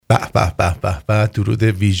به به به به به. درود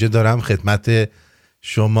ویژه دارم خدمت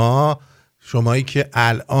شمایی که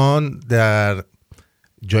الان در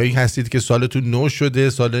جایی هستید که سالتون نو شده،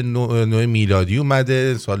 سال نو میلادی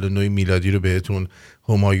اومده. سال نو میلادی رو بهتون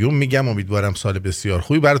همایون میگم، امیدوارم سال بسیار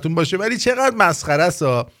خوبی براتون باشه. ولی چقدر مسخره است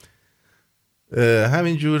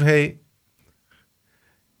همینجور هی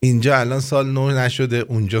اینجا الان سال نو نشده،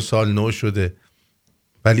 اونجا سال نو شده.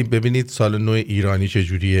 ولی ببینید سال نو ایرانی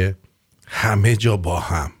چجوریه، همه جا با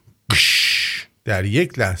هم در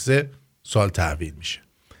یک لحظه سال تحویل میشه.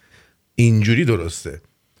 اینجوری درسته،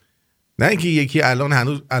 نه اینکه یکی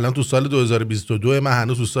الان تو سال 2022 من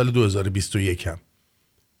هنوز تو سال 2021 هم.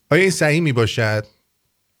 آیا این صحیح می باشد؟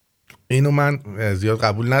 اینو من زیاد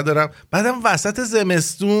قبول ندارم. بعدم وسط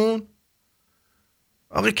زمستون،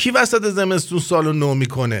 آقا کی وسط زمستون سالو نو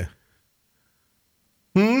میکنه؟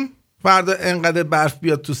 فردا انقدر برف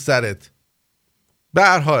بیاد تو سرت. به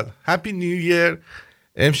هر حال هپی نیو ایر.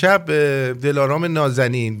 امشب دلارام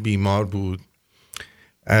نازنین بیمار بود،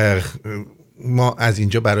 ما از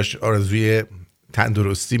اینجا براش آرزوی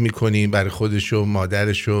تندرستی میکنیم، برای خودش و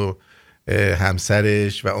مادرش و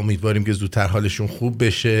همسرش، و امیدواریم که زودتر حالشون خوب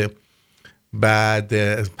بشه.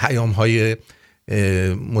 بعد پیام های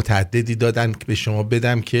متعددی دادن که به شما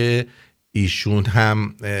بدم که ایشون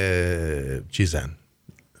هم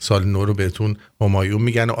سال نو رو بهتون همایون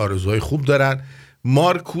میگن و آرزوهای خوب دارن.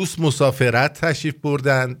 مارکوس مسافرت تشریف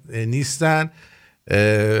بردن، نیستن.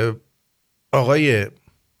 آقای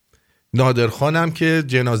نادرخان هم که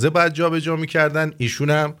جنازه باید جا به جا میکردن، ایشون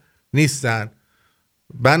هم نیستن.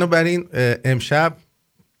 بنابراین امشب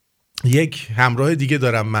یک همراه دیگه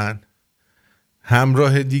دارم. من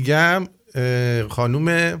همراه دیگم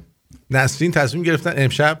خانوم نسرین تصمیم گرفتن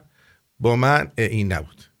امشب با من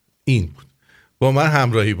این بود با من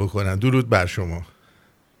همراهی بکنن. درود بر شما.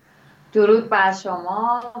 درود بر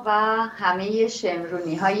شما و همه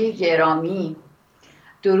شمرونی های گرامی.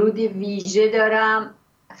 درود ویژه دارم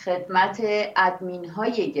خدمت ادمین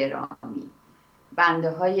های گرامی،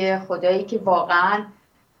 بنده های خدایی که واقعا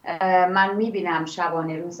من میبینم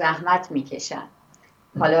شبانه روز زحمت میکشن،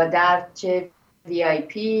 حالا در چه وی آی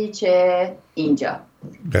پی چه اینجا.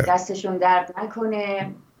 دستشون درد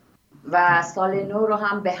نکنه و سال نو رو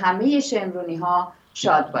هم به همه شمرونی ها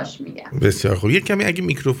شاد باش میگم. بسیار خوب. یک کمی اگه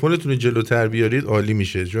میکروفونتون رو جلوتر بیارید عالی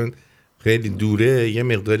میشه، چون خیلی دوره، یه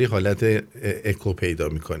مقداری حالت اکو پیدا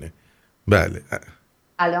میکنه. بله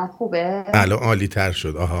الان خوبه؟ الان عالی تر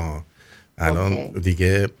شد. آها الان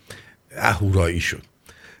دیگه اهورایی شد.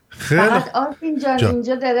 فقط آرتین جان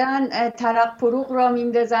اینجا دارن ترق پروق را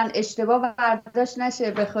میندازن، اشتباه برداشت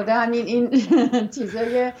نشه به خدا. همین این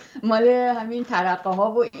چیزای مال همین ترقه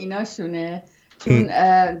ها و ایناشونه، چون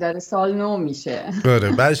داره سال نو میشه.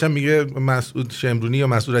 آره بعدش هم میگه مسعود شمرونی یا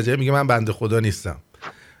مسعود رجبی میگه من بنده خدا نیستم.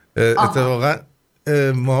 اتفاقا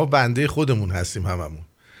ما بنده خودمون هستیم هممون.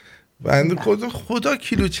 بنده خدا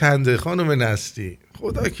کیلو چنده خانم نستی؟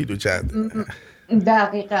 خدا کیلو چنده؟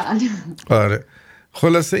 دقیقاً. آره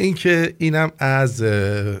خلاصه این که اینم از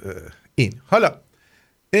این. حالا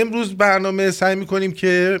امروز برنامه سعی میکنیم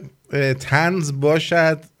که طنز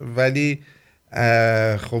باشد، ولی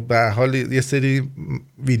خب به حال یه سری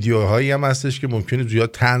ویدیوهایی هم هستش که ممکنه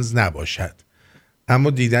زیاد طنز نباشد، اما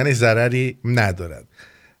دیدنش ضرری ندارد.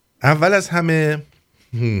 اول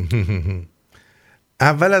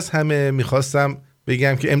از همه میخواستم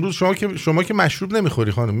بگم که امروز شما که مشروب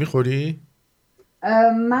نمیخوری خانم، میخوری؟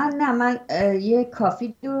 من یه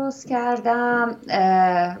کافی درست کردم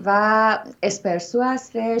و اسپرسو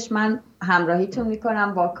هستش. من همراهیتون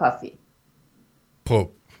میکنم با کافی. خب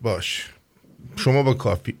باش، شما با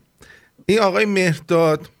کافی. این آقای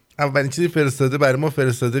مهرداد اولین چیزی فرستاده برای ما،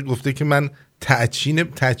 فرستاده گفته که من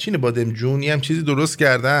تحچین بادمجونی هم چیزی درست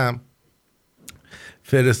کردم.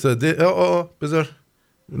 فرستاده بذار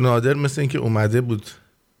نادر مثل این که اومده بود،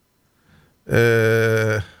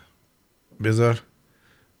 بذار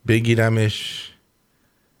بگیرمش.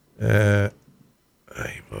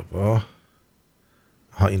 ای بابا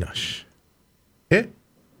ها ایناش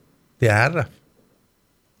در رفت.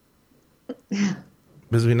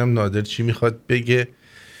 بذار ببینم نادر چی میخواد بگه.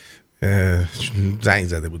 زنگ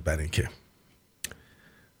زده بود برای اینکه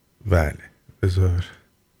بله بذار.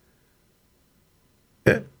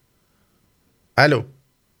 الو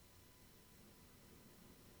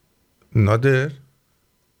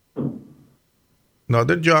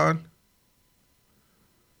نادر جان،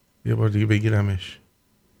 یه بار دیگه بگیرمش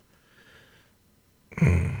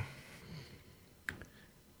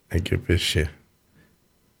اگه بشه.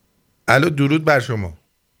 الو درود بر شما.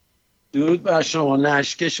 درود بر شما.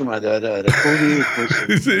 نشکش اومده. آره خوبی؟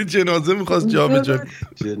 خوشی؟ جنازه میخواست جا به جا.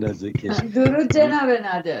 جنازه کش. درود جناب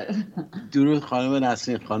نادر. درود خانم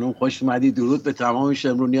نسرین خانم، خوش اومدی. درود به تمام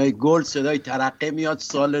شمرونیای گل. صدای ترقه میاد.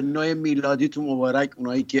 سال نو میلادی تو مبارک.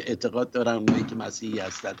 اونایی که اعتقاد دارن، اونایی که مسیحی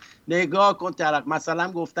هستن. نگاه کن ترقه.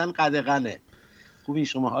 مثلا گفتن قدغنه. خوبی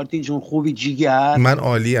شما آرتین جون؟ خوبی جیگر؟ من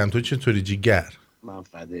عالی ام. تو چطوری جیگر؟ من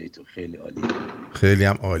فدای تو. خیلی عالی. خیلی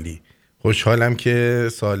هم عالی. خوشحالم که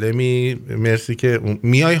سالمی. مرسی که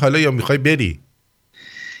میای. حالا یا میخوای بری؟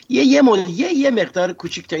 یه مقدار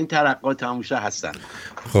کوچیک تا این ترقات تموشه هستن.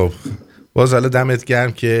 خب باز حالا دمت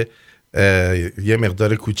گرم که یه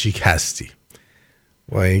مقدار کوچیک هستی.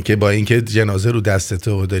 با اینکه جنازه رو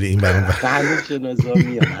دستته و داری این برام هنوز جنازه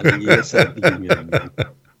میام. یه ساعت دیگه میام.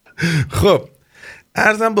 خب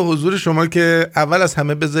عرضم به حضور شما که اول از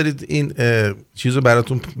همه بذارید این چیزو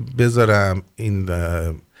براتون بذارم.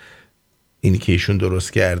 اینی که ایشون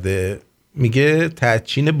درست کرده میگه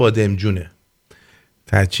تدچین بادمجونه.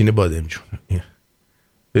 تدچین بادمجون.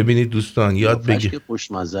 ببینید دوستان یاد بگیر.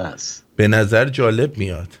 خوشمزه است. به نظر جالب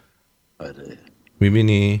میاد. آره.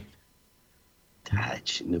 میبینی؟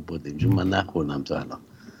 تدچین بادمجون من نخوردم تا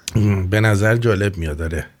الان. به نظر جالب میاد.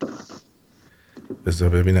 داره. بذار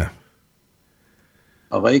ببینم.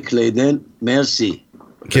 آقای کلیدن مرسی.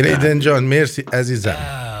 کلیدن جان مرسی عزیزم.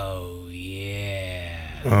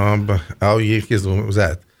 آویه که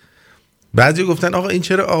زد. بعضی گفتن آقا این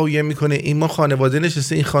چرا آویه میکنه؟ این ما خانواده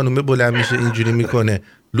نشسته، این خانومه بلند میشه اینجوری میکنه.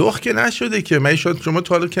 لخ که نشده که. من شما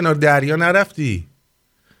تا حالا کنار دریا نرفتی؟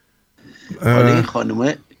 حالا این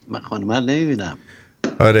خانومه، من خانومه رو نمیبینم.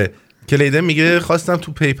 آره کلیدن میگه خواستم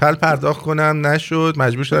تو پیپل پرداخت کنم نشد،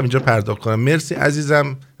 مجبور شدم اینجا پرداخت کنم. مرسی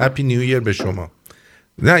عزیزم. هپی نیو ایر به شما.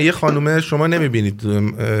 نه یه خانومه شما نمیبینید،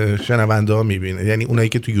 شنونده ها میبینن، یعنی اونایی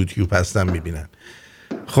که تو یوتیوب هستن میبینن.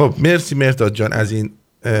 خب مرسی مهرداد جان از این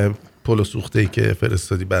پلو سوخته‌ای که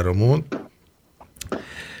فرستادی برامون.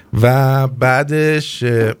 و بعدش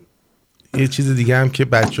یه چیز دیگه هم که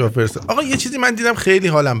بچه‌ها فرستاد. آقا یه چیزی من دیدم خیلی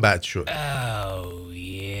حالم بد شد.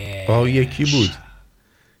 آقا کی بود؟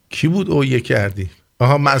 کی بود اویه کردی؟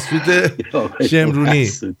 آها مسعود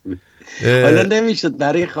شمرونی. حالا نمیشد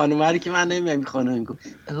برای خانومه که من نمیام خانوم گفت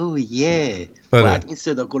اویه باید این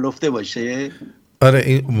صدا گلفته باشه. آره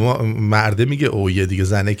این مرده میگه اویه دیگه،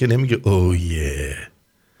 زنه که نمیگه اویه.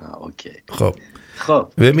 اوکی.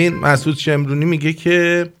 خب ببین مسعود شمرونی میگه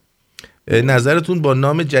که نظرتون با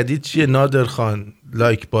نام جدید چیه نادر خان؟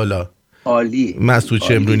 لایک بالا. عالی. مسعود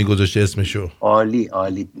شمرونی گذاشته اسمشو. عالی.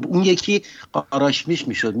 اون یکی قاراشمیش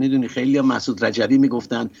میشد میدونی. خیلی ها مسعود رجوی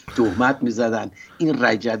میگفتن، تهمت میزدن. این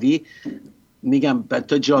رجوی میگم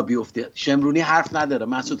تا جا بیفته. شمرونی حرف نداره.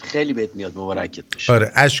 مسعود خیلی بهت میاد، مبارکت بشه.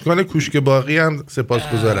 آره اشکان کوشک باقی هم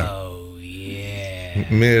سپاسگزارم.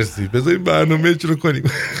 مرسی. بذارید برنامه اجرا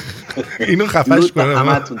کنیم. اینو خفش کنم.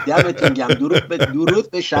 همتون دمتون گرم.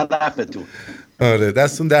 درود به شرفتون. آره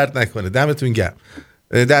دستون درد نکنه. دمتون گرم.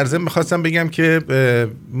 در ضمن می‌خواستم بگم که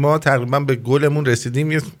ما تقریبا به گلمون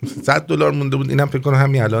رسیدیم. $100 مونده بود. اینم فکر کنم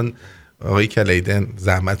همین الان آقای کلیدن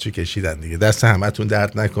زحمتشو کشیدن دیگه. دست همتون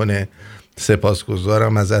درد نکنه.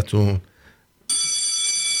 سپاسگزارم ازتون.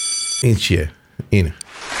 این چیه؟ اینه.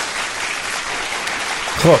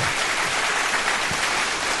 خب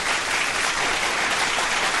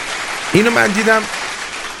اینو من دیدم.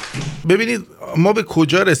 ببینید ما به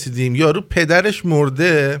کجا رسیدیم. یارو پدرش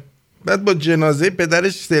مرده، بعد با جنازه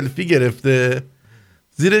پدرش سلفی گرفته،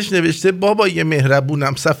 زیرش نوشته بابا یه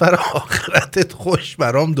مهربونم، سفر آخرتت خوش،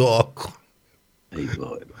 برام دعا کن.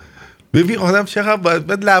 ببین آدم چقدر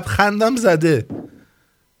باید لبخندم زده.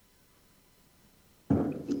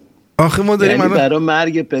 آخه ما داریم یعنی برای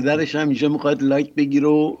مرگ پدرش هم اینجا میخواد لایک بگیره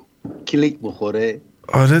و کلیک بخوره.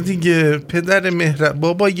 آره دیگه. پدر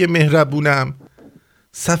بابا یه مهربونم،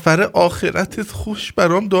 سفر آخرتت خوش،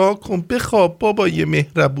 برام دعا کن، بخواب بابا یه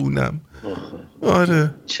مهربونم.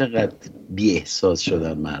 آره چقدر بی احساس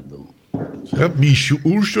شدن مردم، چقدر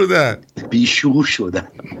بیشعور شدن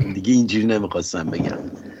دیگه. اینجوری نمیخواستم بگم.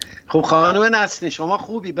 خب خانم نسرین شما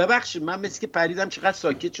خوبی؟ ببخشید من مثل که پریدم. چقدر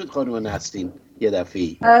ساکت شد خانم نسرین یه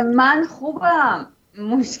دفعه. من خوبم،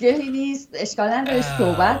 مشکلی نیست، اشکال نداره،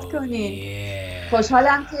 صحبت کنید.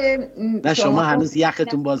 خوشحالم که نه شما هنوز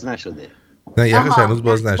یختون باز نشده. نه یخش هنوز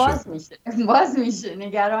باز نشد. باز میشه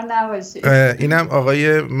نگران نباشید. اینم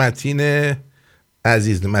آقای متین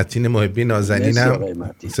عزیز، متین محبی نازنینم،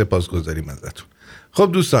 سپاسگزاریم ازتون.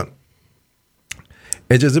 خب دوستان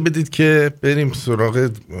اجازه بدید که بریم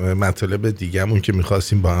سراغ مطالب دیگه‌مون که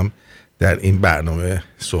می‌خواستیم با هم در این برنامه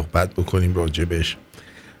صحبت بکنیم راجبش.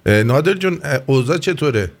 نادر جون اوضاع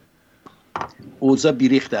چطوره؟ اوضاع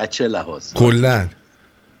بیریخته. از چه لحاظ؟ کلاً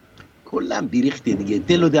کلا بیریخته دیگه،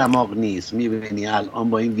 دل و دماغ نیست. میبینی الان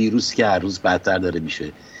با این ویروس که هر روز بدتر داره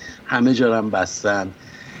میشه، همه جا هم بستن.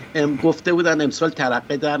 گفته بودن امسال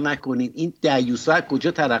ترقه در نکنین، این دیوسا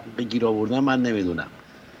کجا ترقه گیر آوردن من نمیدونم.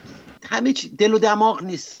 همه چی دل و دماغ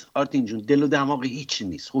نیست آرتین جون، دل و دماغ هیچ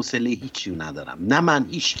نیست، حوصله هیچی ندارم، نه من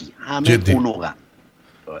هیچکی، همه اونوقم.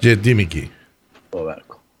 جدی میگی؟ باور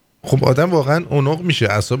کن. خب آدم واقعا اونوق میشه،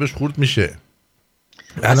 اعصابش خورد میشه.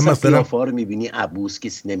 اصلا قیافه رو میبینی عبوس،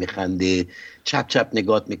 کسی نمیخنده، چپ چپ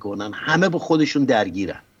نگات میکنن، همه با خودشون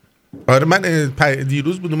درگیرن. آره من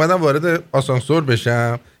دیروز بود اومدم وارد آسانسور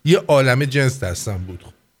بشم، یه عالمه جنس دستم بود.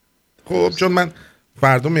 خب چون من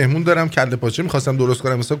فردا مهمون دارم، کله پاچه میخواستم درست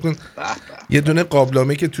کنم، حساب کن یه دونه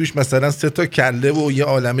قابلمه که توش مثلا 3 تا کله و یه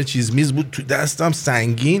عالمه چیز میز بود تو دستم،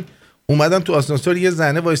 سنگین. اومدم تو آسانسور، یه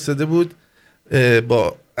زنه وایستاده بود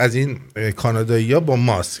با از این کانادایی‌ها با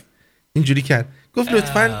ماسک، اینجوری کرد، گفت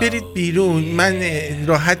لطفاً برید بیرون، من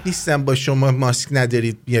راحت نیستم با شما ماسک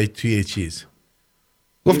ندارید بیاید توی چیز.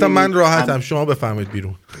 گفتم من راحتم، شما بفرمایید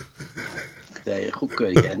بیرون. دقیقا خوب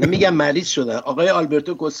کاری کردن. میگم مریض شدن آقای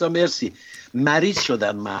آلبرتو کوستا، مرسی. مریض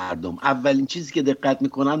شدن مردم. اولین چیزی که دقت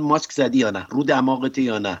میکنن ماسک زدی یا نه، رو دماغت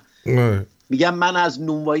یا نه. میگم من از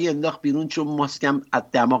نونوایی انداخت بیرون چون ماسکم از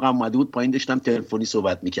دماغم اومده بود پایین، داشتم تلفنی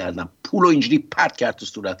صحبت میکردم، پولو اینجوری پرت کرد تو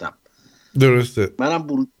صورتم. درسته.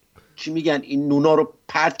 منم چی میگن این نونا رو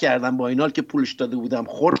پرت کردم، با این حال که پولش داده بودم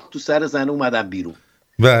خورد تو سر زن، اومدم بیرون.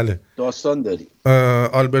 بله داستان داری.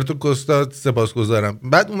 آلبرتو کوستا سپاسگزارم.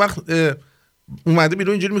 بعد اون وقت اومده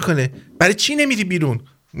بیرون اینجوری میکنه، برای چی نمیری بیرون؟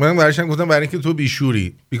 من برایشم گفتم برای اینکه تو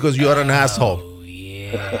بیشوری، because you are an asshole.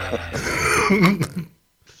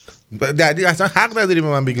 دادی اصلا حق نداری به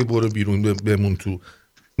من بگی برو بیرون بمون تو.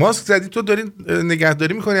 ماسک زدی تو داری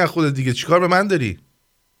نگهداری میکنی از خودت دیگه، چیکار به من داری؟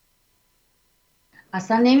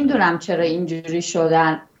 اصلا نمیدونم چرا اینجوری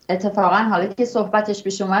شدن. اتفاقا حالا که صحبتش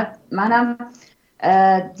پیش اومد، منم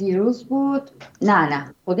دیروز بود،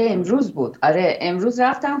 نه خود امروز بود، آره امروز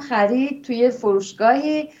رفتم خرید توی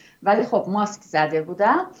فروشگاهی، ولی خب ماسک زده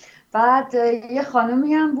بودم. بعد یه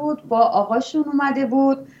خانومی هم بود با آقاشون اومده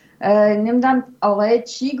بود، نمیدونم آقای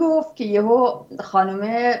چی گفت که یهو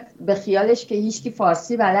خانومه به خیالش که هیچکی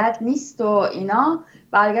فارسی بلد نیست و اینا،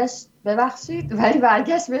 برگشت ببخشید ولی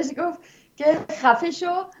برگشت بهش گفت که خفه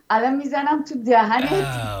شو، الان میزنم تو دهنت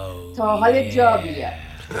تا حال جا بیاد.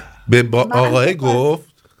 به آقای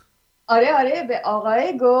گفت؟ آره به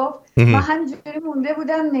آقای گفت. من همینجوری مونده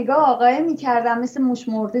بودم نگاه آقای میکردم، مثل موش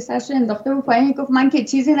مرده سرشو انداخته بود پایین. گفت من که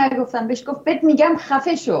چیزی نگفتم. بهش گفت بهت میگم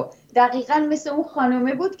خفه شو. دقیقاً مثل اون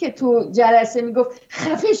خانومه بود که تو جلسه میگفت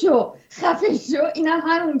خفه شو. اینم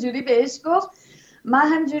همونجوری بهش گفت. من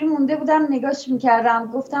همینجوری مونده بودم نگاش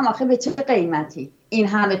میکردم، گفتم آخه به چه قیمتی این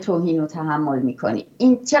همه توهین رو تحمل میکنی؟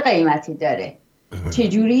 این چه قیمتی داره؟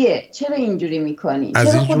 چجوریه؟ چرا اینجوری میکنی؟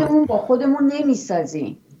 چرا خودمون با خودمون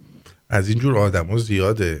نمیسازیم؟ از اینجور آدم ها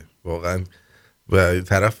زیاده واقعا، و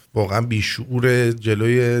طرف واقعا بیشعور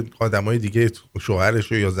جلوی آدم های دیگه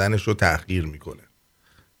شوهرش یا زنش رو تحقیر میکنه.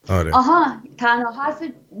 آره. آها، تنها حرف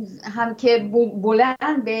هم که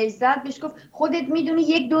بلند به عزت بهش گفت خودت میدونی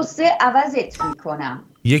 1 2 3 عوضت میکنم.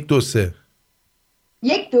 1 2 3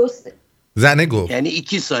 1 2 3 زنه گفت، یعنی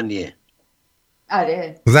 2 ثانیه.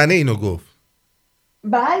 آره زنه اینو گفت.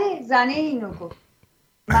 بله زنه اینو گفت.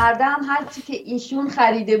 مردم هرچی که ایشون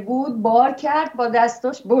خریده بود بار کرد، با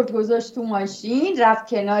دستاش برد گذاشت تو ماشین، رفت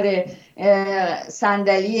کنار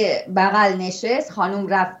صندلی بغل نشست، خانوم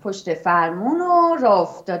رفت پشت فرمون و راه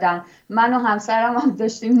افتادن. من و همسرم هم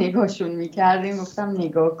داشتیم نگاهشون میکردیم، گفتم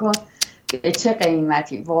نگاه کن به چه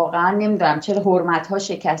قیمتی. واقعا نمیدونم چرا حرمت ها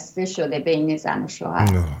شکسته شده بین زن و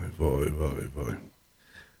شوهر. وای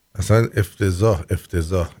اصلا افتضاح.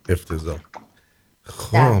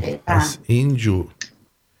 خب پس اینجور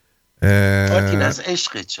آرتین از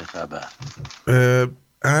عشقت چه خبر؟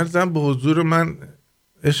 عرضم به حضور من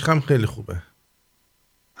عشقم خیلی خوبه.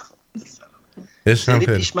 عشقم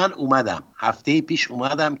خیلی پیش من اومدم، هفته پیش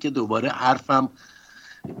اومدم که دوباره حرفم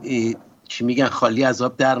چی میگن خالی از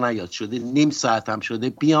آب در نیاد شده، نیم ساعتم شده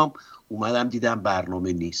بیام، اومدم دیدم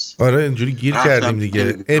برنامه نیست. آره اینجوری گیر کردیم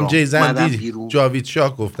دیگه. ام جی زندی، جاوید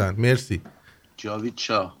شاه گفتن. مرسی جاوید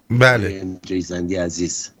شاه. بله ام جی زندی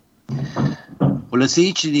عزیز. خلاصه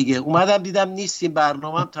هیچی دیگه، اومدم دیدم نیستیم،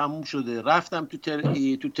 برنامه‌ام تموم شده. رفتم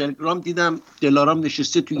تو تلگرام دیدم دلارام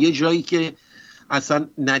نشسته تو یه جایی که اصلا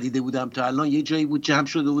ندیده بودم تا الان، یه جایی بود جمع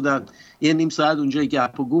شده بودن، یه نیم ساعت اونجا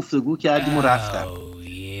گپ و گفتگو کردیم و رفتم.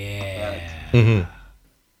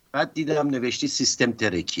 بعد دیدم نوشتی سیستم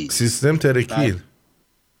ترکید. سیستم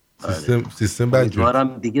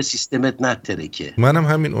امیدوارم دیگه سیستمت نترکه. منم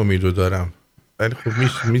همین امید رو دارم، ولی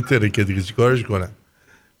خب میترکه دیگه، چیکارش کنم؟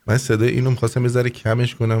 من صدای اینو می‌خواستم یه ذره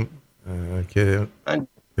کمش کنم، که من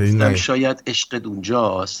گفتم شاید عشقت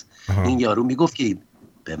اونجاست. این یارو میگفت که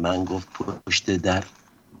به من گفت پشت در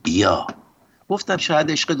بیا. گفتم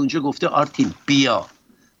شاید عشقت اونجا گفته آرتین بیا.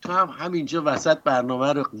 تو هم همینجا وسط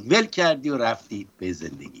برنامه رو ول کردی و رفتی به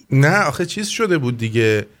زندگی. نه آخه چیز شده بود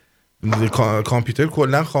دیگه، کامپیوتر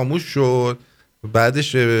کلا خاموش شد.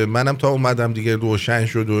 بعدش منم تا اومدم دیگه روشن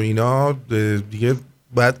شد و اینا دیگه،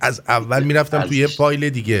 بعد از اول میرفتم توی یه فایل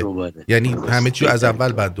دیگه، یعنی همه چی از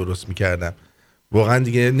اول بعد درست میکردم. واقعا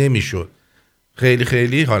دیگه نمیشد. خیلی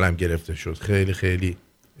خیلی حالم گرفته شد، خیلی خیلی،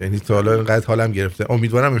 یعنی تا حالا اینقدر حالم گرفته.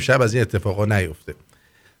 امیدوارم امشب از این اتفاقا نیفته.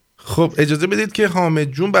 خب اجازه بدید که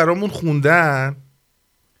حامد جون برامون خوندن،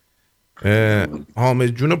 حامد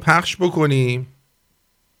جون رو پخش بکنیم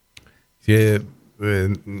که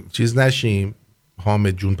چیز نشیم.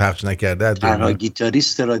 حامد جون پخش نکرده، تنها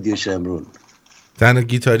گیتاریست رادیو شمرون. تنها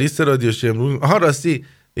گیتاریست رادیو شمرون. آها راستی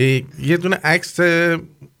یه دونه عکس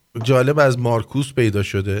جالب از مارکوس پیدا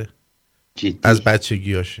شده جدی؟ از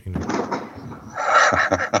بچگیاش، اینو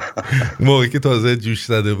موقعی که تازه جوش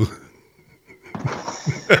زده بود.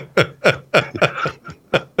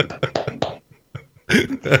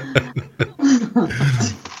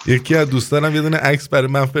 یکی از دوستانم یه دونه عکس برای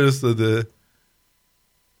من فرستاده،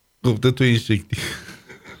 گفته تو این شکلی.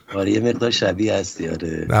 آره یه مقدار شبیه هستی.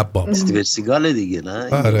 آره نه بابا استیون سیگال دیگه. نه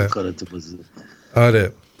آره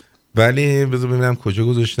آره. ولی بذار ببینم کجا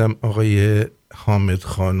گذاشتم آقای حامد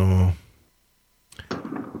خانو.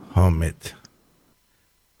 حامد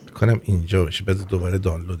کنم اینجا باشه، بذار دوباره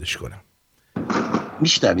دانلودش کنم.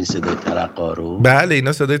 میشنم این صدای ترقه رو؟ بله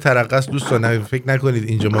اینا صدای ترقه است دوستان، فکر نکنید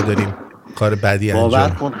اینجا ما داریم کار بدی انجام. باور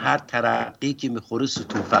کن هر ترقی که میخوره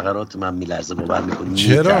ستون فقرات من میلرزه. باور میکنی؟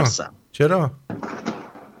 چرا؟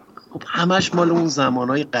 خب همش مال اون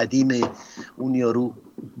زمانهای قدیم. اون یارو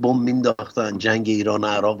بمب مینداختن جنگ ایران و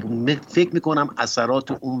عراق. فکر میکنم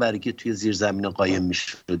اثرات اون وری که توی زیرزمین قایم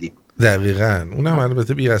میشدیم. دقیقاً اونم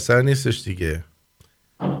البته بی اثر نیستش دیگه،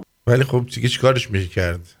 ولی خب دیگه چیکارش میشه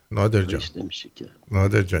کرد نادر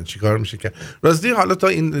جان چیکار میشه کرد. راستی حالا تا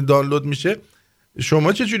این دانلود میشه،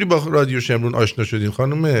 شما چه جوری با رادیو شمرون آشنا شدین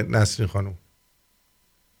خانم نسرین خانم؟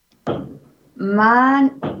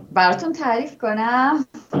 من براتون تعریف کنم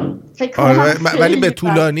فکر کنم ولی به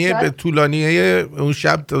طولانیه اون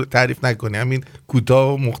شب تعریف نکنی، همین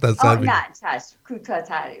کوتاه و مختصر بگی. نه چشم کوتاه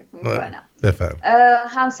تعریف میکنم. بفرم.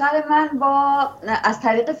 همسر من از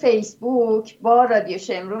طریق فیسبوک با رادیو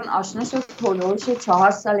شمرون آشنا شد هولوش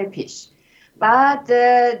 4 سال پیش. بعد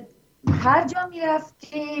هر جا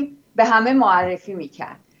میرفتیم به همه معرفی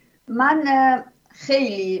میکرد. من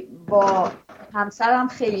خیلی با همسرم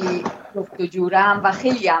خیلی گفت و جورم و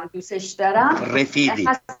خیلی هم دوستش دارم. رفیقی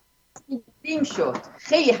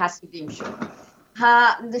خیلی حسودیم شد.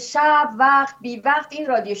 شب وقت بی وقت این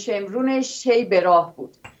رادیو شمرونش هی به راه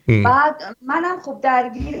بود. بعد منم خب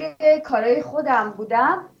درگیر کارهای خودم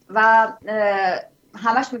بودم و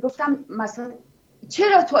همش میگفتم مثلا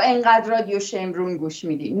چرا تو انقدر رادیو شمرون گوش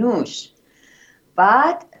میدی؟ نوش.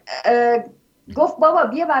 بعد گفت بابا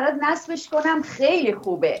بیا برات نصبش کنم خیلی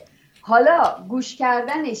خوبه. حالا گوش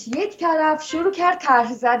کردنش یک طرف، شروع کرد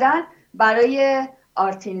طرح زدن برای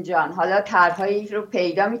آرتین جان. حالا طرحهایی رو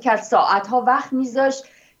پیدا میکرد، ساعتها وقت میذاشت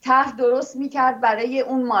طرح درست میکرد برای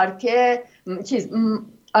اون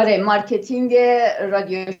مارکتینگ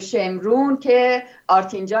رادیو شمرون که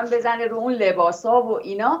آرتین جان بزنه رو اون لباسا و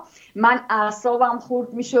اینا. من اعصابم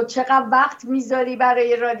خورد میشد چقدر وقت میذاری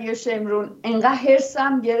برای رادیو شمرون. انقدر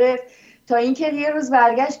حرصم گرفت تا اینکه یه روز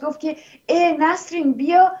برگشت گفت که نسرین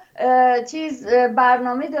بیا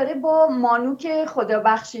برنامه داره با مانوک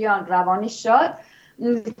خدابخشیان روانش شاد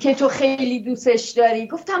که تو خیلی دوستش داری.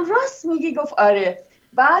 گفتم راست میگی؟ گفت آره.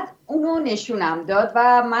 بعد اونو نشونم داد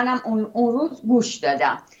و منم اون روز گوش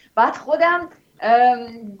دادم. بعد خودم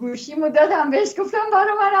گوشیمو دادم بهش، گفتم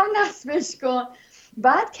برای منم نصبش کن.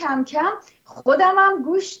 بعد کم کم خودم هم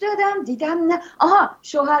گوش دادم، دیدم نه.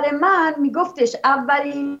 شوهر من میگفتش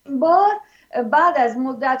اولین بار بعد از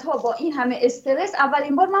مدت ها با این همه استرس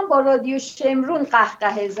اولین بار من با رادیو شمرون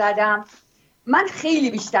قهقه زدم. من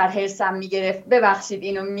خیلی بیشتر حرصم میگرفت، ببخشید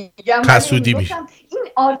اینو میگم، حسودی میشه. این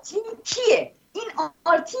آرتین کیه؟ این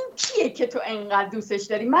آرتین کیه که تو انقدر دوستش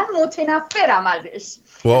داری؟ من متنفرم ازش،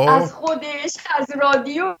 از خودش، از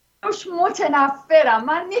رادیوش متنفرم،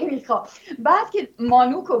 من نمیخوام. بعد که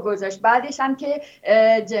مانوکو گذاشت، بعدش هم که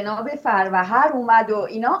جناب فروهر اومد و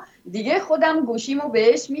اینا، دیگه خودم گوشیمو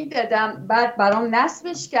بهش میدادم. بعد برام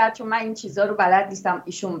نصبش کرد چون من این چیزا رو بلد نیستم،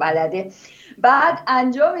 ایشون بلده. بعد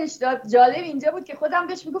انجامش داد. جالب اینجا بود که خودم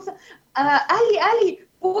بهش میگفتم علی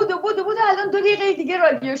بودو الان 2 دقیقه دیگه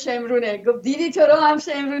رادیو شمرونه. گفت دیدی تو رو هم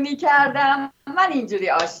شمرونی کردم. من اینجوری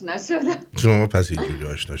آشنا شدم. شما پس اینجوری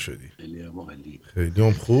آشنا شدی. خیلی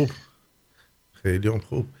هم خوب. خیلی هم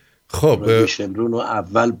خوب. خب شمرون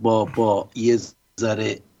اول با یه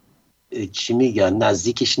ذره چی میگن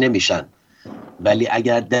نزدیکش نمیشن، ولی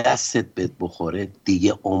اگر دستت بهت بخوره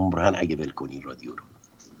دیگه عمرن اگه ول کنی رادیو رو.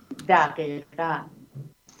 دقیقاً.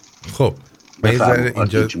 خب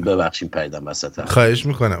اینجا ببخشید پریدم وسط. خواهش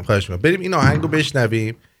میکنم. بریم این آهنگو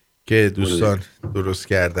بشنویم که دوستان درست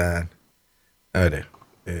کردن. آره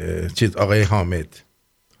آقای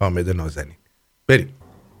حامد نازنین. بریم.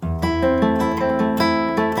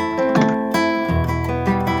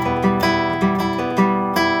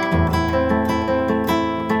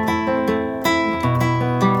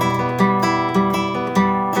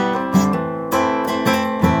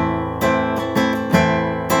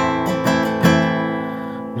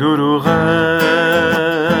 دروغه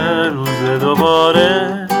روز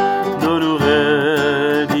دوباره،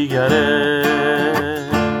 دروغه دیگره،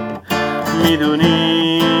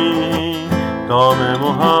 میدونی دام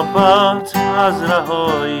محبت از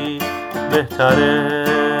رهایی بهتره.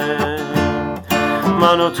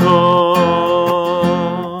 من و تو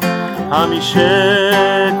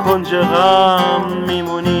همیشه کنج غم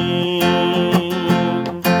میمونیم،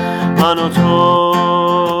 من و تو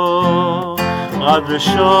قدر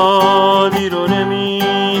شادی رو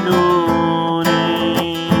نمیدونی.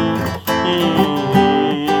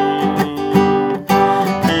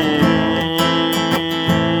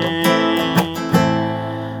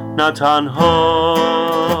 نه تنها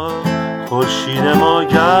خورشید ما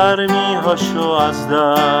گرمی هاشو از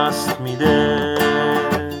دست میده،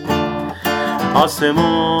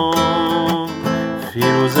 آسمون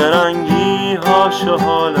فیروز رنگی هاشو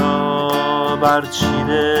حالا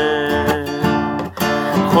برچیده.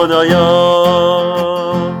 خدایا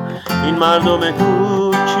این مردم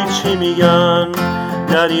کوچی چی میگن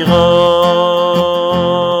دریغا،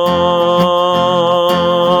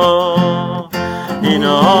 این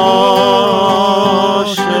عاشق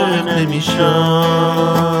نمیشن،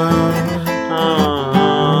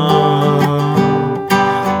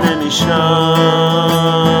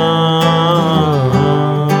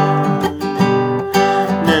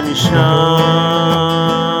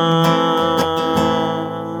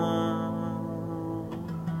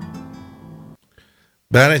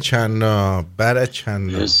 برای چنا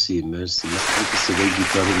مرسی. من صدای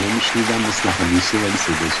گیتار رو نمیشنیدم مثل همیشه، ولی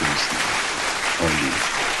صداشو میشنیدم.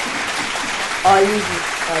 عالی.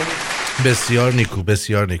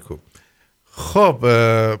 بسیار نیکو. خب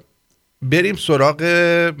بریم سراغ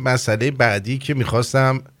مسئله بعدی که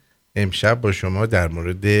میخواستم امشب با شما در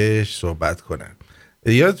موردش صحبت کنم.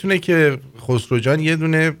 یادتونه که خسرو جان یه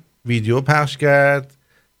دونه ویدیو پخش کرد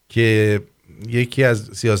که یکی از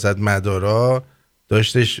سیاستمدارا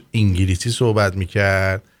داشتش انگلیسی صحبت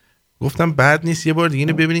میکرد. گفتم بد نیست یه بار دیگه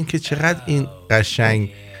اینو ببینین که چقدر این قشنگ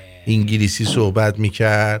انگلیسی صحبت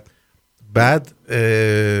میکرد. بعد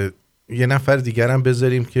یه نفر دیگر هم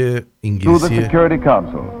بذاریم که انگلیسی.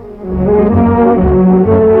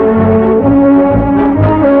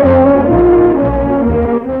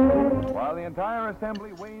 While the entire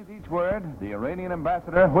assembly weighs each word, the Iranian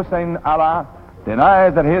ambassador Hussein Allah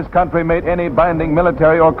denies that his country made any binding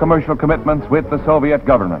military or commercial commitments with the Soviet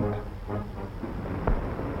government.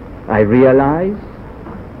 I realize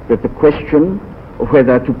that the question of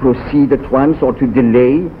whether to proceed at once or to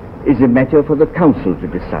delay is a matter for the Council to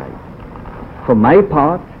decide. For my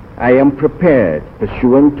part, I am prepared,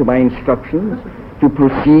 pursuant to my instructions, to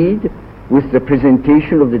proceed with the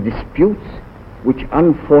presentation of the disputes which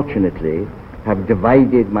unfortunately have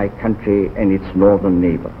divided my country and its northern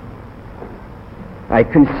neighbor. I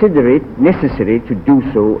consider it necessary to do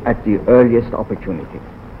so at the earliest opportunity.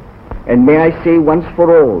 And may I say once for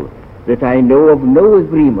all that I know of no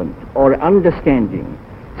agreement or understanding,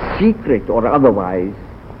 secret or otherwise,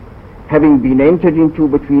 having been entered into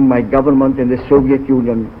between my government and the Soviet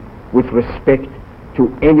Union with respect to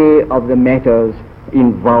any of the matters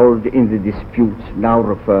involved in the disputes now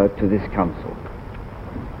referred to this Council.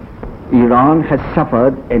 Iran has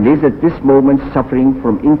suffered and is at this moment suffering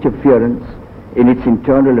from interference in its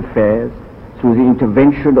internal affairs through the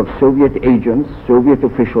intervention of Soviet agents, Soviet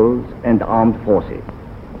officials, and armed forces.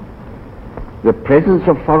 The presence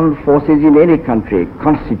of foreign forces in any country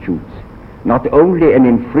constitutes not only an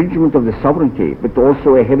infringement of the sovereignty, but also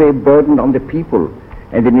a heavy burden on the people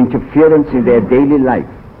and an interference in their daily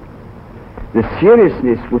life. The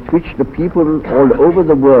seriousness with which the people all over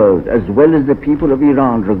the world, as well as the people of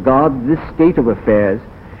Iran, regard this state of affairs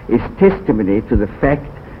is testimony to the fact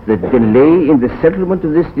that delay in the settlement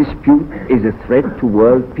of this dispute is a threat to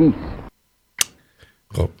world peace.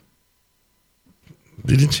 خب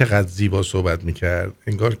دیدین چقدر زیبا صحبت میکرد،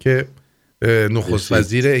 انگار که نخست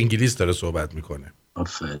وزیر انگلیس داره صحبت میکنه.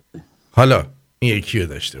 حالا این یکی رو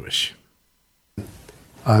داشته باشیم.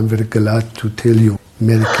 I'm very glad to tell you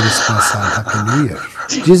Merry Christmas and Happy New Year.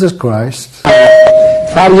 Jesus Christ.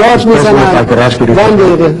 فریاد میزنن.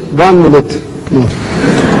 One minute.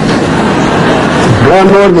 One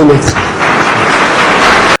more minute.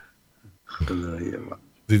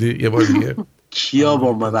 دیدی یه بار دیگه کیا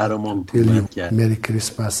با ما برامون کمک کرد. Merry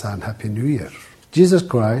Christmas and Happy New Year. Jesus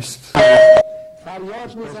Christ.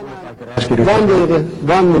 فریاد میزنن.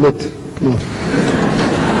 One minute.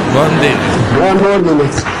 One more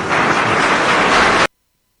minute.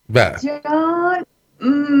 جان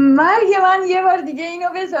مرگ من یه بار دیگه اینو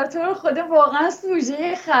بذار، تو رو خدا واقعا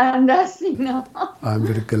سوژه خنده است اینا. I'm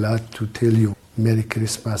very glad to tell you Merry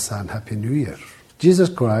Christmas and Happy New Year. Jesus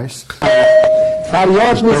Christ.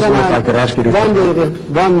 فریاد میزنن.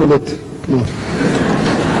 One minute.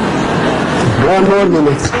 One more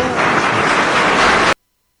minute.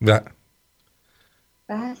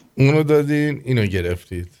 اونو دادین اینو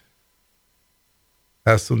گرفتید،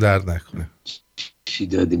 دستون درد نکنه. چی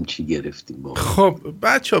دادیم چی گرفتیم با. خب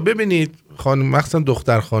بچه ها ببینید، خانم مخصوصا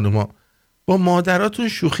دختر خانوما، با مادراتون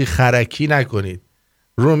شوخی خرکی نکنید.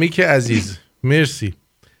 رومی که عزیز مرسی.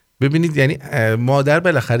 ببینید یعنی مادر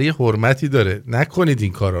بالاخره یه حرمتی داره، نکنید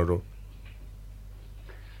این کارا رو.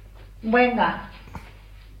 Venga,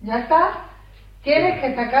 ya está. Tienes que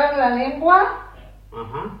sacar la lengua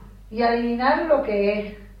y adivinar lo que es.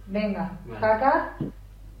 Venga, saca.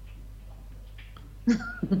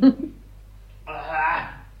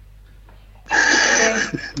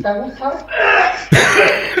 ¿Te ha gustado?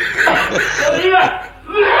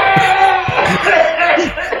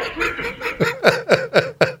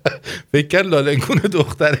 فکر کرد لالنگون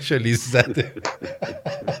دخترش لیست زده.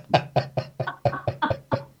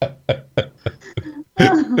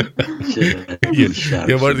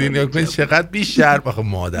 یه بار دیگه نگاه کنید چقدر بیشتر بخواه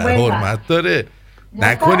مادر حرمت داره.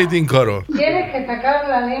 نکنید این کارو.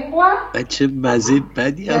 بچه مزید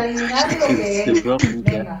بدی هم استفراغ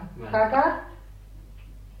میکرد.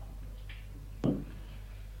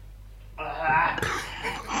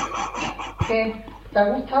 ¿Te ha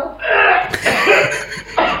gustado?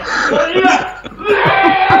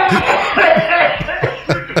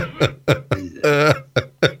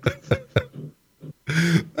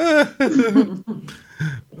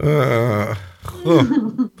 خب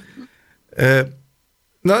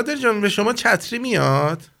نادر جان به شما چتری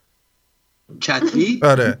میاد؟ چتری؟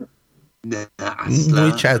 آره. نه اصلا.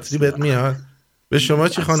 موی چتری بهت میاد؟ به شما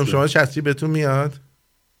چی خانم؟ شما چتری بهتون میاد؟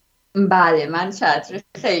 بله من چتری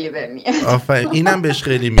خیلی به میاد. آفرین، اینم بهش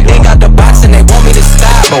خیلی میاد.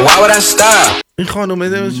 این خانومه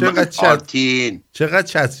نمیدونم چقدر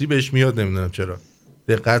چتری بهش میاد، نمیدونم چرا.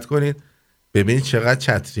 دقت کنید ببینید چقدر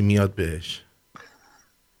چتری میاد بهش.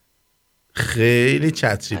 خیلی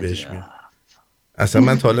چتری بهش میاد. اصلا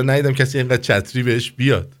من تا حالا ندیدم کسی اینقدر چتری بهش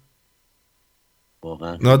بیاد.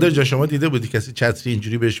 واقعا. نادر جان شما دیده بودی کسی چتری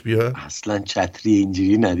اینجوری بهش بیاد؟ اصلا چتری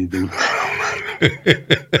اینجوری ندیده بود.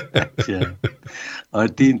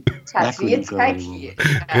 آرتین چتری تکیه.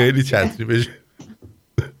 خیلی چتری بهش.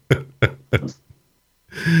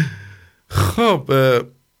 خب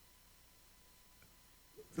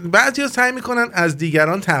بعضی ها سعی میکنن از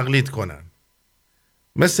دیگران تقلید کنن،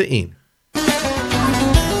 مثل این.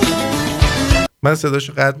 من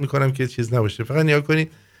صداشو قطع میکنم که چیز نباشه، فقط نگاه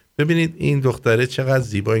کنید ببینید این دختره چقدر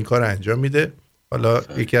زیبا این کار انجام میده. حالا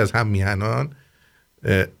یکی از هم میهنان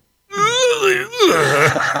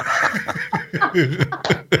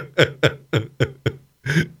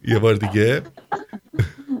یه بار دیگه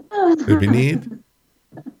ببینید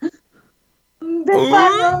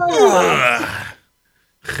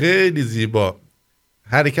خیلی زیبا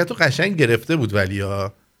حرکت رو قشنگ گرفته بود، ولی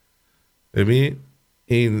ها ببین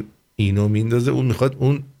اینو میندازه اون میخواد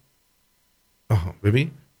اون. آها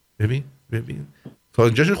ببین تا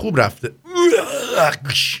اینجاش خوب رفته.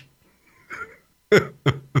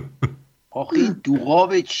 آخه این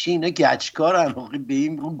دوغاب چینه گچکارن، آخه به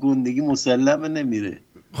این گندگی مسلمه نمیره.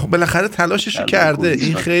 خب بالاخره تلاششو کرده،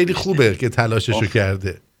 این خیلی خوبه که تلاششو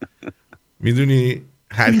کرده. میدونی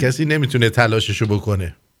هر کسی نمیتونه تلاششو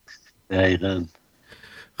بکنه. دقیقاً.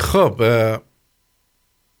 خب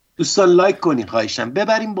دوستان لایک کنین خواهشم،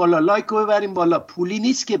 ببریم بالا، لایک رو ببریم بالا، پولی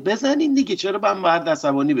نیست که بزنین دیگه، چرا من باید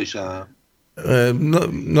عصبانی بشم؟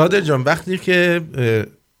 نادر جان وقتی که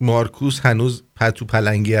مارکوس هنوز پتو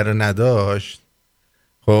پلنگیه رو نداشت،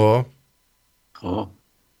 خب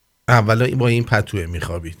اولا با این پتوه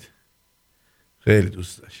میخوابید، خیلی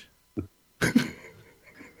دوست داشت.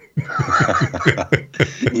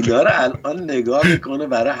 اینا رو الان نگاه میکنه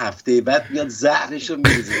برای هفته بعد میاد زهرشو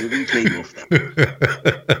میریزه. ببین کی گفتم.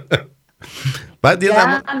 بعد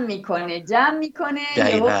جمع میکنه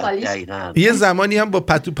دقیقاً. یه زمانی هم با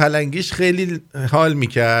پتو پلنگیش خیلی حال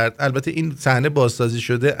میکرد. البته این صحنه بازسازی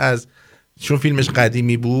شده از، چون فیلمش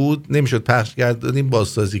قدیمی بود نمیشد پخش کردن،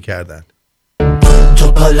 بازسازی کردن.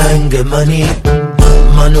 تو پلنگ منی،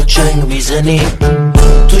 منو چنگ میزنی،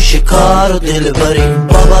 تو شکار و دلبری،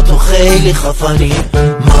 بابا تو خیلی خفنی،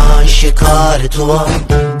 من شکار تو هم،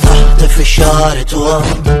 تحت فشار تو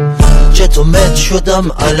هم، چطور مت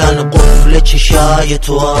شدم الان قفل چشای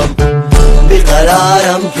تو هم،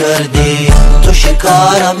 بیقرارم کردی، تو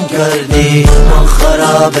شکارم کردی، من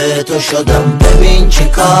خرابه تو شدم، ببین چی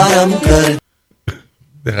کارم کردی.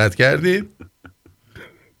 دقت کردید؟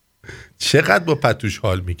 چقدر با پتوش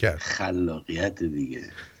حال میکرد. خلاقیت دیگه.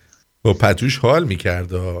 با پتوش حال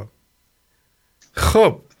میکرد.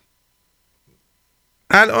 خب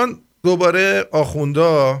الان دوباره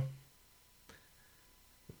آخوندا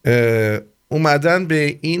اومدن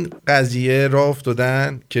به این قضیه راه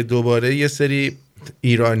افتادن که دوباره یه سری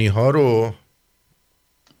ایرانی ها رو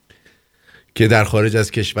که در خارج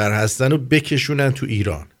از کشور هستن و بکشونن تو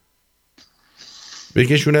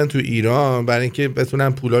ایران برای اینکه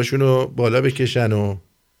بتونن پولاشون رو بالا بکشن و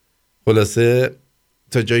خلاصه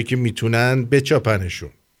تا جایی که میتونن بچاپنشون،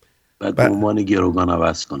 بعد به عنوان گروگان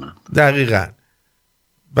عوض کنن. دقیقاً.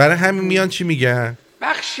 برای همین میان چی میگن؟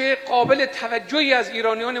 بخش قابل توجهی از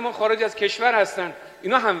ایرانیان ما خارج از کشور هستن،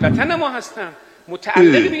 اینا هموطن ما هستن،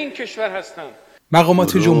 متعلق به این کشور هستن.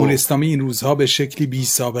 مقامات جمهوری اسلامی این روزها به شکلی بی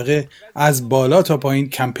سابقه از بالا تا پایین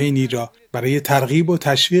کمپینی را برای ترغیب و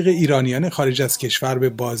تشویق ایرانیان خارج از کشور به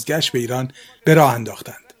بازگشت به ایران به راه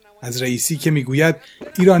انداختند. از رئیسی که میگوید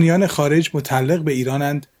ایرانیان خارج متعلق به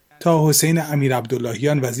ایرانند، تا حسین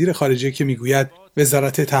امیرعبداللهیان وزیر خارجه که میگوید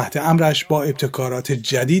وزارت تحت امرش با ابتکارات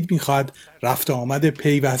جدید میخواد رفت و آمد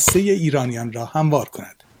پیوسته ایرانیان را هموار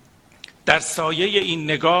کند. در سایه این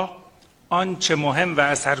نگاه آنچه مهم و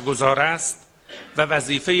اثرگذار است و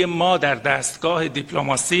وظیفه ما در دستگاه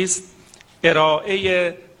دیپلماسی است،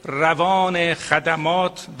 ارائه روان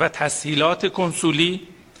خدمات و تسهیلات کنسولی،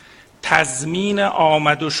 تضمین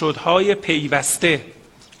آمد و شدهای پیوسته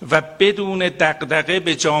و بدون دغدغه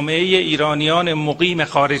به جامعه ایرانیان مقیم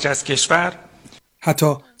خارج از کشور.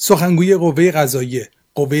 حتی سخنگوی قوه قضاییه،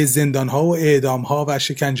 قوه زندانها و اعدامها و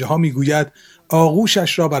شکنجهها میگوید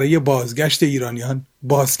آغوشش را برای بازگشت ایرانیان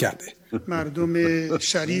باز کرده. مردم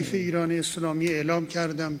شریف ایران اسلامی اعلام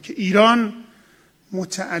کردم که ایران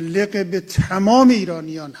متعلق به تمام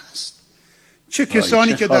ایرانیان هست، چه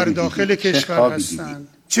کسانی که در داخل کشور هستند،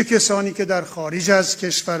 چه کسانی که در خارج از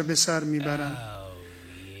کشور به سر میبرند.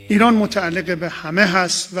 ایران متعلق به همه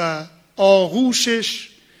هست و آغوشش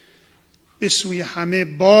به سوی همه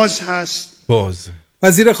باز هست.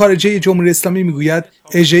 وزیر خارجه جمهوری اسلامی میگوید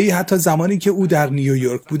اژه‌ای حتی زمانی که او در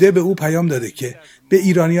نیویورک بوده به او پیام داده که به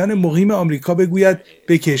ایرانیان مقیم آمریکا بگوید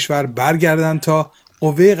به کشور برگردند تا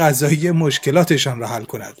قوه قضاییه مشکلاتشان را حل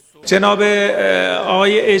کند. جناب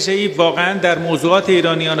آقای اژه‌ای واقعا در موضوعات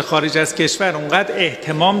ایرانیان خارج از کشور اونقدر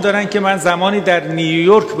اهتمام دارن که من زمانی در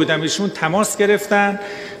نیویورک بودم ایشون تماس گرفتن،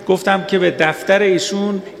 گفتم که به دفتر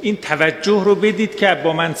ایشون این توجه رو بدید که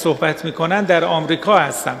با من صحبت میکنن در آمریکا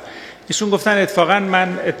هستم. ایشون گفتن اتفاقا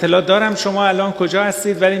من اطلاع دارم شما الان کجا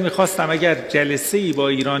هستید، ولی میخواستم اگر جلسه‌ای با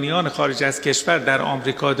ایرانیان خارج از کشور در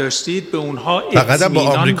آمریکا داشتید به اونها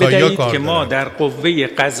اطمینان بدهید که ما در قوه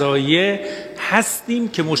قضاییه هستیم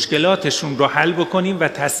که مشکلاتشون رو حل بکنیم و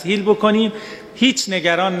تسهیل بکنیم، هیچ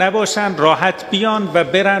نگران نباشن، راحت بیان و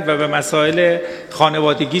برن و به مسائل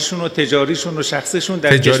خانوادگیشون و تجاریشون و شخصیشون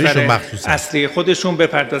در کشور اصلی خودشون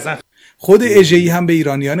بپردازن. خود اژه‌ای هم به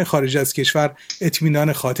ایرانیان خارج از کشور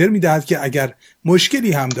اطمینان خاطر میدهد که اگر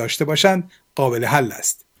مشکلی هم داشته باشند قابل حل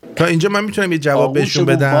است. تا اینجا من میتونم یه جواب بهشون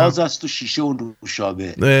بدم. باز است و شیشه اون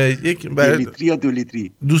روشابه. یک لیتری یا 2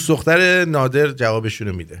 لیتری. دوست دختر نادر جوابشون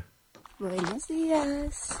رو میده.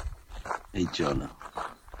 ای جانا.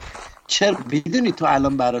 چرا میدونی تو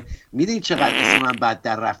الان میدونی چقدر اسم من بعد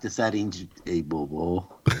در رفته سر این ای بابا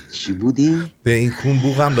چی بودیم؟ به این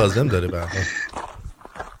کونبوغ هم لازم داره برها.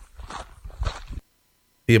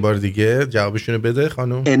 یه بار دیگه جوابشونو بده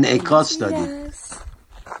خانم. انعکاس دادی.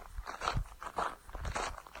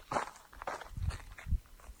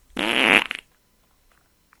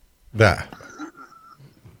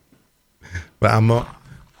 و اما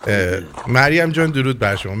مریم جان درود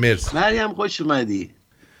بر شما. مرسی مریم، خوش اومدی.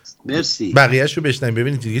 مرسی. بقیه‌اش رو بشنویم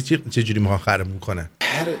ببینید دیگه چه جوری ما خرمون کنن.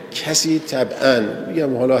 هر کسی طبعا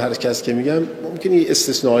میگم، حالا هر کس که میگم ممکنه یه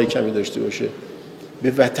استثناءی کمی داشته باشه،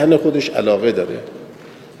 به وطن خودش علاقه داره.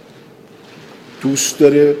 دوست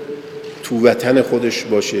داره تو وطن خودش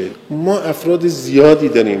باشه. ما افراد زیادی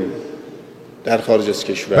داریم در خارج از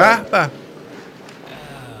کشور. به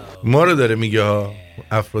ما رو داره میگه ها،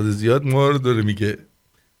 افراد زیاد ما رو داره میگه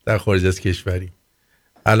در خارج از کشوری.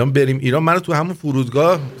 الان بریم ایران، منو تو همون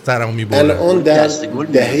فرودگاه سرمو میبره. الان در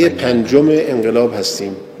دهه 5 انقلاب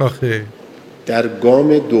هستیم. آخه در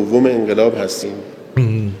گام دوم انقلاب هستیم.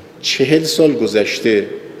 40 سال گذشته،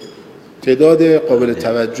 تعداد قابل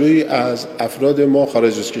توجهی از افراد ما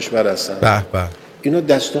خارج از کشور هستن. به اینا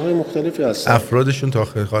دسته‌های مختلفی هستن، افرادشون تا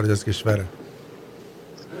خارج از کشوره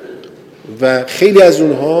و خیلی از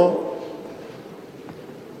اونها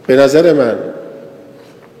به نظر من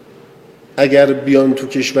اگر بیان تو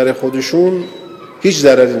کشور خودشون هیچ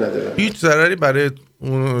ضرری نداره. هیچ ضرری برای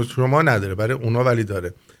شما نداره، برای اونا ولی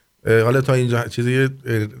داره. حالا تا اینجا چیزی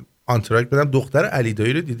آنتراک بدم. دختر علی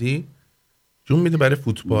دایی رو دیدی؟ جون میده برای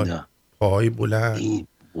فوتبال. نه. پاهای بلند. این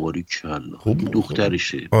باریکلا. خوب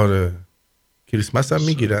دخترشه. آره. کریسمس هم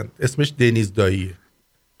میگیرن. اسمش دنیز داییه.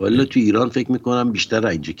 والا تو ایران فکر میکنم بیشتر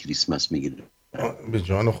اینجا کریسمس میگیرن. به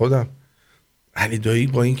جان خودم. علی دایی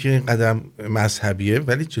با اینکه این قدم مذهبیه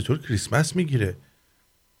ولی چطور کریسمس میگیره؟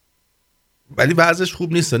 ولی وضعش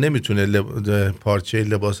خوب نیست، نمیتونه پارچه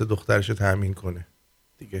لباس دخترشو تامین کنه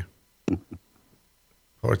دیگه.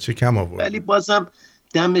 پارچه کم آورد. ولی بازم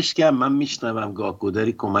دمش گرم. من میشنوم گاه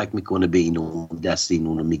گداری کمک میکنه به اینو، دست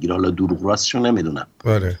اینو میگیره. حالا دروغ راستشو نمیدونم.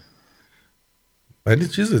 آره. ولی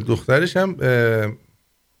چیزه دخترش هم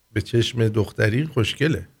به چشم دختری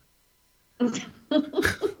خوشگله.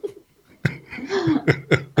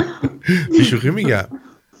 بیشوخی میگم.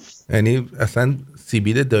 یعنی اصلا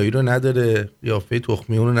سیبیل دایی رو نداره، قیافه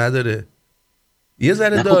تخمی رو نداره. یه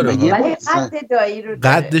ذره داره ولی قد دایی رو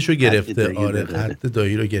داره. قدشو گرفته. آره قد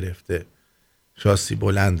دایی رو گرفته. شاسی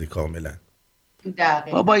بلنده کاملا.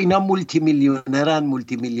 دقیقا. بابا اینا مولتی میلیونرن،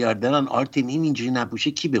 مولتی میلیاردرن. آرتین این اینجوری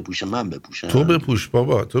نپوشه کی بپوشه؟ من بپوشم. تو بپوش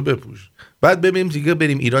بابا، تو بپوش. بعد ببینیم دیگه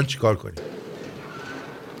بریم ایران چیکار کنیم.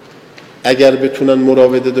 اگر بتونن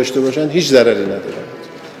مراوده داشته باشن هیچ ضرری نداره.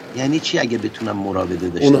 یعنی چی اگه بتونن مراوده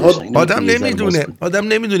داشته باشن؟ آدم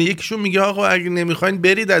نمیدونه. یکیشون میگه آقا اگه نمیخواین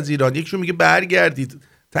برید از ایران، یکیشون میگه برگردید،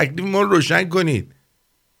 تکلیف ما رو روشن کنید.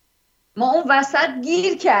 ما اون وسط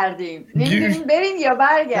گیر کردیم، نمیدونیم بریم یا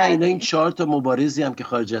برگردیم. اینا این 4 تا مبارزی هم که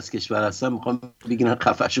خارج از کشور هستن میخوام بگیرن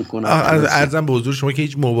خفه‌شون کنن. عرضم به حضور شما که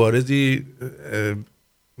هیچ مبارزی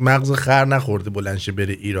مغز خر نخورده بلندشه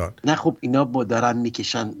بره ایران. نه خب اینا با دارن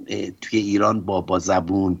میکشن توی ایران با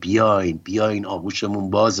زبون بیاین آغوشمون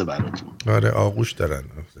بازه براتون. آره آغوش دارن.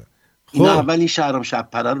 اینا اول این شهرام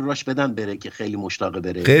شبپره رو راش بدن بره که خیلی مشتاقه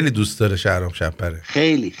بره. خیلی دوست داره شهرام شبپره.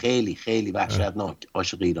 خیلی خیلی خیلی وحشتناک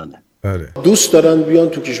عاشق ایرانه. آره. دوست دارن بیان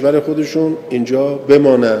تو کشور خودشون اینجا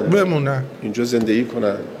بمونن. اینجا زندگی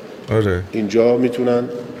کنن. آره. اینجا میتونن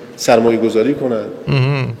سرمایه گذاری کنن.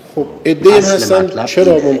 خب عده‌ای هستن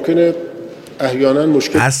چرا ممکنه احیانا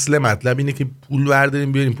مشکل. اصل مطلب اینه که پول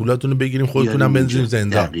برداریم بیاریم، پولاتونو بگیریم، خودتونم بنزین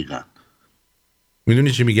زندان. دقیقاً.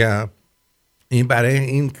 میدونی چی میگم؟ این برای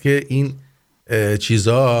این که این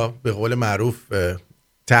چیزا به قول معروف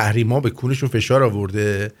تحریما به کونشون فشار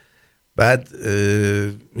آورده، بعد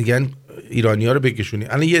میگن ایرانی‌ها رو بکشونی.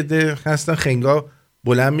 الان یه عده هستن خنگا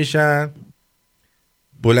بلند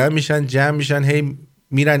میشن جمع میشن هی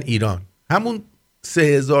میرن ایران. همون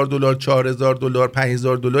 $3,000 $4,000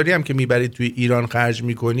 $5,000 هم که میبرید توی ایران خرج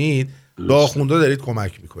میکنید به آخوندا دارید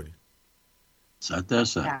کمک میکنید. 100%.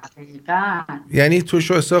 یعنی تو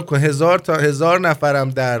شو حساب کن 1000 نفرم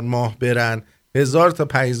در ماه برن، 1000 تا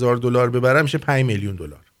 $5,000 ببرن میشه $5 میلیون.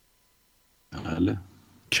 بله.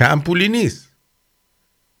 کم پولی نیست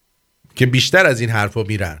که بیشتر از این حرفا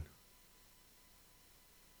میرن.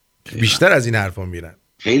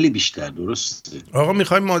 خیلی بیشتر. درسته. آقا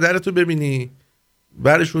میخوای مادرتو ببینی،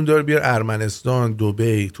 برشون دار بیار ارمنستان،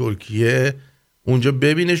 دبی، ترکیه، اونجا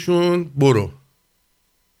ببینشون، برو.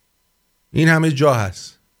 این همه جا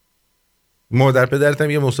هست. مادر پدرت هم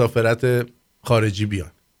یه مسافرت خارجی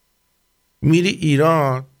بیان. میری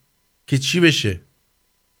ایران که چی بشه؟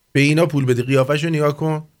 به اینا پول بدی. قیافش رو نگاه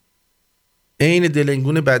کن، عین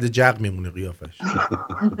دلنگون بعد جق میمونه قیافش.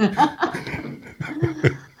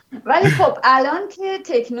 ولی خب الان که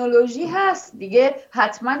تکنولوژی هست دیگه،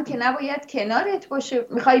 حتما که نباید کنارت باشه.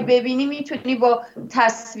 میخوای ببینی میتونی با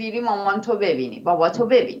تصویری مامان تو ببینی، بابا تو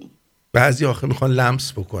ببینی. بعضی آخه میخوان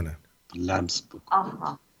لمس بکنن.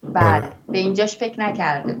 آها بله. به اینجاش فکر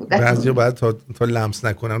نکرده بودن. بعضی باید تا لمس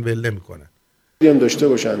نکنن ول نمیکنن. هم داشته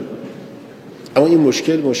باشن. اما این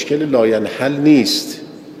مشکل لاینحل نیست.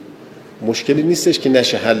 مشکلی نیستش که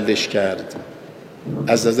نشه حلش کرد.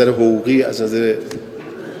 از نظر حقوقی، از نظر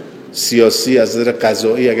سیاسی، از نظر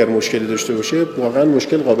قضایی اگر مشکلی داشته باشه واقعا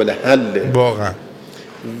مشکل قابل حله واقعا.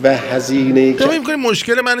 و هزینه تو می‌کنی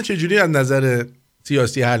مشکل منو چجوری از نظر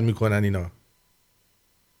سیاسی حل میکنن اینا؟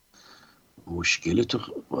 مشکل تو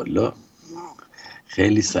والا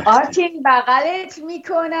خیلی سخته. آرتین بغلت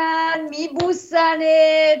میکنن،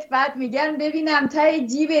 میبوسنت، بعد میگن ببینم ته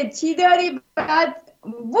جیبت چی داری، بعد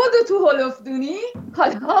بودو تو هلفدونی.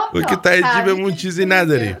 حالا که ته جیبمون چیزی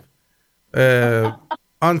نداریم.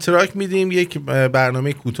 آنتراک میدیم، یک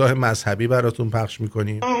برنامه کوتاه مذهبی براتون پخش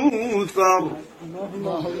میکنیم.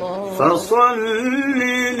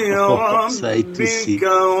 سعید توسی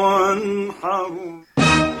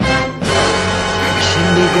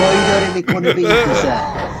نگاهی داره میکنه به این پسر.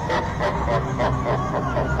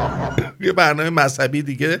 یه برنامه مذهبی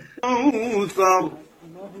دیگه.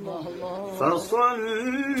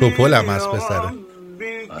 توپل هم هست پسره.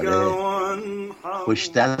 آره خوش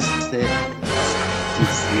دسته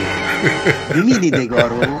توسی. میبینی نگاه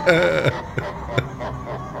رو؟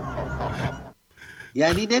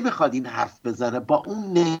 یعنی نمیخواد این حرف بزنه، با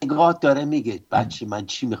اون نگاه داره میگه بچه من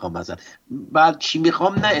چی میخوام مثلا، بعد چی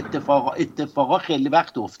میخوام نه اتفاقا خیلی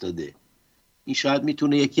وقت افتاده. این شاید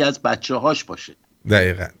میتونه یکی از بچه هاش باشه.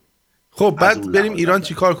 دقیقاً. خب بعد بریم ایران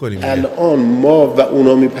چی کار کنیم؟ الان ما و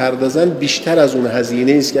اونا میپردازن بیشتر از اون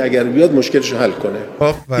هزینه است که اگر بیاد مشکلشو حل کنه.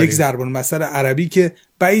 یک ضرب المثل عربی که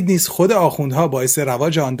بعید نیست خود آخوندها باعث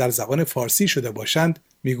رواج آن در زبان فارسی شده باشند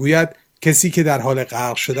میگوید کسی که در حال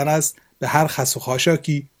غرق شدن است به هر خس و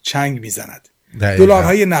خاشاکی چنگ میزند.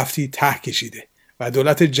 دلارهای نفتی ته کشیده و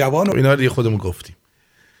دولت جوان و اینا رو خودمون گفتیم.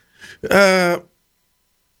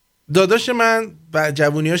 داداش من و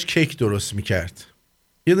جوونیاش کیک درست میکرد.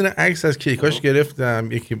 یه دونه عکس از کیکاش گرفتم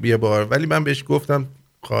یه بار، ولی من بهش گفتم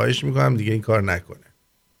خواهش میکنم دیگه این کار نکنه.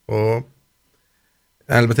 خب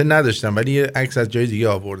البته نداشتم ولی یه عکس از جای دیگه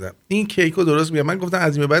آوردم. این کیکو درست میکنم. من گفتم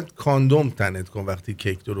از این به بعد کاندوم تنت کن وقتی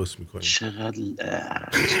کیک درست میکنی. چقدر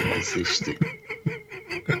زشته.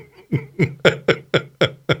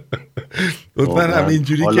 لطفا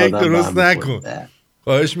همینجوری کیک درست نکن.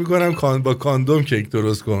 خواهش میکنم با کاندوم کیک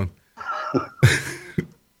درست کن.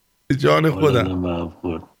 جان خودم.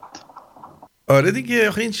 آره دیگه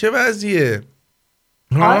آخه این چه وضعیه؟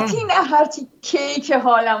 آرتین هرچی کیک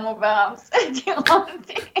حالمو به هم زدی.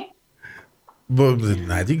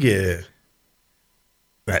 نه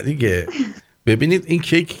دیگه ببینید این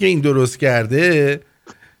کیکی که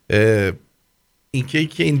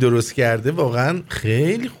این درست کرده واقعا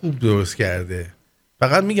خیلی خوب درست کرده.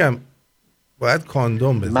 فقط میگم باید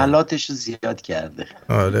کاندوم بزن. ملاتش زیاد کرده.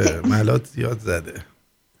 آره ملات زیاد زده.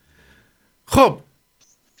 خب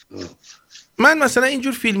من مثلا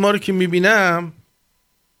اینجور فیلم ها رو که میبینم،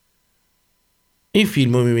 این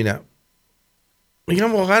فیلم رو میبینم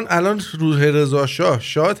میگم واقعا الان روح رضا شاه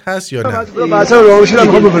شاد هست یا نه؟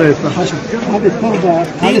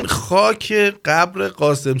 این خاک قبر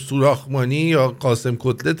قاسم سوراخمانی یا قاسم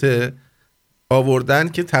کتلت آوردن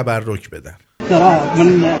که تبرک بدن.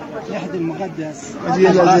 من لحد المقدس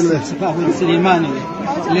قاسم سفاه السليماني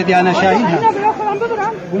الذي انا شاهدها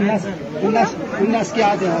والناس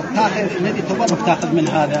قاعده تاخذ الذي تبرك تاخذ من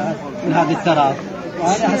هذا التراث،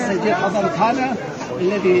 وانا هسه جيت حضرت هذا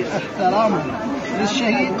الذي احترامه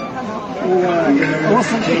للشهيد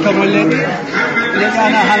ووصل الحكم الذي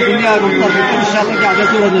انا هالدنيا منتظر ان شاء الله قاعد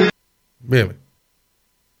ازور. ببین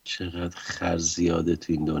چقدر خرج زیاده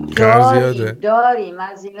تو این دنیا. داریم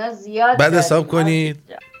از اینا زیاد. بعد حساب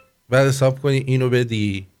کنید اینو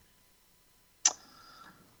بدی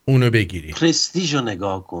اونو بگیری، پرستیژو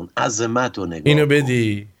نگاه کن، عظمتو نگاه اینو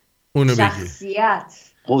بدی اونو بگیری، شخصیت،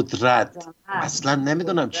 قدرت. اصلا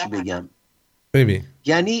نمیدونم چی بگم. ببین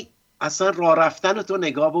یعنی اصلا راه رفتن تو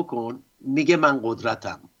نگاه بکن، میگه من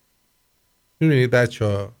قدرتم. میبینید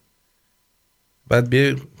بچه‌ها بعد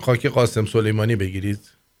به خاک قاسم سلیمانی بگیرید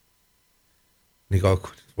نگاه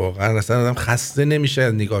کنید، واقعا اصلا آدم خسته نمیشه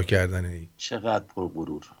از نگاه کردن این. چقدر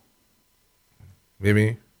پرغرور.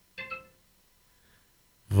 ببین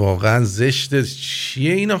واقعا زشته.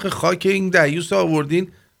 چیه این آخه؟ خاک این دیوس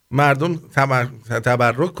آوردین مردم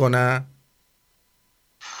تبرک کنن؟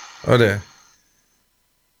 آره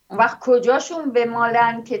اون وقت کجاشون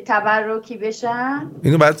بمالن که تبرکی بشن؟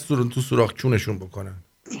 اینو بعد تو سوراخ چونشون بکنن.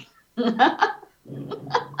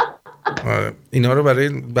 آره. اینا رو برای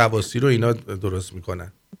بواسیر رو اینا درست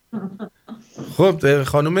میکنن. خب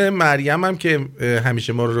خانم مریم هم که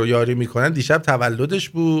همیشه ما رو یاری میکنن، دیشب تولدش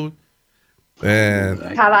بود.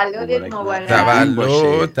 تولدت مبارک.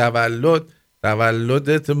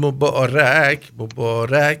 تولدت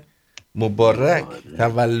مبارک.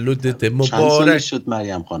 تولدت مبارک. چند سال شد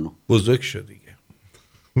مریم خانم؟ بزرگ شد دیگه.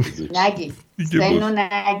 نگی سنو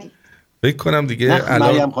نگی. فکر کنم دیگه نه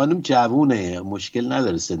مریم خانم جوونه، مشکل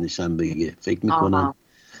نداره سنشم بگه. فکر میکنم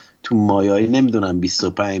تو مایایی نمیدونم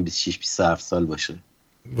 25 26 27 سال باشه.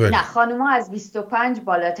 نه خانوما از 25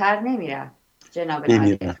 بالاتر نمیرن جناب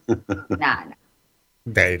نمیرن. نه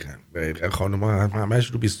دقیقا خانوما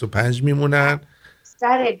همش رو 25 میمونن.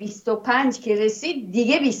 سر 25 که رسید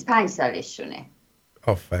دیگه 25 سالشونه.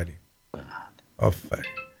 آفرین.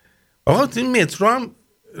 آقا این مترو هم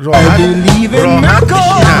راحت میشینن،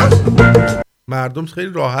 مردم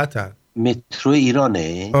خیلی راحتن. مترو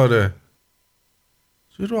ایرانه؟ آره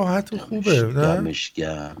راحت و خوبه. دمش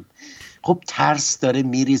گرم. خب ترس داره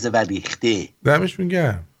میریزه و ریخته. دمش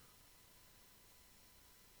میگم.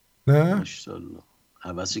 نه ماشاءالله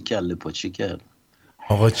حوض کله پاچه کرد.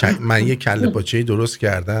 آقا من یه کله پاچه درست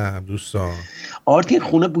کردم دوستان. آرتین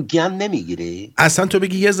خونه بو گند نمیگیره؟ اصلا تو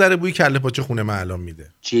بگی یه ذره بوی کله پاچه خونه من الان میده.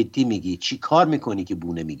 جدی میگی؟ چی کار میکنی که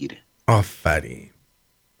بو نمیگیره؟ آفرین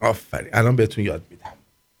الان بهتون یاد میدم.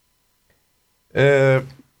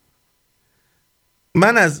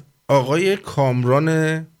 من از آقای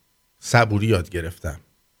کامران صبوری یاد گرفتم.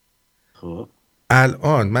 خب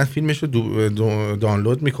الان من فیلمش رو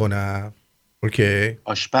دانلود میکنم. اوکی.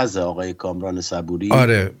 آشپز آقای کامران صبوری.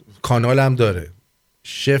 آره کانالم داره،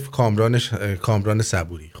 شف کامران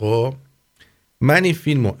صبوری. خب من این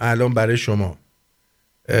فیلم رو الان برای شما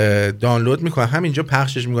دانلود میکنم، همینجا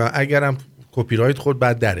پخشش میکنم، اگرم کپی رایت خورد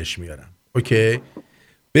بعد درش میارم. اوکی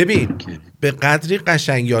ببین به قدری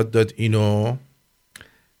قشنگ یاد داد اینو.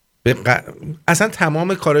 اصلا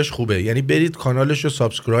تمام کارش خوبه، یعنی برید کانالش رو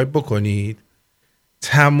سابسکرایب بکنید.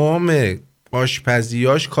 تمام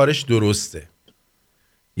آشپزیاش کارش درسته،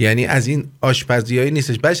 یعنی از این آشپزیایی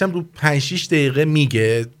نیستش. بعدش هم رو 5-6 دقیقه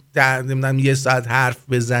میگه، نمیدونم یه ساعت حرف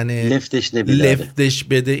بزنه لفتش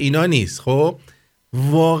بده، اینا نیست. خب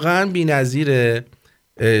واقعا بی‌نظیره.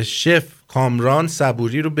 شف کامران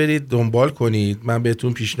صبوری رو برید دنبال کنید، من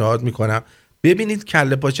بهتون پیشنهاد میکنم. ببینید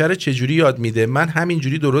کله پاچه رو چجوری یاد میده. من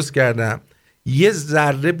همینجوری درست کردم، یه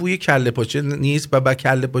ذره بوی کله پاچه نیست و با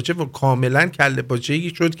کله پاچه و کاملا کله پاچه‌ای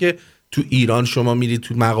شد که تو ایران شما میری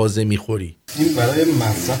تو مغازه میخوری. این برای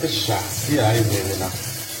مصرف شخصی عیزه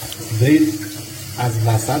برید از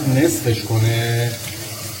وسط نصفش کنه،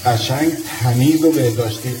 قشنگ تمیز و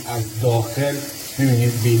بهداشتی از داخل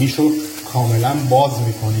میبینید بینیشو کاملا باز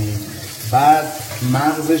میکنید. بعد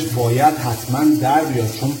مغزش باید حتما در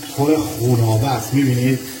بیاد چون پر خونابه است.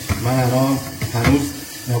 میبینید من الان هنوز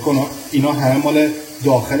نکنم اینا همه مال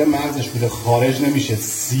داخل مغزش بوده، خارج نمیشه،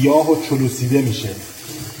 سیاه و چلوسیده میشه.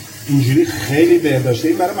 اینجوری خیلی بهداشته.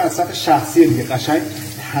 این برای مصرف شخصیه دیگه، قشنگ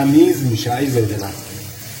تمیز میشه. ای زدنم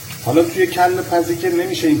حالا توی کله پزی که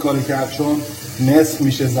نمیشه این کاری کرد چون نصف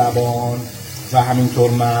میشه زبان و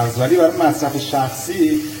همینطور مغز، ولی برای مصرف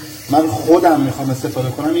شخصی من خودم میخوام استفاده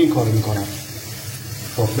کنم این کارو میکنم.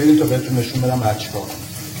 خب بریم تا بهتون نشون بدم بعد چیکار کنم.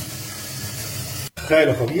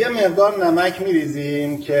 خیلی خوب، یه مقدار نمک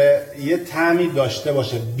میریزیم که یه طعمی داشته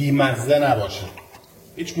باشه، بی‌مزه نباشه.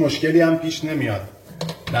 هیچ مشکلی هم پیش نمیاد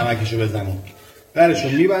نمکشو بزنیم. برشو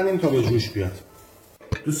میبندیم تا به جوش بیاد.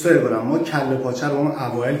 دوستای گلم، ما کله پاچه رو اون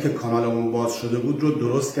اوایل که کانالمون باز شده بود رو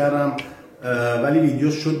درست کردم، ولی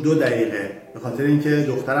ویدیوش شد 2 دقیقه به خاطر اینکه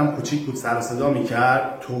دخترم کوچیک بود سر و صدا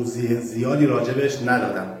میکرد، توضیح زیادی راجبش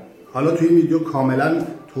ندادم. حالا توی این ویدیو کاملا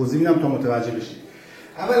توضیح میدم تا متوجه بشید.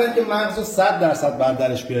 اولا که مغزو 100% بعد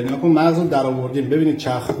درش بیارید. نکن مغزو در آوردیم، ببینید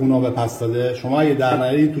چه خونابه پس داده. شما اگه در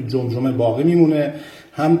نیارید تو جمجمه باقی میمونه،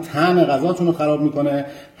 هم طعم غذاتون رو خراب میکنه،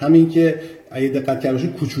 همین که اگه دقت کرده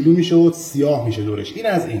باشید کوچولو میشه و سیاه میشه دورش. این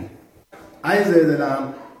از این. عزیزای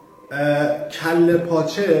دلم، کله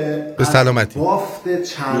پاچه به سلامتی بافت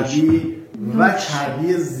چربی و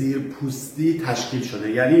چربی زیرپوستی تشکیل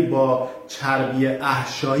شده، یعنی با چربی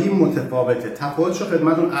احشایی متفاوته. تفاوتشو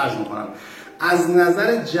خدمتتون عرض میکنم. از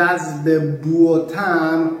نظر جذب بو و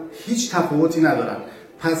طعم هیچ تفاوتی ندارن.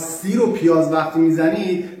 پس سیر و پیاز وقتی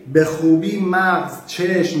میزنید به خوبی مغز،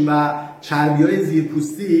 چشم و چربی‌های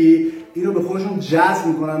زیرپوستی اینو به خودشون جذب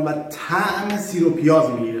میکنن و طعم سیر و پیاز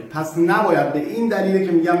میگیره. پس نباید، به این دلیله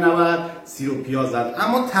که میگم نباید سیر و پیاز زد.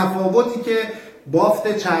 اما تفاوتی که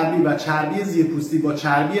بافت چربی و چربی زیرپوستی با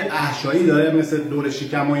چربی احشایی داره مثل دور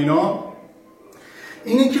شکم و اینا،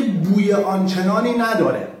 اینه که بوی آنچنانی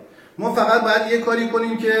نداره. ما فقط باید یه کاری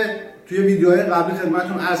کنیم که توی ویدیوهای قبلی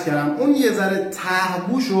خدمتتون عرض کردم، اون یه ذره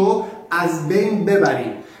ته‌بوشو از بین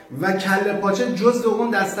ببریم و کله پاچه جزء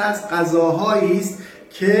اون دسته از غذاهایی است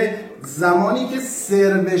که زمانی که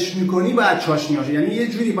سروش میکنی باید چاشنی باشه، یعنی یه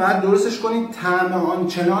جوری باید درستش کنید طعم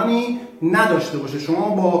آنچنانی نداشته باشه. شما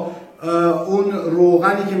با اون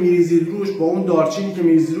روغنی که میریزید روش، با اون دارچینی که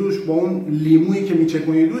میریزید روش، با اون لیمویی که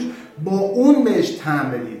میچکونید روش، با اون بهش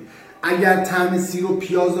طعم بدید. اگر طعم سیر و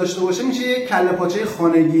پیاز داشته باشه میشه یک کله پاچه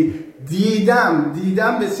خانگی.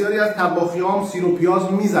 دیدم بسیاری از طباخی‌ها هم سیر و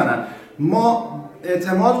پیاز میزنن. ما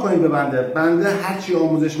اعتماد کنید به بنده هرچی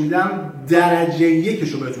آموزش میدم درجه 1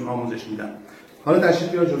 رو بهتون آموزش میدم. حالا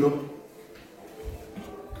تشریف بیار جلو.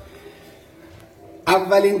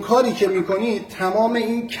 اولین کاری که میکنید تمام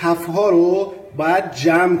این کفها رو باید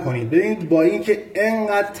جمع کنید. ببینید با اینکه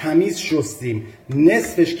انقدر تمیز شستیم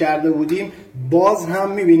نصفش کرده بودیم باز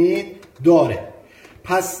هم میبینید داره.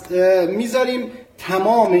 پس میذاریم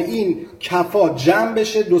تمام این کفا جمع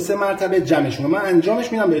بشه، 2-3 مرتبه جمعشون. من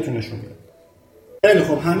انجامش میدم بهتون نشون میدم. خیلی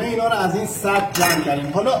خب همه اینا رو از این سطح جمع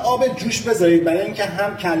کردیم. حالا آب جوش بذارید برای اینکه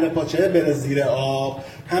هم کله پاچه بره زیر آب،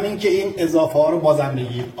 همین که این اضافه ها رو بازم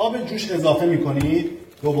بگید. آب جوش اضافه میکنید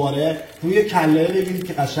دوباره روی کله بگیرید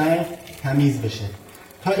که قشنگ تمیز بشه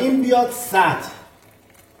تا این بیاد سطح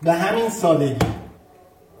به همین سادگی.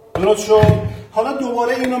 درست شد؟ حالا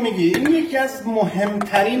دوباره اینو میگی. این یکی از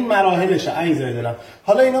مهمترین مراحلشه عزیزای دلم.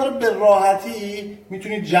 حالا اینا رو به راحتی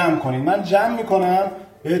میتونید جمع کنید. من جمع میکنم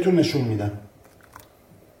بهتون نشون میدم.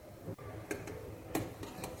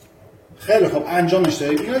 خیلی خب انجامش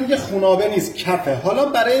دارید. اینا دیگه خونابه نیست، کفه. حالا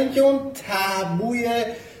برای اینکه اون تابوی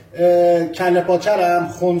کله پاچه رو هم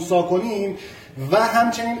خنثی کنیم و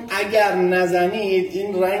همچنین اگر نزنید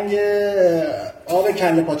این رنگ آب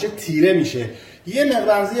کله پاچه تیره میشه، یه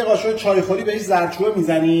مقدار یه قاشق چایخوری بهش زردچوبه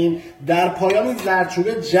میزنیم، در پایان این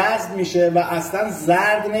زردچوبه جذب میشه و اصلا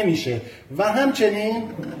زرد نمیشه. و همچنین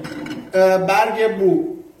برگ بو.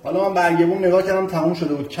 حالا من برگ بو نگاه کردم تموم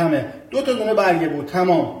شده بود، کمه. 2 تا دونه برگ بو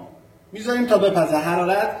تمام میذاریم تا بپزه.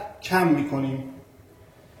 حرارت کم میکنیم.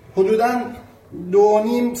 حدوداً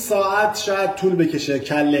 2.5 ساعت شاید طول بکشه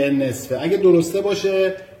کله نصفه. اگه درسته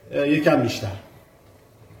باشه یکم بیشتر.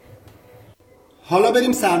 حالا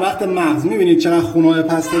بریم سر وقت مغز. میبینید چقدر خونابه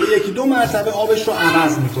پس داره. 1-2 مرتبه آبش رو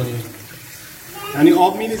عوض میکنیم. یعنی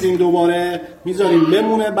آب میریزیم دوباره میذاریم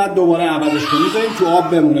بمونه، بعد دوباره عوضش کنیم میذاریم تو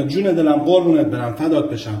آب بمونه. جون دلم قربونت برم فدات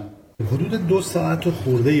بشم. حدود 2 ساعت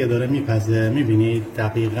خورده یه داره میپزه. میبینید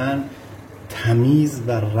دقیقاً تمیز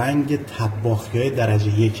و رنگ طباخیای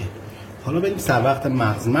درجه 1. حالا بریم سر وقت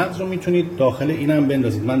مغز. مغز رو میتونید داخل اینم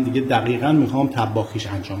بندازید. من دیگه دقیقاً میخوام طباخیش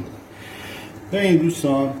انجام بدم. ببین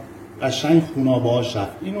دوستان قشنگ خونابه‌هاش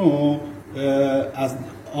رفت. اینو از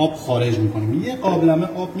آب خارج میکنیم. یه قابلمه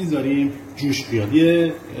آب میذاریم جوش بیاد،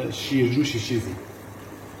 یه شیرجوشی چیزی،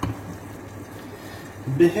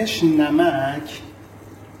 بهش نمک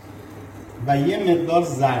و یه مقدار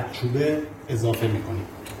زردچوبه اضافه میکنیم.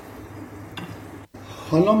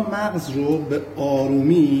 حالا مغز رو به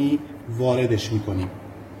آرومی واردش میکنیم.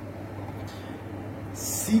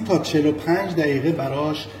 30 تا 45 دقیقه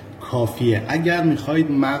براش کافیه. اگر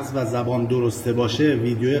میخواید مغز و زبان درسته باشه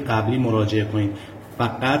ویدیو قبلی مراجعه کنید.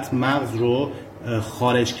 فقط مغز رو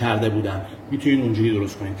خارج کرده بودن، میتونید اونجوری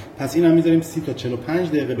درست کنید. پس اینم میذاریم 30 تا 45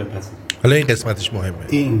 دقیقه بپزیم. حالا این قسمتش مهمه.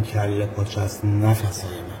 این کله پاچه است نفسه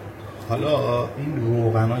من. حالا این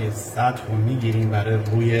روغنای سطح رو میگیریم برای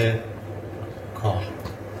روی کار.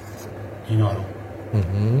 اینا رو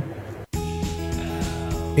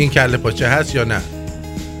این کله پاچه هست یا نه؟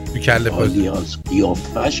 تو کله پاچه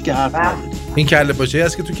قیافش که حرف نداری. این کله پاچه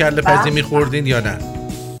هست که تو کله پزی میخوردین یا نه؟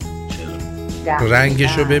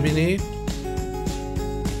 رنگشو ببینید.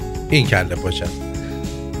 این کله پاچه است.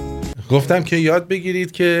 گفتم که یاد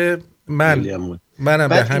بگیرید که منم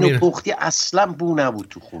به همین پختی اصلا بو نبود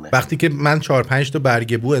تو خونه. وقتی که من 4-5 تا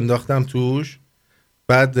برگ بو انداختم توش،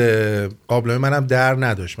 بعد قابلمه منم در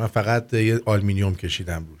نداشت، من فقط یه آلومینیوم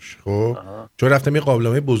کشیدم روش. خب چون رفتم یه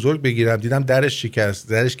قابلمه بزرگ بگیرم دیدم درش شکست،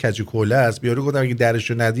 درش کج و کوله است. بیارو گفتم اگه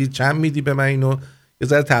درشو ندید چند میدی به من؟ اینو یه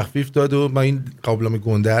ذره تخفیف داد و ما این قابلمه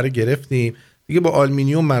گنده رو گرفتیم دیگه. با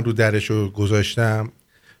آلومینیوم من رو درشو گذاشتم.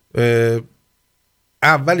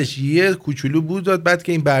 اولش یه کوچولو بو داد، بعد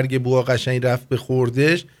که این برگ بوها قشنگ رفت به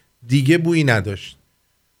خوردش دیگه بویی نداشت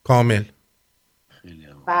کامل.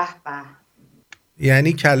 به به.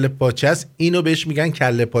 یعنی کله پاچه است. اینو بهش میگن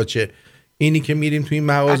کله پاچه. اینی که میریم توی این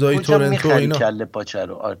مغازهای تورنتو اینا. کله پاچه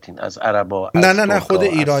رو آرتین از عربا؟ نه خود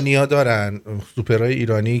ایرانی‌ها دارن، سوپرهای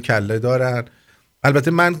ایرانی کله دارن.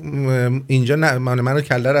 البته من اینجا منو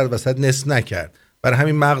کله رو از وسط نصف نکرد، برای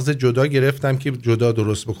همین مغز جدا گرفتم که جدا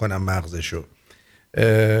درست بکنم مغزشو.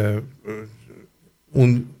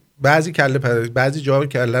 اون بعضی جاها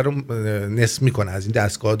کله رو نصف میکنه، از این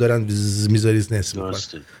دستگاه دارن میذاریز نصف میکنه.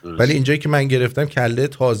 ولی اینجایی که من گرفتم کله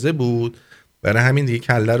تازه بود، برای همین دیگه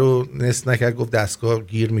کله رو نصف نکرد، گفت دستگاه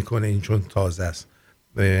گیر میکنه این چون تازه است،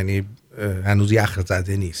 یعنی هنوز یخ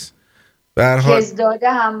زده نیست. به هر حال کزداده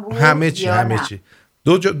هم بود، همه چی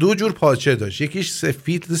دو جور پاچه داشت. یکیش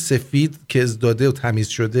سفید کزداده و تمیز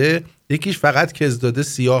شده، یکیش فقط کزداده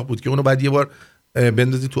سیاه بود که اونو بعد یه بار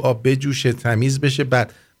بندازی تو آب بجوشه تمیز بشه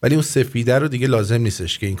بعد، ولی اون سفیده رو دیگه لازم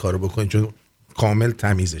نیستش که این کارو بکنی چون کامل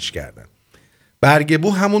تمیزش کردن.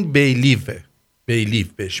 برگبو همون بیلیف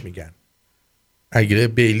بهش میگن. اگه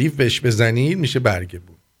بیلیف بهش بزنید میشه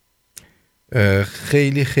برگبو.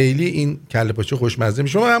 خیلی خیلی این کله پاچه خوشمزه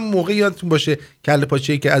میشه. شما هم موقع یادتون باشه کله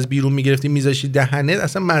پاچه‌ای که از بیرون میگرفتی میذاشی دهنت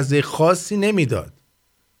اصلا مزه خاصی نمیداد.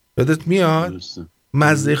 یادت میاد؟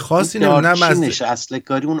 مزه خاصی نمیداد. نه مزه اصل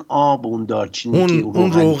کاری اون آب اون دارچینی که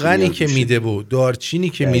اون روغنی که میده بود، دارچینی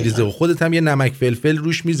که میریزه و خودت هم یه نمک فلفل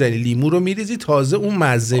روش میزنی، لیمو رو میریزی، تازه اون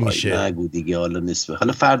مزه میشه. نگو دیگه حالا نصفه.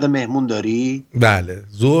 حالا فردا مهمون داری؟ بله.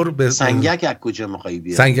 زور به سنگک از کجا میخوای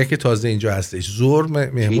بیاری؟ سنگک تازه اینجا هستش. زور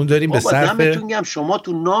مهمون داریم به صرف دمتون گرم. شما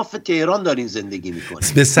تو ناف تهران دارین زندگی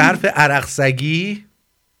میکنید. به صرف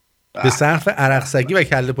عرقسگی و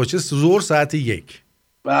کله پاچه زور ساعت 1.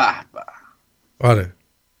 به به. آره.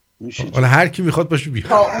 حالا هر کی میخواد باشو بیاد.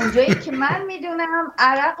 تا اونجایی که من میدونم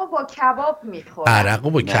عرقو با کباب میخورن. عرقو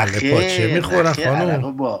با کله پاچه میخورن خانم.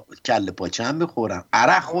 عرقو با کله پاچه هم میخورن.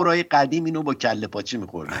 عرق خورای قدیم اینو با کله پاچه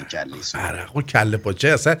میخوردن. عرق و کله پاچه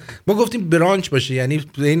اصلا ما گفتیم برانچ باشه، یعنی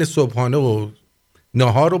بین صبحانه و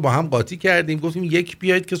نهار رو با هم قاطی کردیم، گفتیم یک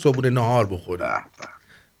بیاید که صبحونه نهار بخوریم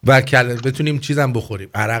و کله بتونیم چیزم بخوریم،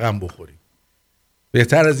 عرقم بخوریم.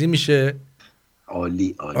 بهتر از این میشه.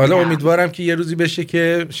 عالی. حالا امیدوارم که یه روزی بشه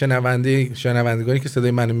که شنوندگانی که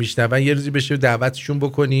صدای منو میشنون یه روزی بشه دعوتشون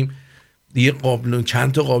بکنیم یه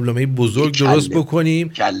چند تا قابلمه بزرگ درست بکنیم،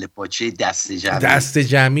 کله پاچه دست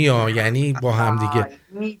جمعی ها، یعنی با هم دیگه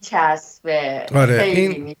میچسبه. آره. خیلی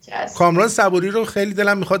این میچسبه. کامران صبوری رو خیلی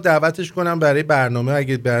دلم میخواد دعوتش کنم برای برنامه،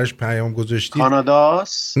 اگه براش پیام گذاشتید.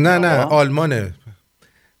 کاناداست؟ نه آلمانه.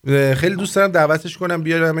 خیلی دوست دارم دعوتش کنم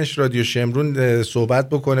بیارمش رادیو شمرون صحبت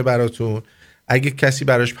بکنه براتون. اگه کسی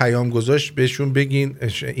براش پیام گذاشت بهشون بگین،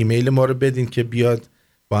 ایمیل ما رو بدین که بیاد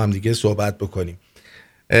با هم دیگه صحبت بکنیم.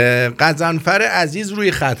 غضنفر عزیز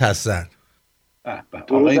روی خط هستن.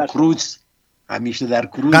 آقای کروز همیشه در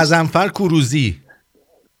کروز. غضنفر کروزی.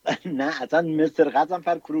 نه اصلا مستر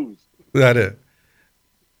غضنفر کروز. داره.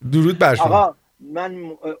 درود بر شما. آقا من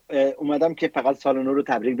اومدم که فقط سال نو رو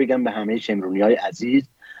تبریک بگم به همه شمرونی‌های عزیز،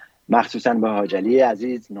 مخصوصا به حاجلی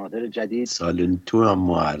عزیز، نادر جدید. سال تو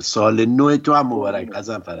هم مبارک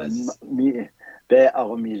غضنفر عزیز. به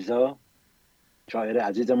آقا میرزا شاعر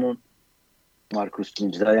عزیزمون، مارکوس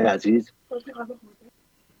میرزای عزیز،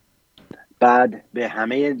 بعد به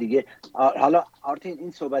همه دیگه. حالا آرتین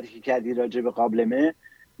این صحبتی که کردی راجع به قابلمه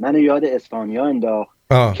منو یاد اسپانیا انداخت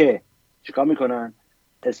که چیکار میکنن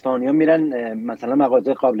اسپانیا میرن مثلا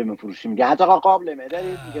مغازه قابلمه فروشی، میگه حتی آقا قابلمه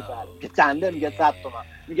دارید؟ میگه بله. میگه چنده؟ میگه 100 تومن.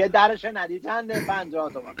 میگه درش ندی چنده؟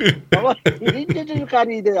 50 تومن. بابا این چه جوری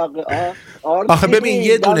خریده آخه ببین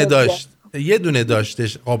یه دونه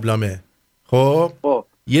داشتش قابلمه، خب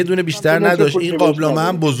یه دونه بیشتر نداشت. این قابلمه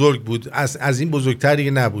هم بزرگ بود، از این بزرگتر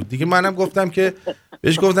دیگه نبود دیگه. منم گفتم که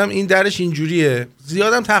بهش گفتم این درش اینجوریه،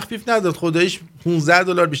 زیادم تخفیف نداد، خداییش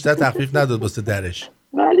 $15 بیشتر تخفیف نداد واسه درش.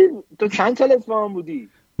 ولی تو چند سال اصفهان بودی؟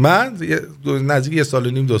 من نزدیک 1.5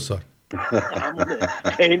 سال 2 سال.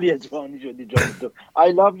 خیلی اصفهانی شدی جان تو.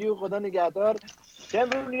 I love you. خدا نگهدار.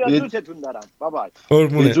 شمرونیا دوستتون دارم. بای بای.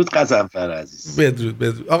 بدرود غضنفر عزیز.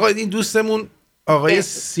 بدرود. آقا این دوستمون آقای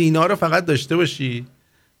سینا رو فقط داشته باشی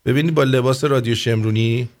ببینی با لباس رادیو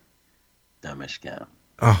شمرونی دمش گرم.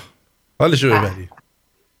 حالشو ببری،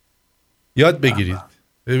 یاد بگیرید.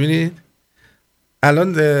 ببینید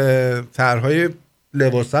الان طرحهای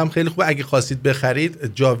لباس هم خیلی خوبه. اگه خواستید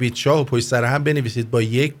بخرید جاوید شاه و پشت سر هم بنویسید با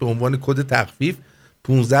 1 به عنوان کد تخفیف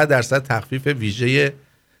 15% تخفیف ویژه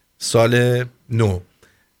سال نو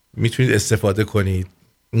میتونید استفاده کنید.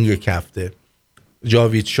 این یک هفته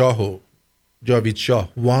جاوید شاه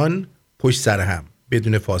 1 پشت سر هم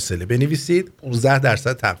بدون فاصله بنویسید 15%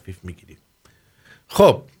 تخفیف میگیرید.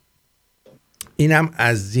 خب اینم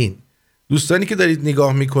از این. دوستانی که دارید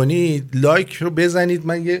نگاه میکنید لایک رو بزنید.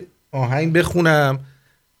 من یه آهنگ بخونم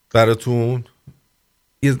براتون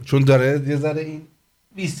چون داره یه ذره این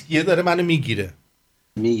ویسکیه داره منو میگیره.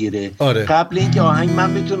 آره. قبل اینکه آهنگ من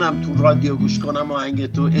میتونم تو رادیو گوش کنم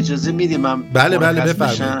آهنگ تو اجازه میدی من؟ بله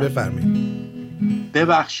بفرمایید.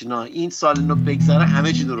 ببخشینا این سال نو بگذره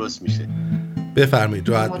همه چی درست میشه. بفرمایید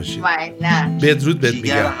راحت باشید. بدرود بهت میگم.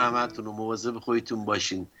 جیگر همتون مواظب خودتون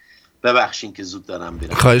باشین. ببخشین که زود دارم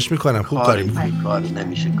برم. خواهش میکنم. خوب کاری میکنی. کار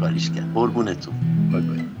نمیشه کاریش کرد. قربونتون. بای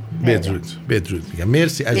بای. بدرود میگم.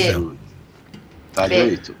 مرسی عزیزم.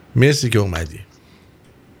 فدای تو. مرسی که اومدی.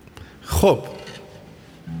 خب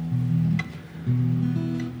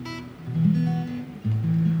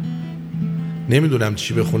نمیدونم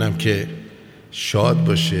چی بخونم که شاد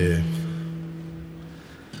باشه.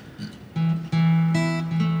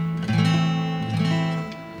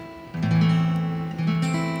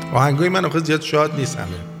 آهنگای من آخه زیاد شاد نیست همه.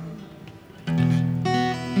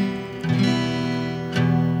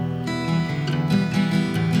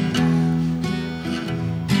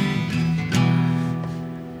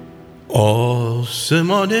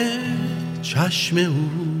 آسمان چشم او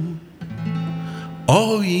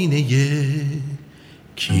آینه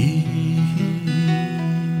کیست؟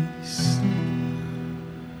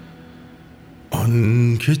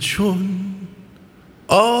 آن که چون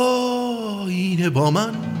آینه با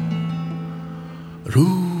من رو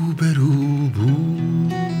به رو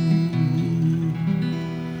بود،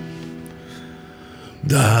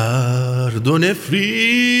 درد و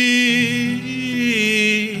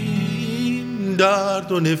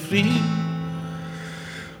نفرین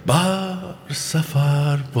بر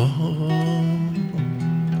سفر با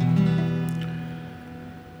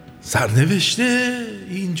سرنوشته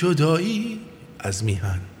این جدایی از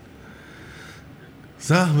میهن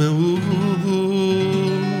زحم او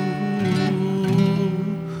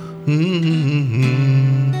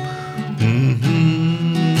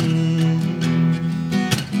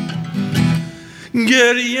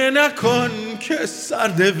گریه نکن که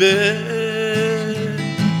سرنوشت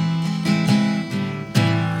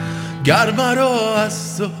گر مرا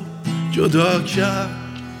از تو جدا کرد،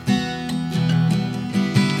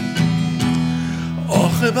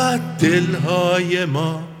 عاقبت دلهای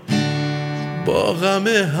ما با غم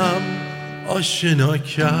هم آشنا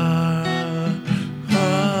کرد،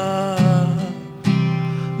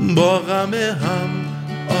 با غم هم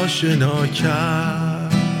آشنا کرد.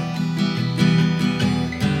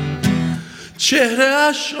 چهره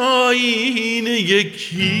اش آینه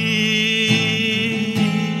یکی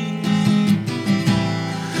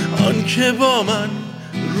آن که با من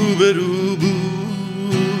روبرو بود،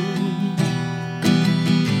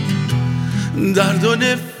 درد و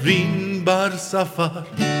نفرین بر سفر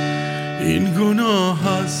این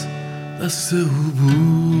گناه از دست او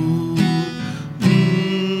بود،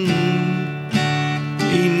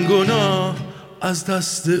 این گناه از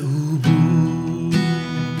دست او بود.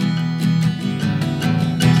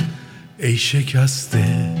 ای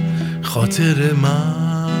شکسته خاطر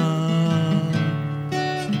من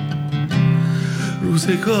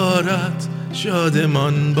روزگارت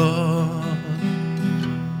شادمان باد،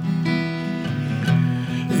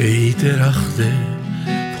 ای درخت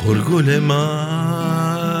پرگل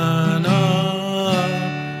من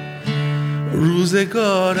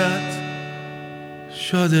روزگارت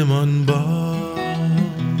شادمان باد.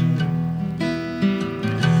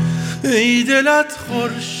 ای دلت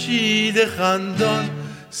خورشید خندان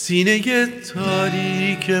سینه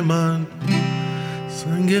تاریک من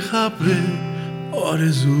سنگ قبر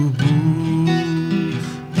آرزو بود،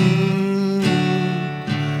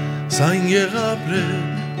 سنگ قبر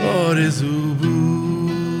آرزو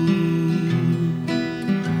بود.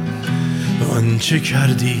 آنچه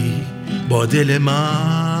کردی با دل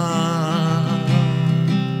من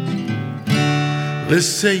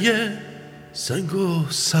قصه سنگ و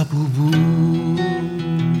سبو بود.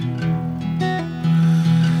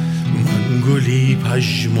 من گلی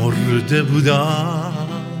پژمرده بودم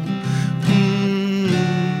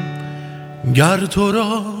گر تو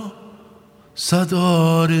را صد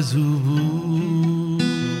آرزو بود.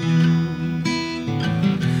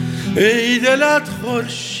 ای دلت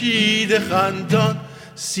خورشید خندان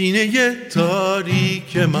سینه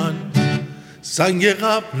تاریک من سنگ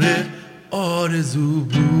قبر آرزو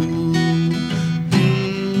بود،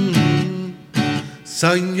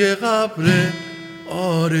 سنگ قبر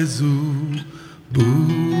آرزو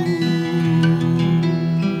بود.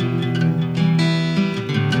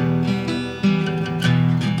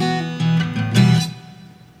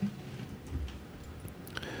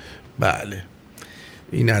 بله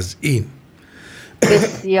این از این.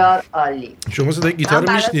 بسیار عالی. شما صدای گیتار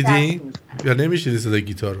رو میشنیدی؟ یا نمیشنیدی صدای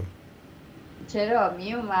گیتار رو؟ چرا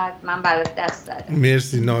میومد، من برات دست دادم.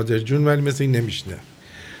 مرسی نادر جون، ولی مثل این نمیشنه.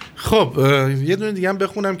 خب یه دونه دیگه هم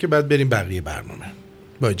بخونم که بعد بریم بقیه برنامه.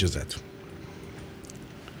 با اجازهتون.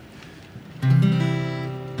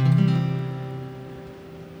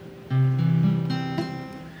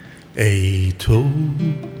 ای تو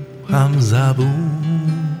هم زبون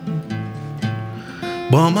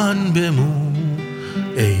با من بمون،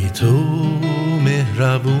 ای تو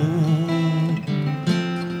مهربون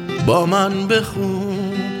با من بخون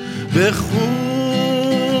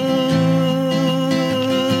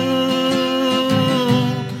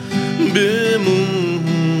بمون.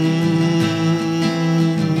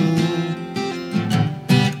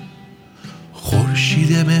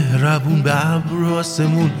 خورشید مهربون به ابر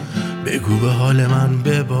آسمون بگو به حال من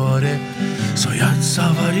بباره، سایت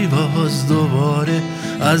سواری باز دوباره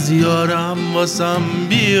از یارم واسم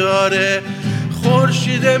بیاره.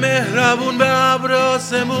 خورشید مهربون به ابر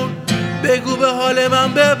آسمون بگو به حال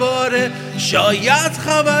من بباره. شاید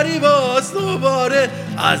خبری باز دوباره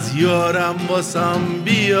از یارم واسم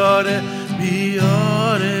بیاره.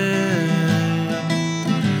 بیاره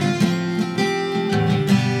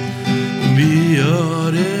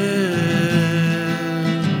بیاره.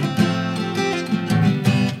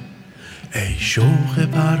 ای شوق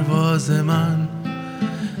پرواز من،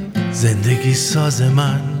 زندگی ساز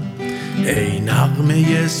من، ای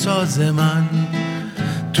نغمه ساز من،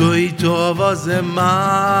 توی تو آواز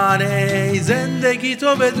من. ای زندگی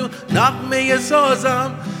تو بدون نغمه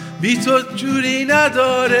سازم، بی تو جوری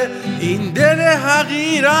نداره. این دل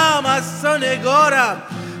حقیرم از تو نگارم،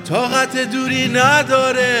 طاقت دوری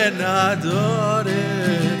نداره نداره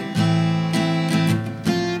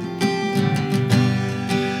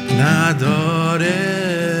نداره.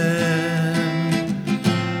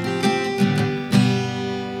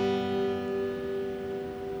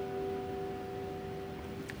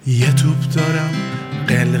 یه توپ دارم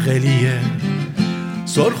قلقلیه،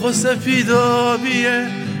 سرخ و سفید آبیه،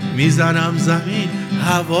 میزنم زمین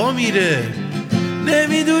هوا میره،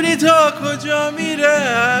 نمیدونی تا کجا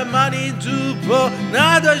میره. من این توپو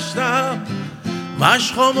نداشتم،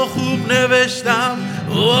 مشقامو خوب نوشتم،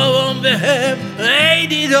 بابام بهم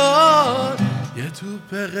عیدی داد. یه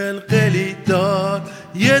توپ قلقلی داد،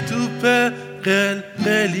 یه توپ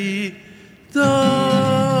قلقلی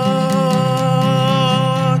داد.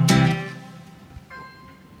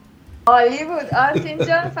 عالی بود آرتین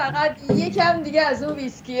جان، فقط یکم دیگه از اون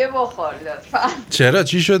ویسکیه بخور لطفا. چرا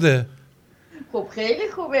چی شده؟ خب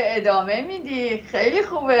خیلی خوبه، ادامه میدی، خیلی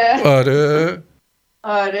خوبه. آره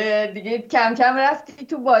آره دیگه کم کم رفتی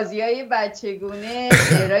تو بازیای بچگونه،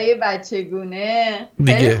 شعرهای بچگونه،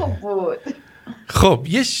 خیلی خوب بود. خب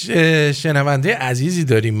یه شنونده عزیزی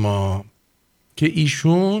داریم ما که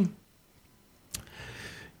ایشون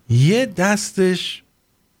یه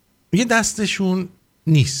دستشون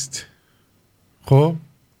نیست. خب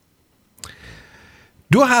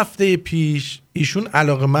 2 هفته پیش ایشون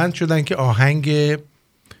علاقه‌مند شدن که آهنگ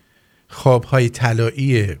خوابهای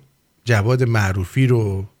طلایی جواد معروفی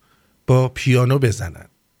رو با پیانو بزنن.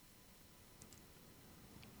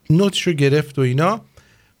 نوتشو گرفت و اینا.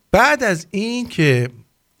 بعد از این که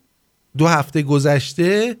 2 هفته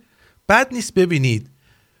گذشته، بد نیست ببینید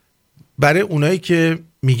برای اونایی که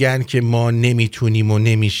میگن که ما نمیتونیم و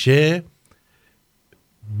نمیشه،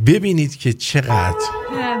 ببینید که چقدر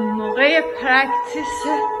موقع پرکتیس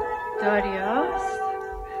داریاست.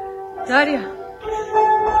 داریا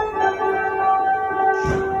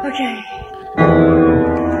اوکی.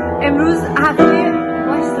 امروز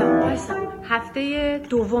هفته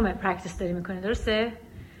دوم پرکتیس داری میکنی، درسته؟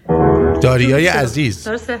 داریای عزیز،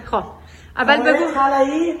 درسته؟ خب اول بگو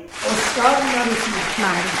خلایی استاد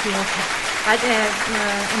معرفی هست. بعد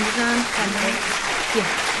امروزم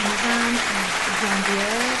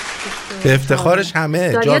به افتخارش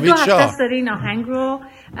همه جاوید 2 هفته است داره این آهنگ رو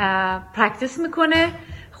پرکتیس میکنه.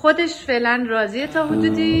 خودش فعلا راضیه تا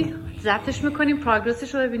حدودی، ضبطش میکنیم،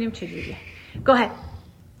 پروگرسش رو ببینیم چجوریه. Go ahead.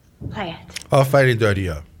 Play it. آفرین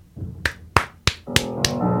داریا.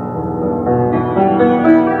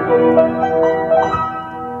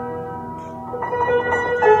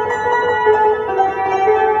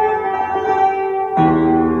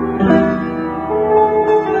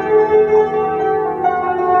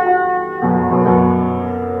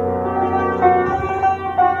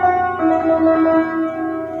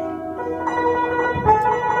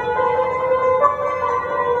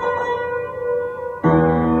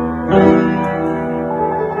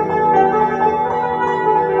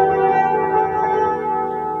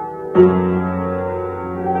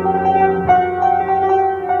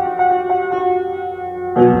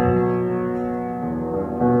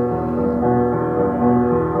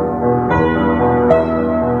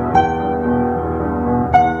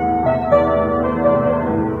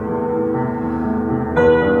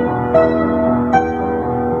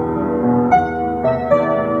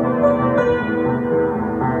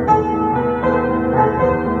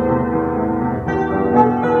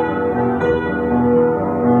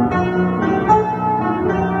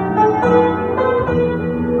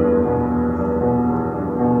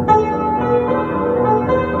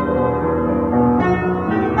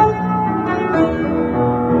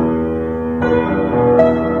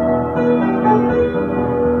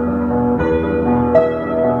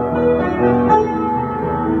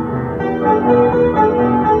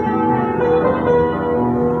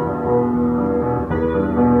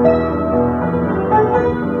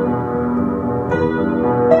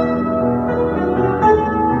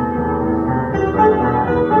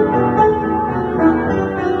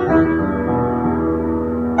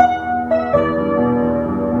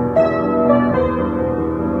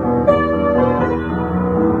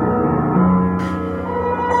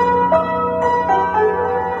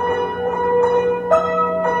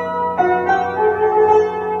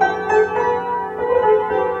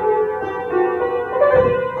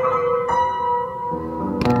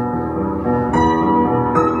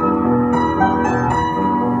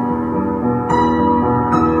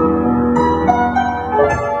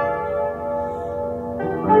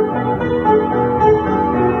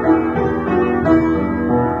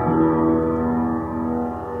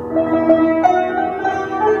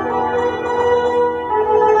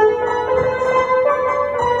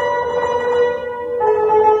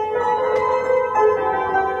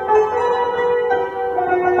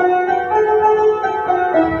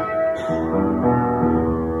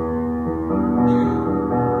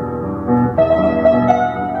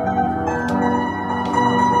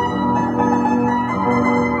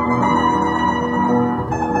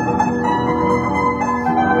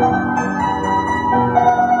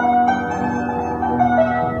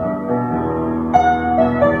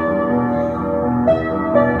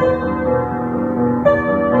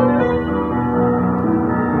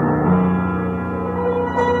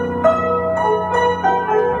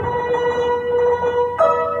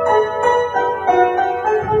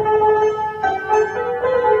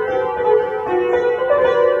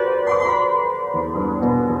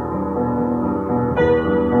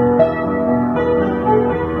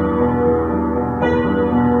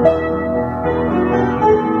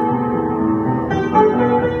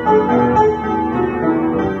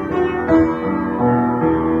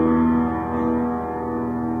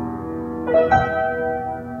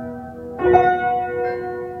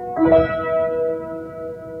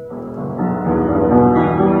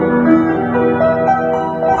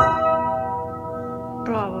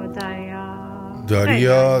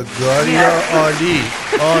 داریا عالی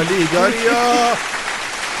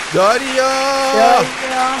داریا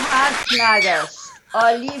حرف نداشت،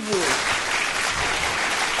 عالی بود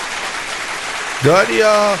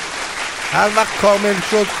داریا. هر وقت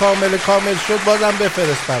کامل شد بازم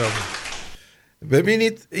بفرست برامون.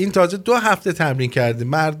 ببینید این تازه 2 هفته تمرین کرده.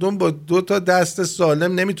 مردم با 2 تا دست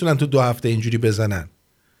سالم نمیتونن تو 2 هفته اینجوری بزنن.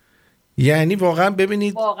 یعنی واقعا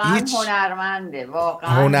ببینید واقعا هیچ هنرمنده، واقعا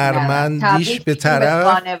هنرمندیش به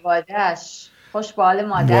طرف خانواده‌اش، خوش به حال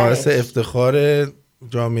مادرش. باعث افتخار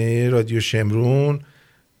جامعه رادیو شمرون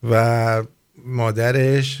و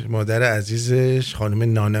مادرش، مادر عزیزش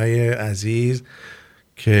خانم نانای عزیز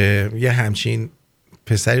که یه همچین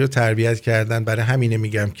پسری رو تربیت کردن. برای همینه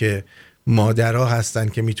میگم که مادرها هستن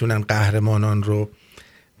که میتونن قهرمانان رو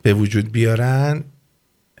به وجود بیارن.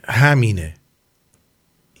 همینه،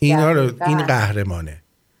 اینا رو، این قهرمانه.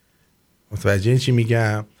 متوجه چی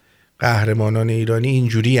میگم؟ قهرمانان ایرانی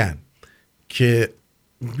اینجوری هن که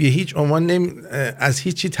به هیچ عنوان از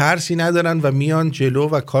هیچی ترسی ندارن و میان جلو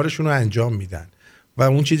و کارشون رو انجام میدن و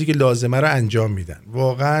اون چیزی که لازمه رو انجام میدن.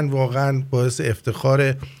 واقعا باعث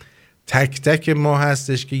افتخار تک تک ما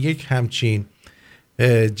هستش که یک همچین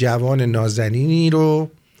جوان نازنینی رو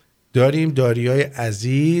داریم. داریای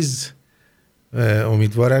عزیز،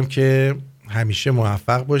 امیدوارم که همیشه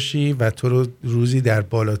موفق باشی و تو رو روزی در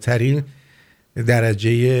بالاترین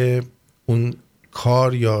درجه اون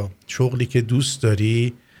کار یا شغلی که دوست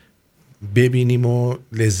داری ببینیم و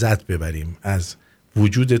لذت ببریم از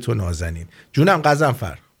وجود تو نازنین. جونم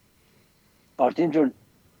قزنفر. آرتین جون،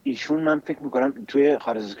 ایشون من فکر میکنم توی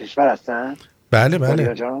خارج از کشور هستن.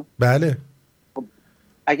 بله. خب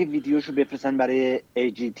اگه ویدیوشو بفرستن برای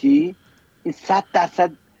AGT، این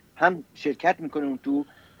 100% هم شرکت میکنه اون تو،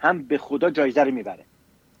 هم به خدا جایزه رو میبره.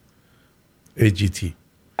 AGT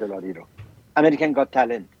دلاری رو، امریکن گات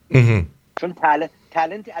تالنت. چون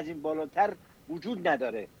تالنت از این بالاتر وجود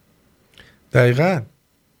نداره. دقیقاً.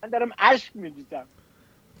 من دارم عشق می‌ریزم.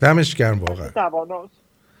 دمش گرم واقعا.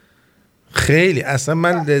 خیلی اصلا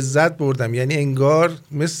من لذت بردم، یعنی انگار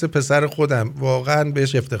مثل پسر خودم. واقعا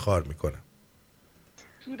بهش افتخار میکنم.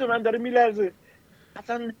 چون من داره میلرزه.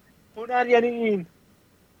 اصلا هنر یعنی این.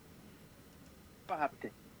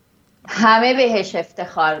 همه بهش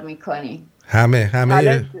افتخار میکنیم. همه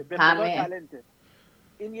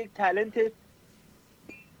این یک تالنت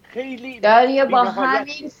خیلی. داری با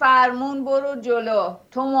همین فرمون برو جلو،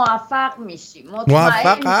 تو موفق میشی.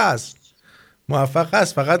 موفق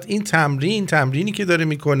هست. فقط این تمرینی که داره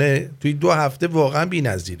میکنه توی 2 هفته واقعا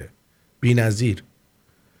بی‌نظیر.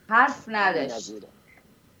 حرف نداشت.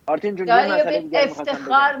 آرتین جون داری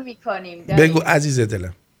افتخار میکنیم. بگو عزیز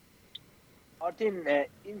دلم. آرتین،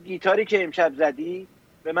 این گیتاری که امشب زدی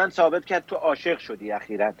به من ثابت کرد تو عاشق شدی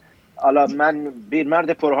اخیراً. حالا من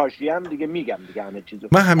بیرمرد پرهاشیم دیگه، میگم دیگه همه چیزو.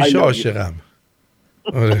 من همیشه عاشقم.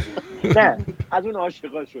 آره. نه از اون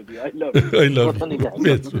عاشقا شدی. I love you.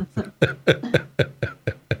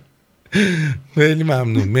 خیلی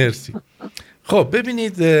ممنون، مرسی. خب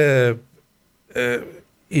ببینید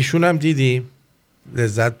ایشون هم دیدیم،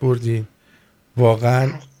 لذت بردیم.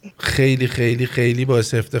 واقعا خیلی خیلی خیلی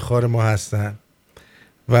باعث افتخار ما هستن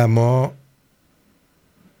و ما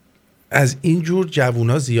از اینجور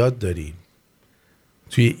جوونا زیاد داریم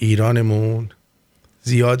توی ایرانمون،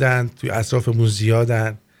 زیادن توی اطرافمون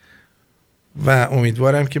زیادن و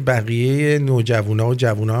امیدوارم که بقیه نوجوانا و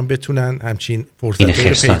جوونا هم بتونن همچین فرصتی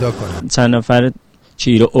رو پیدا کنن. چند نفر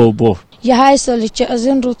چیره اوبر یه 8 سالی که از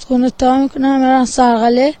این رودخونه تا میکنن میرن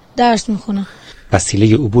سرغله درس میخونن.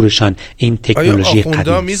 وسیله عبورشان این تکنولوژی قدیم.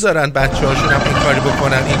 آخوندا میذارن بچه‌هاشون هم این کاری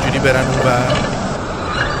بکنن، اینجوری برن اون و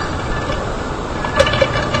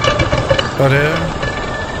آره.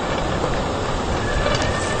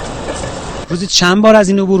 روزی چند بار از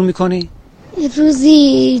این عبور میکنی؟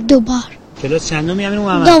 روزی 2 بار. کلاس چندمی همین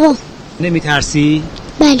محمد؟ دوم. نمیترسی؟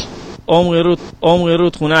 بله. عمق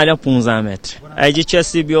رودخونه الان 15 متر. اگه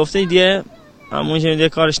کسی بیفته دیگه همونجا دیگه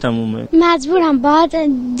کارش تمومه. مجبورم، باید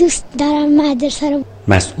دوست دارم مدرسه رو.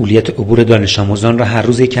 مسئولیت عبور دانش آموزان را هر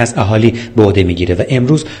روز یکی از اهالی به عهده میگیره و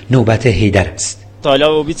امروز نوبت حیدر است.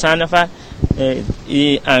 حالا ببین چند نفر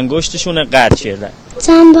انگشتشون قطع شده.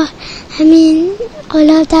 چند بار همین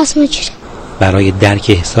قلاب دست میگیره. برای درک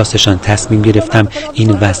احساسشان تصمیم گرفتم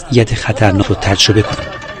این وضعیت خطرناک رو تجربه کنم.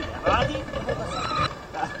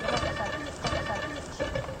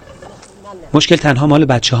 مشکل تنها مال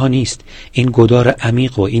بچه ها نیست. این گودار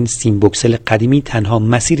عمیق و این سیم بوکسل قدیمی تنها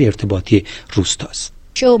مسیر ارتباطی روستاست.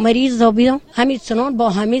 شو مریض زابیدم همین سنان با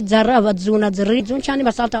همین ذره و زون ذره زون چندی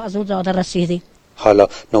مثلا تا از اون زاده رسیدی. حالا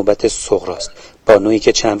نوبت صغراست، بانویی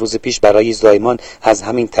که چند روز پیش برای زایمان از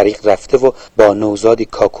همین طریق رفته و با نوزادی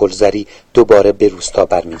کاکلزری دوباره به روستا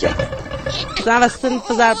برمیگرده. زن سن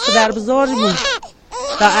پدر بزرگ بود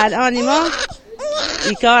تا الان ما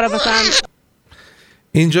این کار مثلا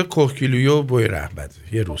اینجا کوکیلویو بوی رحمت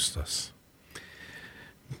یه روستاست.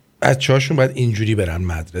 بچه‌هاشون باید اینجوری برن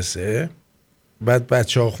مدرسه، بعد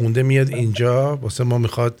بچه‌ها خونده میاد اینجا واسه ما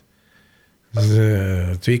میخواد.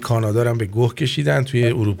 توی کانادا هم به گوه کشیدن، توی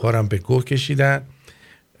اروپا هم به گوه کشیدن،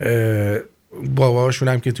 باباهاشون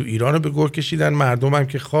هم که تو ایران رو به گوه کشیدن، مردم هم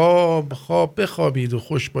که خواب بخوابید و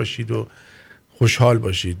خوش باشید و خوشحال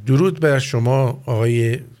باشید. درود بر شما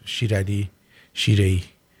آقای شیره‌ای.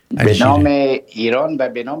 به نام ایران و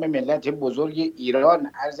به نام ملت بزرگ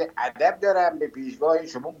ایران عرض ادب دارم به پیشگاه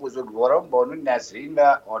شما بزرگواران بانو نسرین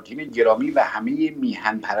و آرتین گرامی و همه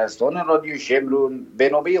میهن پرستان رادیو شمرون. به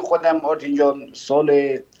نوبه خودم آرتین جان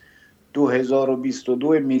سال 2022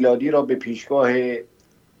 میلادی را به پیشگاه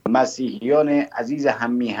مسیحیان عزیز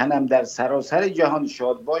هم میهنم در سراسر جهان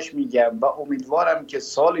شاد باش میگم و امیدوارم که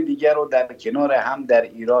سال دیگر رو در کنار هم در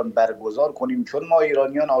ایران برگزار کنیم، چون ما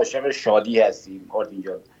ایرانیان عاشق شادی هستیم. آرتین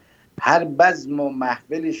جان هر بزم و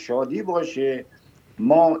محفل شادی باشه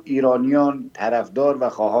ما ایرانیان طرفدار و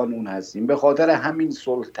خواهان اون هستیم. به خاطر همین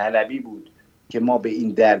صلح طلبی بود که ما به این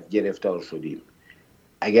درد گرفتار شدیم.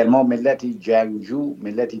 اگر ما ملتی جنگجو،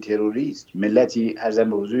 ملتی تروریست، ملتی ارزم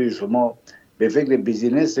به حضور شما به فکر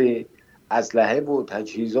بیزینس اسلحه و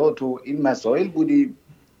تجهیزات و این مسائل بودیم،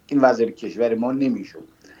 این وضع کشور ما نمیشد.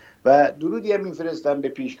 و درودی هم میفرستم به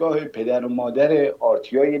پیشگاه پدر و مادر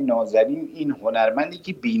آرتیای نازنین، این هنرمندی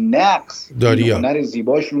که بی‌نقص این هنر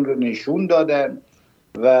زیباشون رو نشون دادن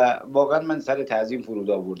و واقعا من سر تعظیم فرود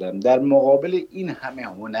آوردم. در مقابل این همه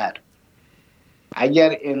هنر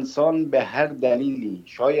اگر انسان به هر دلیلی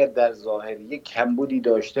شاید در ظاهر یک کمبودی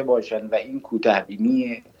داشته باشن و این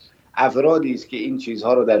کوتاه‌بینی افرادی است که این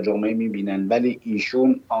چیزها رو در جامعه میبینن، ولی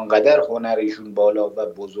ایشون آنقدر هنرشون بالا و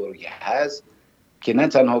بزرگ هست که نه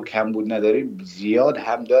تنها کمبود نداره زیاد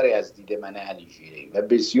هم داره از دید من علی شیره‌ای و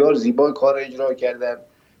بسیار زیبا کار اجرا کردن.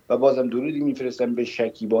 و بازم درودی میفرستم به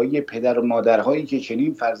شکیبایی پدر و مادرهایی که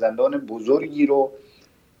چنین فرزندان بزرگی رو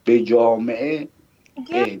به جامعه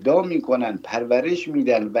اهدا میکنن، پرورش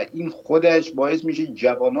میدن و این خودش باعث میشه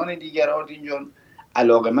جوانان دیگر آرتین جان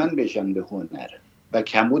علاقه‌مند بشن به هنر و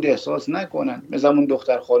کمبود احساس نکنن. مثلا اون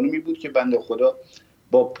دختر خانومی بود که بنده خدا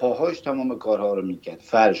با پاهاش تمام کارها رو میکرد،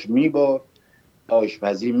 فرش میبافت،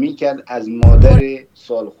 آشپزی میکرد، از مادر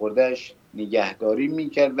سال خوردهش نگهداری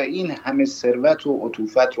میکرد و این همه ثروت و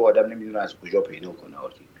عطوفت رو آدم نمیدونه از کجا پیدا کنه.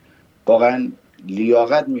 واقعا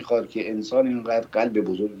لیاقت میخواد که انسان اینقدر قلب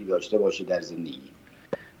بزرگی داشته باشه در زندگی.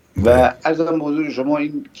 و عرضم به حضور شما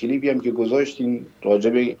این کلیپی هم که گذاشتین راجع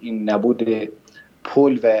به این نبود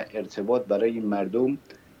پل و ارتباط برای مردم،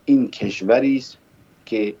 این کشوری است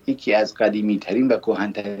که یکی از قدیمی ترین و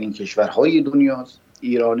کهن‌ترین کشورهای دنیاست.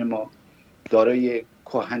 ایران ما دارای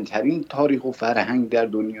کهن‌ترین تاریخ و فرهنگ در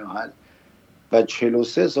دنیا هست و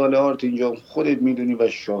 43 سال آرتین جان خودت میدونی و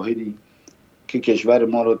شاهدی که کشور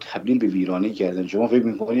ما رو تبدیل به ویرانه کردن. شما فکر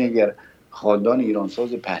می‌کنی اگر خاندان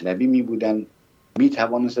ایرانساز پهلوی می‌بودن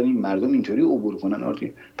می‌توانستن این مردم اینطوری عبور کنن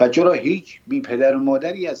آرتین؟ پس چرا هیچ بی پدر و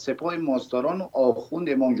مادری از سپاه ماستاران و آخوند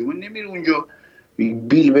امام جمعه نمیره اونجا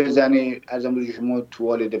بیل بزنه ارزم بزرگ شما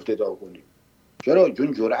توالت افتتاح کنه؟ چرا؟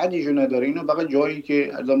 چون جرأتشو نداره. اینا فقط جایی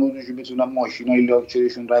که ارزم بزرگ بتونن ماشینای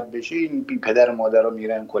لاکچریشون رد بشه این بی پدر و مادرها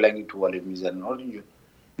میرن کلنگ توالت میزنن آرتین جون.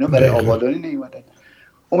 اینا برای آبادانی نیومدن.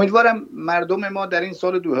 امیدوارم مردم ما در این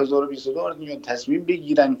سال 2022 آرتین تصمیم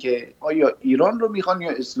بگیرن که آیا ایران رو میخوان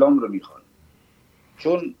یا اسلام رو میخوان،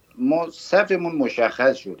 چون ما صفمون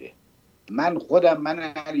مشخص شده. من خودم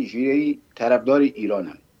علی شیره‌ای طرفدار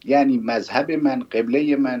ایرانم، یعنی مذهب من،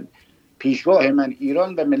 قبله من، پیشگاه من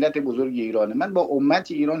ایران و ملت بزرگ ایرانه. من با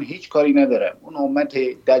امت ایران هیچ کاری ندارم. اون امت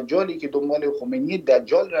دجالی که دنبال خمینی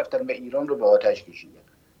دجال رفتن و ایران رو به آتش کشیدن،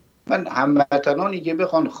 من هموطنانی که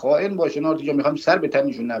بخوان خائن باشن آرتین میخوام سر به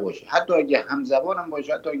تنشون نباشه، حتی اگه همزبانم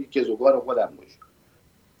باشه، حتی اگه کزوگار خودم باشه.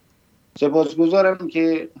 سپاسگزارم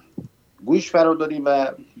که گوش فرا دادیم و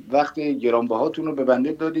وقت گرانبهاتون رو به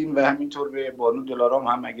بنده دادیم و همینطور به بانو دلارام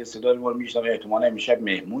هم اگه صدای ما رو میشنوه احتمالاً امشب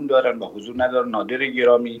مهمون دارن و حضور ندارن. نادر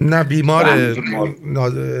گرامی نه بیماره،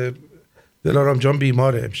 دلارام جان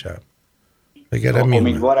بیماره امشب.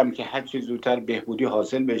 امیدوارم که هر چه زودتر بهبودی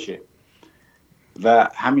حاصل بشه و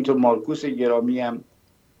همینطور مارکوس گرامی هم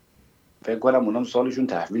فکر کنم اونم سالشون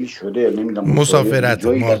تحویل شده، نمیدونم مسافرت،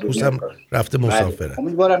 مارکوس هم رفته مسافرت.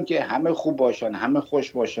 امیدوارم که همه خوب باشن، همه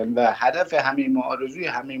خوش باشن و هدف همه ما، آرزوی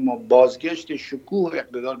همه ما بازگشت شکوه و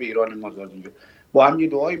اقتدار به ایران ما. با هم یه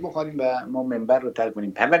دعایی بخوانیم و ما منبر رو ترک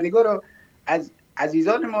کنیم. پروردگارا از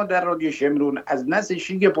عزیزان ما در رادیو شمرون از نسل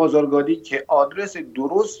شینگ بازارگادی که آدرس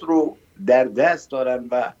درست رو در دست دارن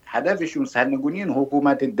و هدفشون سرنگونی این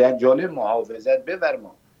حکومت دجاله محافظت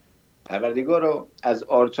بفرما. پروردگارا از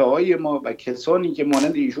آرتاهای ما و کسانی که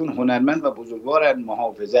مانند ایشون هنرمند و بزرگوارن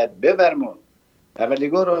محافظت بفرما.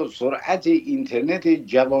 پروردگارا سرعت اینترنت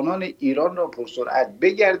جوانان ایران را پرسرعت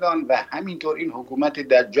بگردان و همینطور این حکومت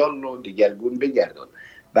دجال رو دگرگون بگردان.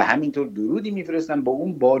 و همینطور درودی میفرستم با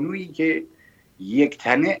اون بانویی که یک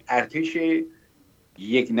تنه ارتش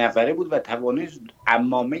یک نفره بود و توانست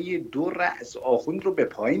عمامه 2 رأس آخوند رو به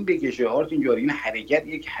پایین بکشه. آرتین جان این حرکت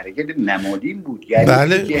یک حرکت نمادین بود، یعنی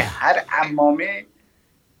بله. که هر عمامه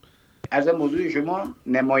از موضوع شما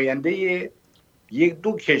نماینده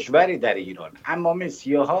 1-2 کشور در ایران، عمامه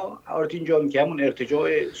سیاها آرتین جان که همون ارتجاع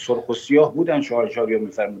سرخ و سیاه بودن، شاهنشاهی ها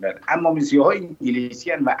میفرمودن، عمامه سیاها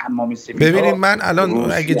انگلیسی هن و عمامه سفید ها. ببینید من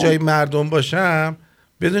الان اگه جای مردم باشم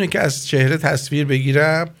بدونی که از چهره تصویر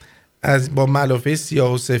بگیرم، از با ملافه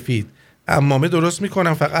سیاه و سفید عمامه درست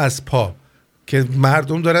میکنم فقط از پا، که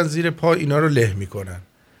مردم دارن زیر پا اینا رو له میکنن.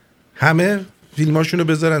 همه فیلماشونو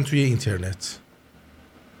بذارن توی اینترنت.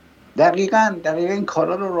 دقیقاً این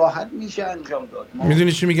کارا رو راحت میشه انجام داد.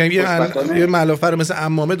 میدونی چی میگم؟ یه ملافه رو مثل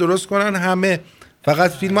عمامه درست کنن، همه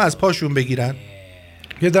فقط فیلمو از پاشون بگیرن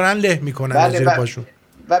که دارن له میکنن زیر پاشون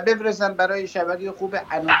و بفرستن برای شبکه خوب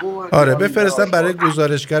اناگو. آره بفرستن برای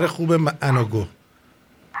گزارشگر خوب اناگو.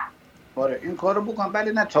 آره این کارو بکن.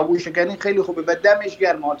 بله نه تابو شکنی خیلی خوبه و دمش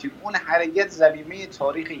گرم آرتین. اون حرکت ضمیمه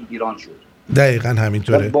تاریخ ایران شد. دقیقاً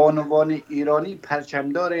همینطوره. بانوان ایرانی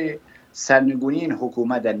پرچمدار سرنگونی این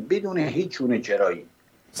حکومتن بدون هیچ چونه چرایی.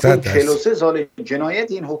 43 سال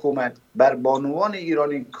جنایت این حکومت بر بانوان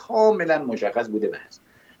ایرانی کاملا مشخص بوده است.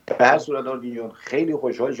 به هر صورت آرتین خیلی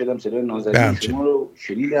خوشحال شدم صدای نازنین شما رو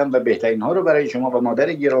شنیدم و بهترین ها رو برای شما و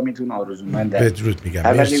مادر گرامیتون آرزومندم. بدرود میگم.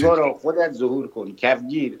 پروردگارا خودت ظهور کن.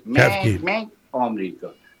 کفگیر مگ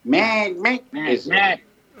آمریکا مگ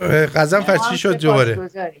قزنفر چی شد دوباره؟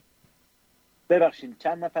 ببخشید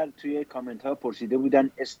چند نفر توی کامنت ها پرسیده بودن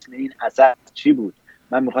اسم این اثر چی بود.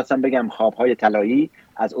 من میخواستم بگم خوابهای طلایی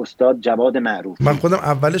از استاد جواد معروف. من خودم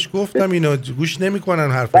اولش گفتم اینو گوش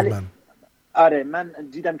نمیکنن حرفای من. آره من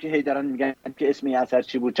دیدم که هی دارن میگن که اسم این اثر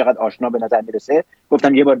چی بود، چقدر آشنا به نظر میرسه.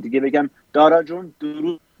 گفتم یه بار دیگه بگم. دارا جون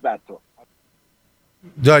درود بر تو.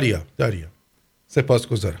 داریا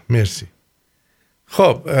سپاسگزارم، مرسی.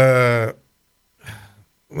 خب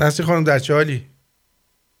نسیم خانم در چه حالی؟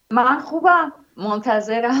 من خوبم،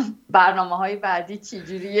 منتظرم برنامه‌های بعدی چی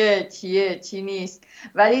جوریه، چیه چی نیست.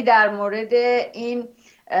 ولی در مورد این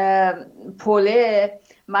پله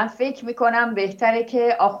من فکر میکنم بهتره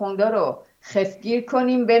که آخوندا رو خفگیر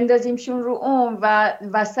کنیم بندازیمشون رو اون و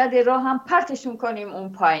وسط راه هم پرتشون کنیم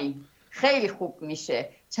اون پایین. خیلی خوب میشه.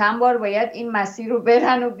 چند بار باید این مسیر رو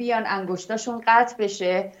برن و بیان، انگشتاشون قطع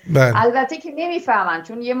بشه. البته که نمیفهمن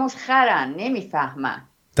چون یه مش خرن، نمیفهمن.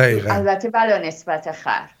 دقیقا. البته بلا نسبت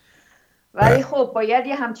خر، ولی خب باید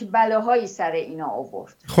یه همچین بلاهایی سر اینا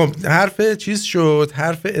آورد. خب حرف چیز شد،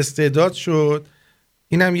 حرف استعداد شد.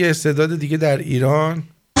 اینم یه استعداد دیگه در ایران.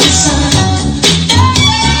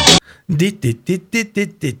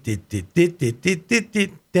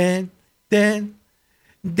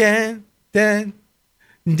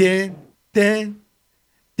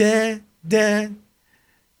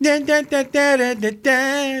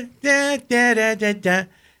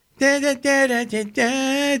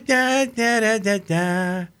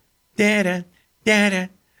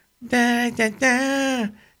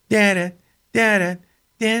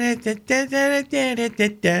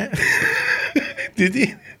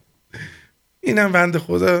 دیدی؟ اینم بنده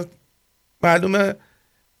خدا معلومه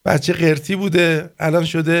بچه قرتی بوده، الان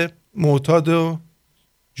شده معتاد و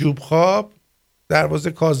جوب خواب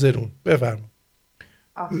دروازه کازرون. بفرما.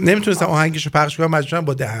 نمیتونستم آهنگشو پخش کنم، مجبورم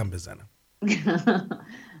با دهن بزنم.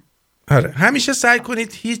 آره همیشه سعی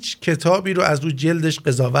کنید هیچ کتابی رو از رو جلدش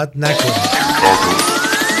قضاوت نکنید.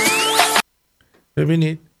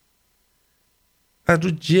 ببینید از رو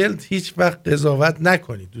جلد هیچ وقت قضاوت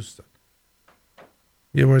نکنید دوستان.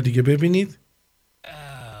 یه بار دیگه ببینید.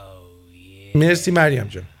 مرسی مریم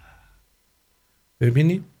جان.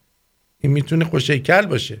 ببینید این میتونه خوش‌هیکل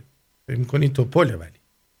باشه، فکر می‌کنید توپله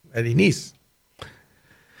ولی نیست.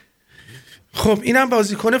 خب اینم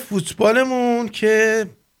بازیکن فوتبالمون که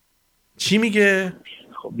چی میگه؟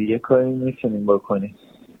 خب یه کاری میتونیم بکنیم.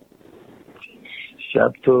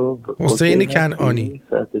 شب تو حسین کنعانی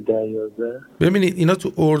ساعت 10-11. ببینید اینا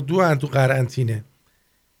تو اردو هن، تو قرنطینه.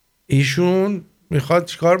 ایشون میخواد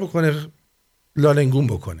چیکار بکنه؟ لالنگون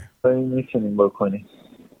بکنه. کاری میتونیم بکنیم.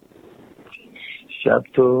 شب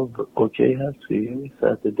تو اوکی هستی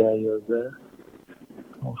ساعت 10-11؟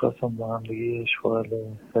 خواستم با هم دیگه اشغال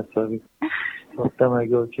حسابی گفتم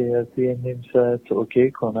اگه اوکی هستی یه نیم ساعت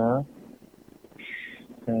اوکی کنم.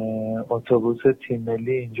 اتوبوس تیم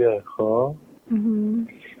ملی اینجا خواه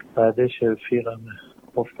بعدش رفیقمه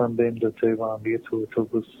گفتم بریم دوتایی با هم دیگه تو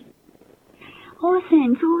اتوبوس.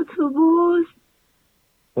 حسین تو اتوبوس؟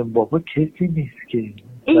 بابا کسی نیست که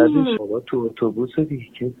بعدش بابا تو اتوبوس دیگه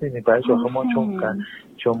کسی نیست. بعدش آخه ما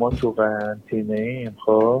چون ما تو قرنطینه ایم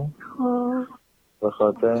خب به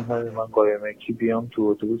خاطر همین من قایمکی بیام تو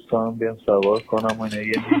اتوبوس تا هم بیام سوار کنم و یه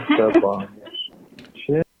نیم ساعت با هم.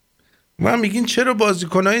 من میگین چرا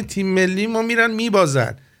بازیکنهای تیم ملی ما میرن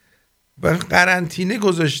میبازن قرنطینه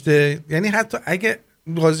گذاشته، یعنی حتی اگه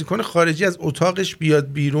بازیکن خارجی از اتاقش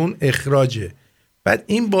بیاد بیرون اخراجه. بعد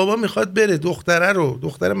این بابا میخواد بره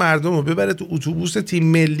دختر مردم رو ببره تو اتوبوس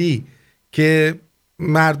تیم ملی که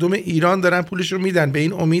مردم ایران دارن پولش رو میدن، به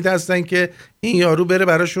این امید هستن که این یارو بره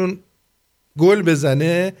براشون گل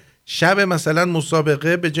بزنه. شب مثلا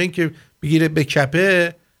مسابقه به جای اینکه بگیره به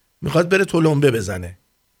کپه میخواد بره تلمبه بزنه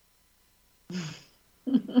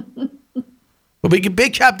و بگی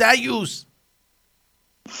بکپ دیوس.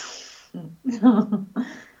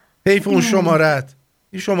 حیف اون شمارت.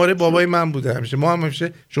 این شماره بابای من بوده همیشه. ما هم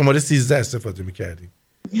همیشه شماره 13 استفاده میکردیم.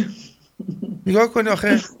 نگاه کنی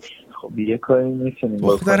آخه خب یه کاری میکنیم.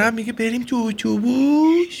 دخترم میگه بریم تو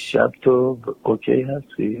اتوبوس. شب تو اوکی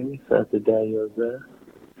هستی؟ ساعت 10-11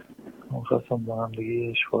 خواستم با هم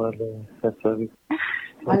دیگه اشغال حسابی.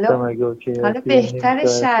 حالا بهتر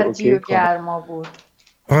شرجی و گرما بود.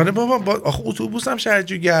 آره بابا آخه اتوبوس هم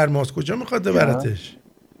شرجی و گرماست، کجا میخواد ببرتش؟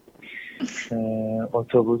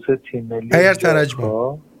 اتوبوس تیم ملی اگر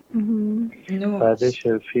ترجمه بعدش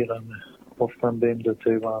رفیقمه گفتم بریم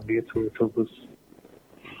دوتایی با هم دیگه تو اتوبوس.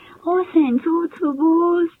 حسین تو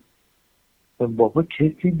اتوبوس؟ بابا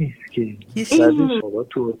کسی نیست که بعدش بابا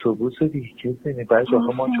تو اتوبوس دیگه کسی نیست. بعدش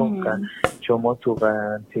آخه ما چون ما تو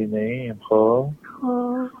قرنطینه ایم خب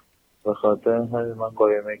به خاطر همین من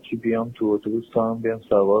قایمکی بیام تو اتوبوس تا هم بیام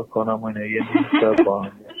سوار کنم و یه نیم ساعت با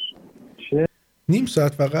هم. نیم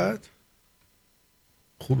ساعت فقط؟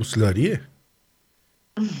 خروسلاریه.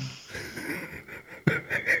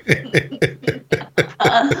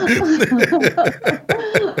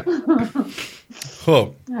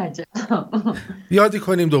 خب یادی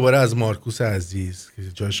کنیم دوباره از مارکوس عزیز که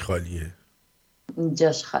جاش خالیه.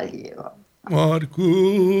 جاش خالیه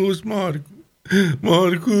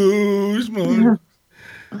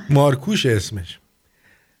مارکوش اسمش.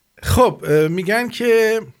 خب میگن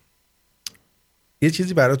که یه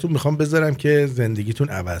چیزی براتون میخوام بذارم که زندگیتون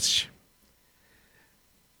عوض شه.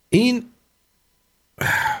 این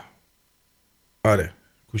آره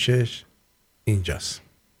کوشش اینجاست.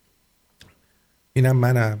 اینم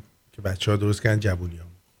منم که بچه ها درست کردن جوونیام.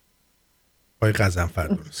 پای قزنفر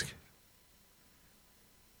درست کرد.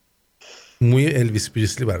 موی الویس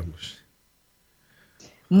پریسلی برام داشت.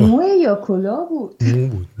 موی یا کلا بود؟ مو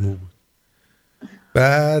بود.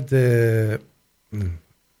 بعد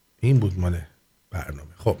این بود مال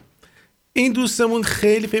برنامه. خب این دوستمون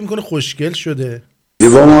خیلی فکر میکنه خوشگل شده.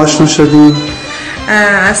 با ما آشنا شدیم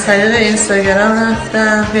از طریق اینستاگرام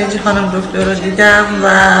رفتم پیج خانم دکتر رو دیدم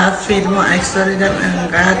و فیلم و عکس رو دیدم.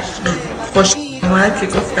 انقدر خوش اومد که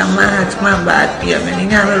گفتم من حتما باید بیام.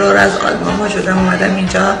 این همه رو از آلمان ما شدم اومدم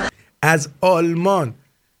اینجا. از آلمان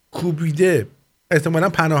کوبیده، احتمالاً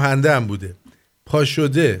پناهنده هم بوده، پا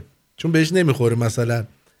شده چون بهش نمیخوره مثلا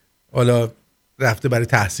حالا رفته برای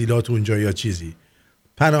تحصیلات اونجا یا چیزی،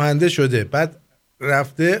 پناهنده شده، بعد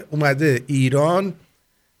رفته اومده ایران،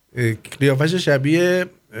 قیافش شبیه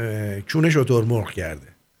کون شترمرغ کرده.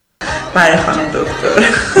 برای خانم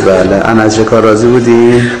دکتر بله. از چه کار راضی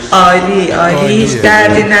بودی؟ عالی هیچ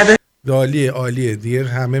دردی نداشت. عالیه دیگه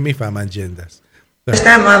همه میفهمن جند است.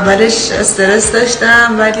 داشتم اولش استرس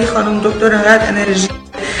داشتم ولی خانم دکتر انقدر انرژی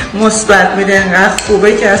مثبت میده، انقدر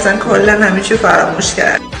خوبه که اصلا کلا همه چی فراموش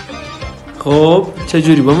کرد. خب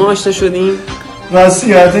چجوری با ما آشنا شدیم؟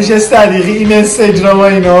 راستیاتش از طریقی این اینستاگرام و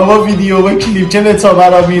اینا با ویدیو و کلیپ که به تا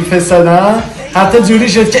برا میرفرستادن حتی جوری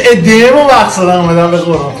شد که ادعیم و مقصدم اومدن به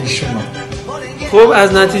قرآن پیشونا. خب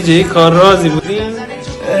از نتیجه کار راضی بودیم؟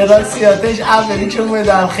 راستیاتش اولی که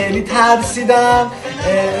اومدم خیلی ترسیدم،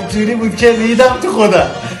 جوری بود که ریدم تو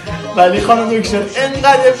خودم، ولی خانم دکتر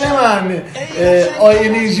انقدر به من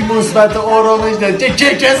انرژی مثبت و آرامش داد که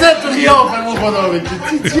کسه تو قیافمون خدا بگید.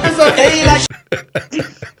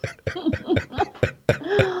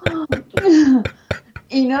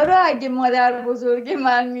 اینا رو اگه مادر بزرگ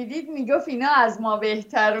من میدید میگفت اینا از ما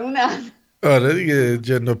بهترونن. آره دیگه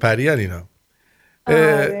جن و پریان اینا.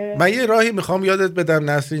 من یه راهی میخوام یادت بدم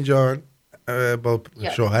نسرین جان، با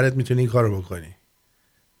شوهرت میتونی این کارو بکنی.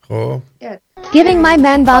 خب Giving my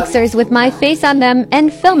man boxers with my face on them and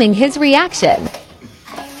filming his reaction.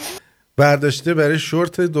 برداشته برای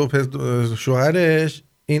شورت شوهرش،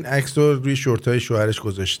 این عکس رو روی شورتای شوهرش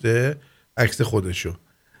گذاشته، عکس خودشو.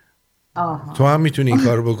 تو هم میتونی این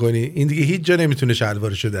کارو بکنی. این دیگه هیچ جا نمیتونه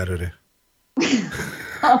شلوارشو دراره.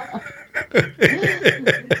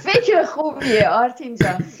 فکر خوبیه آرتین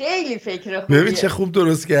جان، خیلی فکر خوبیه. ببین چه خوب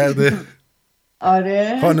درست کرده.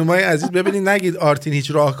 آره خانومای عزیز ببینید، نگید آرتین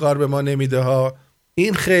هیچ راهکار به ما نمیده ها.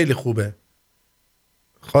 این خیلی خوبه.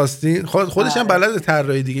 خواستین خودش هم بلد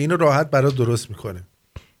طراحی دیگه، اینو راحت برات درست میکنه.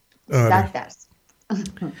 آره.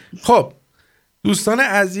 خب دوستان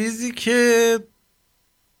عزیزی که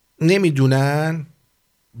نمیدونن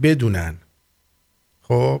بدونن،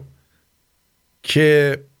 خب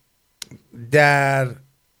که در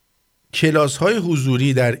کلاس های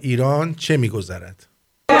حضوری در ایران چه میگذرد.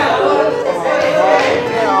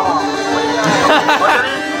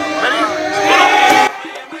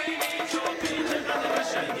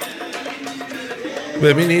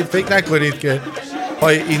 ببینید فکر نکنید که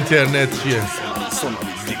اینترنت چیه.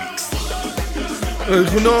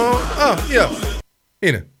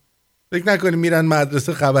 اینه فکر نکنید میرن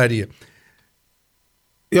مدرسه خبریه.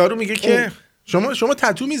 یارو میگه که شما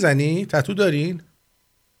تتو میزنی؟ تتو دارین؟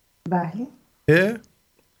 بله.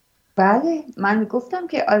 بله من گفتم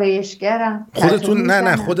که آرایشگرم.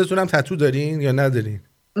 خودتونم تتو دارین یا ندارین؟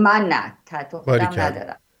 من نه، تتو خودم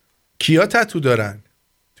ندارم. کیا تتو دارن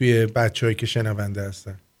توی بچه‌هایی که شنونده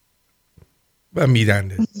هستن و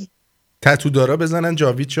میرنده؟ تتو دارا بزنن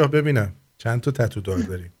جاوید شاه ببینم چند تا تتو دار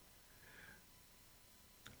دارین.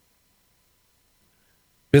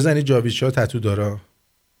 بزنی جاوید شاه تتو دارا،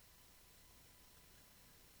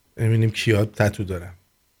 ببینیم کیا تتو دارن.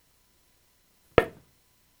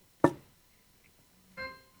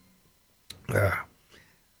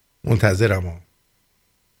 منتظرم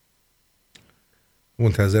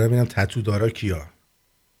اینم تتو دارا کیا.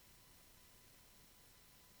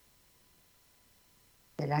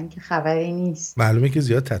 فعلا که خبری نیست. معلومه که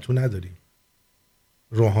زیاد تتو نداری.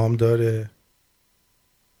 روحام داره،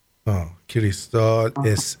 کریستال،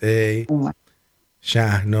 اس ای،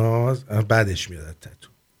 شهناز بعدش میاد تتو.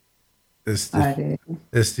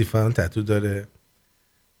 استیفان تتو داره،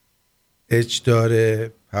 اچ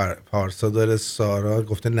داره، پارسا داره، سارا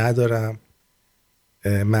گفته ندارم،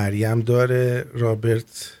 مریم داره،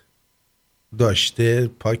 رابرت داشته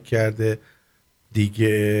پاک کرده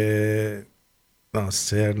دیگه،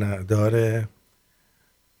 ناصر نداره.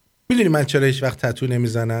 میدونی من چرا هیچ وقت تتو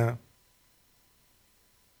نمیزنم؟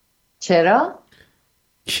 چرا؟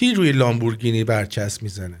 کی روی لامبورگینی برچسب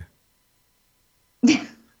میزنه؟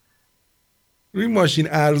 روی ماشین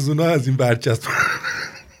ارزونا از این برچسب.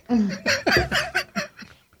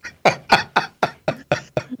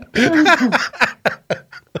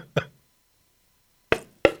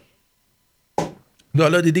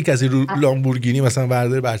 حالا دیدی کسی رو لامبورگینی مثلا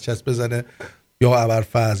برداره برچسب بزنه، یا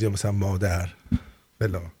ابرفز یا مثلا مادر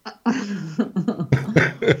فلان.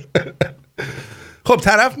 خب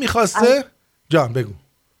طرف میخواسته جان بگو.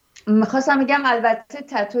 میخواستم بگم البته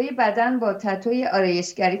تتوی بدن با تتوی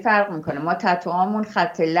آرایشگری فرق میکنه. ما تتوهامون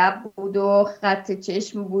خط لب بود و خط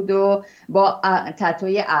چشم بود و با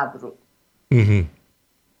تتوی ابرو.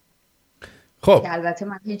 خب البته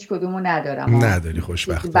من هیچ کدومو ندارم. نداری؟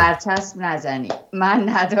 خوشبخت. برچسب نزنی. من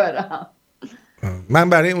ندارم. من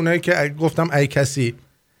برای اونایی که گفتم ای کسی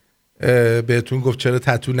بهتون گفت چرا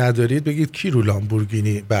تتو ندارید، بگید کی رو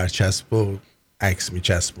لامبورگینی برچسب و عکس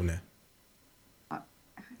میچسبونه.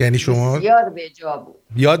 یعنی شما یاد به جا بود.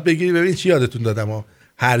 یاد بگیرید. ببین چی یادتون دادم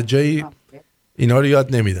هر جایی اینا رو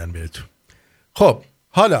یاد نمیدن بهتون. خب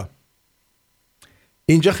حالا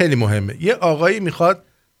اینجا خیلی مهمه. یه آقایی میخواد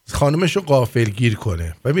خانومش رو غافلگیر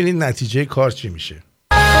کنه. ببینید نتیجه کار چی میشه.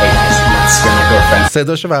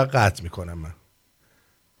 صداشو فقط قطع میکنم من.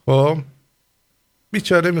 خب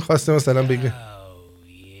بیچاره میخواسته مثلا بگه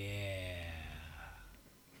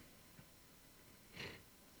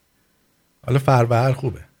حالا فربهر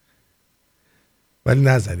خوبه ولی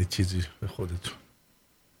نزنید چیزی به خودتون.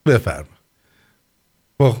 بفرما.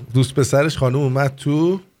 با دوست پسرش خانم اومد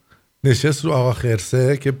تو، نشست رو آقا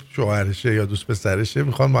خرسه که شوهرشه یا دوست پسرشه،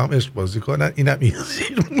 میخوان با هم عشق بازی کنن. اینم این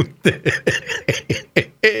زیر مونده.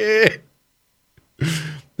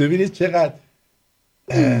 ببینید چقدر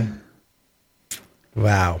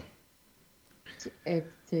واو.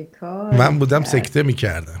 ابتکار. من بودم سکته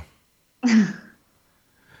میکردم.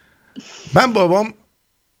 من بابام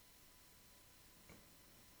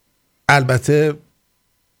البته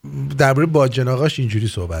درباره باجناقاش اینجوری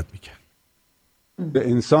صحبت میکرد: به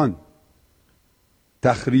انسان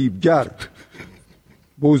تخریبگر،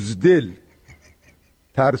 بزدل،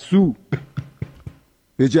 ترسو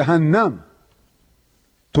به جهنم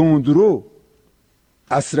تندرو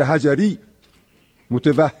عصر حجری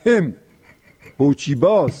متوهم هوچی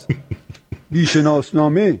باز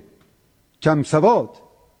بیشناسنامه کم سواد.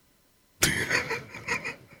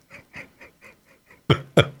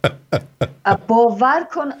 باور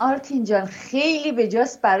کن آرتین جان خیلی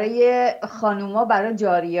بجاست برای خانوما برای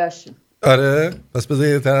جاریاشون. آره پس بذار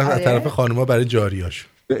یه طرف خانوما برای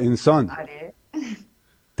جاریاشون. به انسان آره.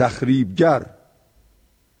 تخریبگر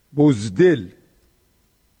بزدل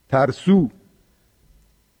ترسو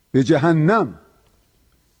به جهنم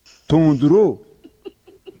تندرو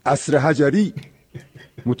عصر حجری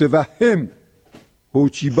متوهم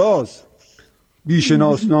هوچی باز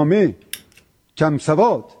بیشناسنامه کم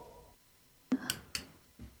سواد.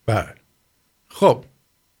 بله خب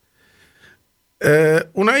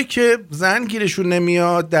اونایی که زن گیرشون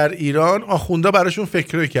نمیاد در ایران آخوندا براشون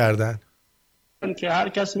فکر کردن که هر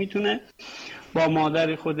کس میتونه با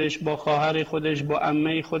مادر خودش، با خواهر خودش، با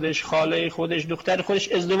عمه خودش، خاله خودش، دختر خودش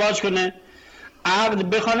ازدواج کنه، عقد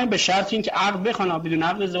بخونه، به شرط اینکه عقد بخونه، بدون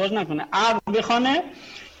عقد ازدواج نکنه، عقد بخونه،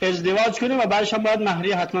 ازدواج کنه و بعدش هم باید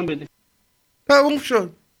مهریه حتما بده. تموم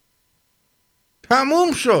شد.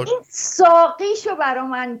 این ساقیشو برا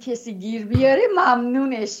من کسی گیر بیاره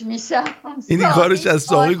ممنونش میشم. این کارش از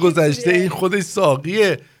ساقی گذشته، این خودش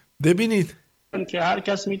ساقیه. ببینید که هر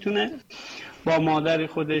کس میتونه با مادر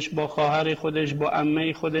خودش، با خواهر خودش، با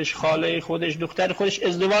عمه خودش، خاله خودش، دختر خودش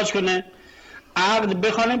ازدواج کنه، عقد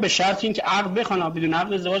بخونه، به شرط اینکه عقد بخونه، بدون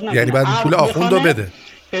عقد ازدواج نکنه، یعنی بعد پول آخوندو بده،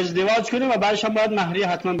 ازدواج کنه و بعدش هم باید مهریه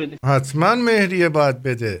حتما بده. حتما مهریه باید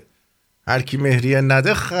بده. هر کی مهریه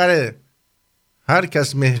نده خره. هر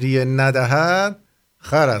کس مهریه ندهد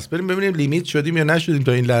خر است. بریم ببینیم لیمیت شدیم یا نشدیم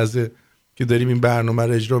تا این لحظه که داریم این برنامه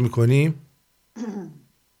رو اجرا میکنیم.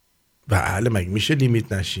 بله مگه میشه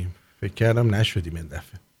لیمیت نشیم؟ فکر کردم نشدیم این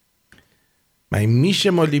دفعه. مگه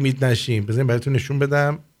میشه ما لیمیت نشیم؟ بذاریم براتون نشون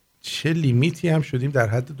بدم چه لیمیتی هم شدیم در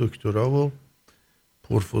حد دکترا و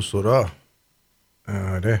پروفسورا.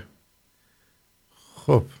 آره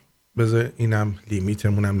خب بذار اینم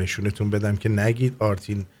لیمیتمونم نشونتون بدم که نگید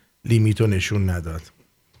آرتین لیمیتو نشون نداد.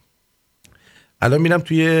 الان میرم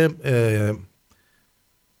توی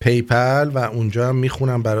پیپل و اونجا هم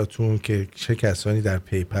میخونم براتون که چه کسانی در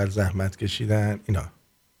پیپل زحمت کشیدن. اینا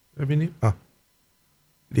ببینیم.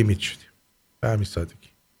 لیمیت شدیم به همین سادگی.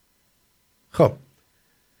 خب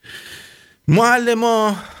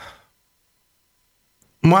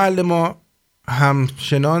معلما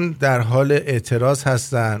همچنان در حال اعتراض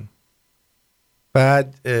هستن.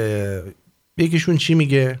 بعد یکیشون چی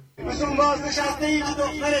میگه؟ بهشون بازنشسته ای که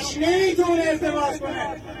دخترش نمیتونه ازدواج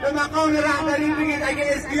کنه به مقام رهبری بگید اگه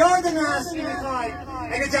ازدیاد نسلی میخواید،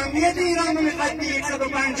 اگه جمعیت ایران رو میخواید به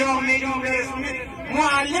 150 میلیون برسونید،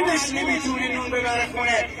 معلمش نمیتونه نون ببره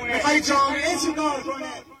خونه، میخواید جامعه چیکار کنه؟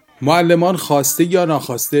 معلمان خواسته یا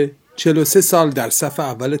ناخواسته 43 سال در صف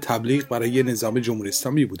اول تبلیغ برای نظام جمهوری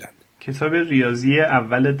اسلامی بودند. کتاب ریاضی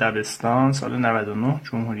اول دبستان سال 99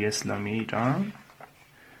 جمهوری اسلامی ایران،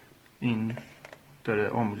 این داره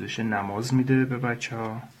آموزش نماز میده به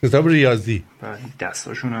بچه‌ها. کتاب ریاضی. بعد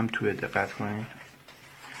دستاشون هم توی دقت کنید.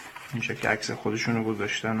 اینجا که عکس خودشون رو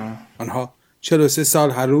گذاشتن و آنها 43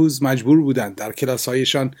 سال هر روز مجبور بودند در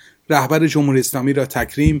کلاس‌هایشان رهبر جمهوری اسلامی را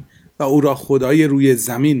تکریم و او را خدای روی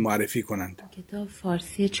زمین معرفی کنند. کتاب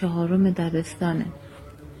فارسی 4 دبستانه.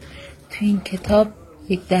 تو این کتاب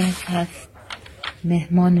یک درس هست،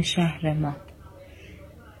 مهمان شهر ما.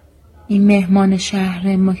 این مهمان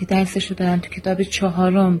شهر ما که درسشو دارن تو کتاب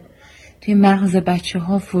 4 توی مغز بچه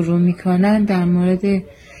ها فرو میکنن در مورد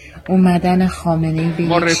اومدن خامنه‌ای به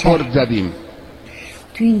ما رکورد زدیم.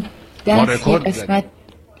 تو این درس قسمت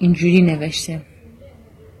اینجوری نوشته: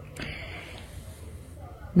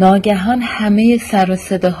 ناگهان همه سر و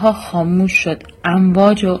صداها خاموش شد،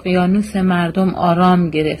 امواج و اقیانوس مردم آرام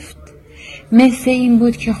گرفت. مثل این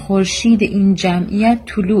بود که خورشید این جمعیت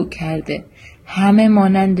طلوع کرده. همه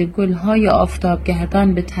مانند گلهای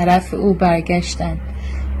آفتابگردان به طرف او برگشتند.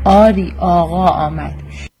 آری آقا آمد.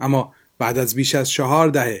 اما بعد از بیش از 4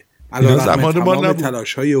 دهه علیرغم تمام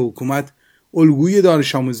تلاش‌های حکومت، الگوی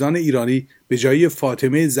دانش آموزان ایرانی به جای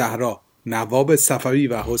فاطمه زهرا، نواب صفوی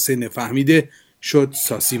و حسین فهمیده شد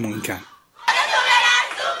ساسی ممکن.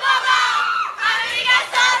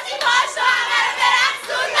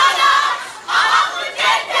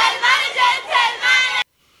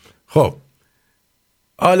 خب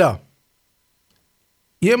حالا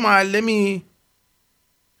یه معلمی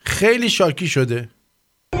خیلی شاکی شده.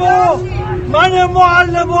 من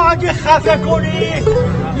معلم اگه خفه کنی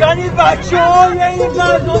یعنی بچه های این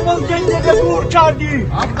مردم رو زندگی گور کردی.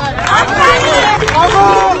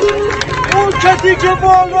 اما اون کسی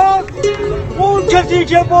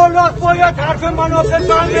که بالاست باید حرف منو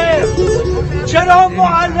بفهمه. چرا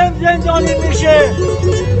معلم زندانی میشه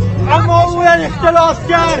اما اون اختلاس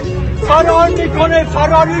کرد فرار میکنه،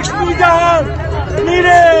 فراریش میدن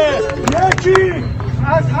میره. یکی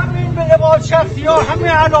از همین به لباس شخصی ها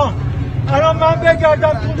همین الان من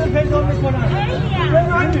بگردم پول پیدا میکنم.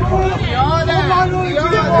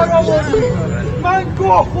 من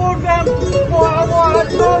گوه خوردم با هوا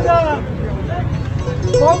دادم.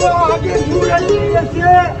 بابا اگه جورت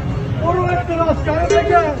میرسه برو اختلاس کرده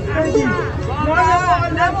بگی من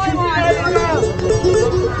معلم چیزی ندارم،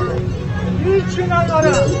 هیچی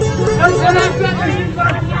ندارم.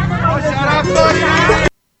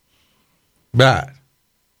 بعد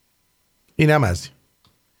اینم از این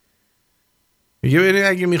میگه برین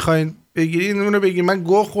اگه میخواین بگیرین اونو بگیرین من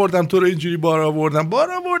گوه خوردم تو رو اینجوری بار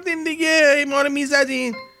آوردین دیگه، ما رو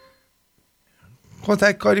میزدین،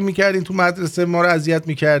 کتک کاری میکردین تو مدرسه، ما رو اذیت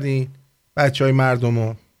میکردین بچهای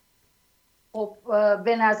مردمو. خب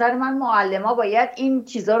به نظر من معلم‌ها باید این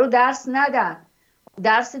چیزا رو درس ندن،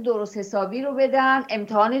 درس درست حسابی رو بدن،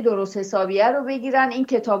 امتحان درست حسابیه رو بگیرن، این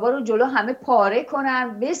کتابا رو جلو همه پاره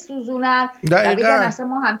کنن، بسوزونن و بگن اصلا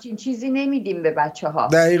ما همچین چیزی نمیدیم به بچه‌ها.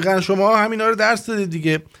 دقیقاً شما همینا رو درس دادید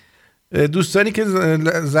دیگه. دوستانی که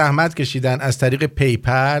زحمت کشیدن از طریق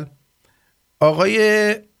پیپل،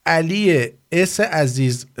 آقای علی اس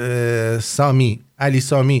عزیز علی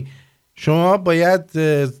سامی، شما باید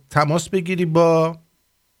تماس بگیری با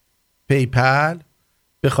پیپل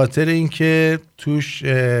به خاطر اینکه توش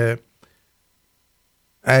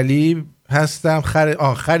علی هستم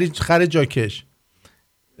خر جاکش،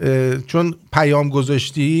 چون پیام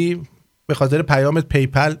گذاشتی به خاطر پیامت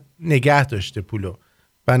پیپل نگه داشته پولو،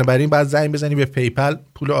 بنابراین باید زنگ بزنی به پیپل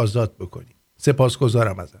پولو آزاد بکنی.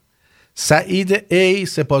 سپاسگزارم ازت. سعید ای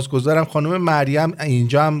سپاسگزارم. خانم مریم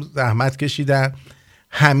اینجا هم زحمت کشیدن.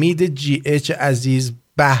 حمید جی اچ عزیز،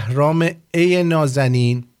 بهرام ای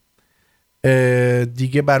نازنین،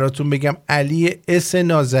 دیگه براتون بگم علی اس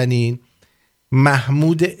نازنین،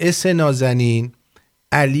 محمود اس نازنین،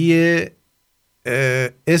 علی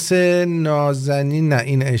اس نازنین، نه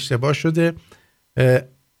این اشتباه شده،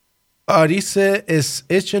 آریس اس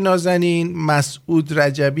اچ نازنین، مسعود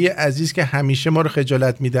رجبی عزیز که همیشه ما رو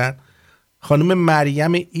خجالت میدن، خانم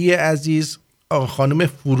مریم ای عزیز، خانم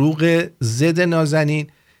فروغ زد نازنین،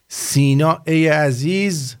 سینا ای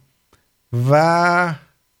عزیز و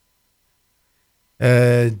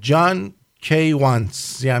جان کی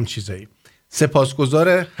وانس یه هم چیزایی. سپاسگزار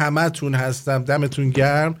همه تون هستم، دمتون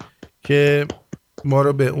گرم که ما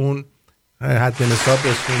رو به اون حد نصاب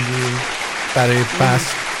رسوندیم برای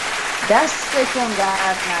فصل. دستتون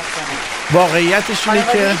درد نکنه. واقعیتش اینه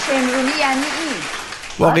که شمرونی یعنی این،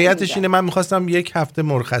 واقعیتش اینه من میخواستم 1 هفته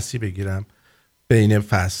مرخصی بگیرم بین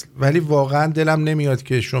فصل، ولی واقعا دلم نمیاد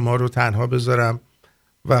که شما رو تنها بذارم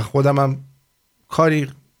و خودم هم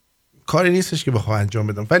کاری نیستش که بخوام انجام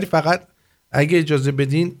بدم، ولی فقط اگه اجازه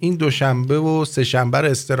بدین این دوشنبه و سه‌شنبه رو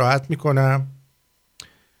استراحت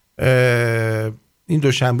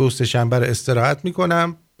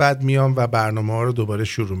میکنم، بعد میام و برنامه ها رو دوباره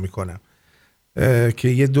شروع میکنم که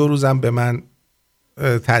یه 2 روزم به من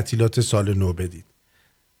تعطیلات سال نو بدید،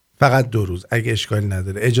 فقط 2 روز اگه اشکالی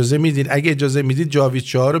نداره. اجازه میدین؟ اگه اجازه میدید جاوید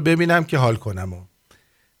شاه رو ببینم که حال کنم و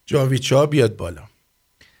جاوید شاه بیاد بالا.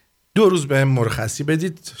 2 روز بهم مرخصی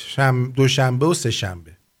بدید، دوشنبه و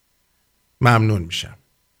سه‌شنبه، ممنون میشم،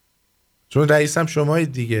 چون رئیسم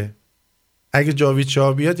شمایید دیگه. اگه جاوید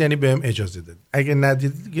شاه بیاد یعنی بهم اجازه دادید، اگه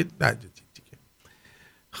ندید دیگه ندید دیگه.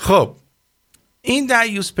 خب این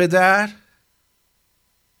دعیوس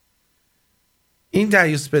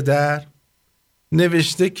پدر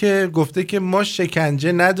نوشته که گفته که ما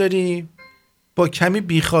شکنجه نداریم، با کمی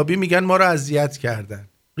بیخوابی میگن ما رو اذیت کردن.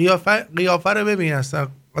 قیافه رو ببین، اصلا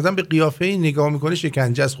آدم به قیافه این نگاه میکنه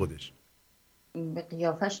شکنجه است خودش. به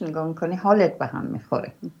قیافش نگاه میکنی حالت به هم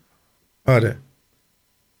میخوره. آره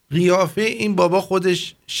قیافه این بابا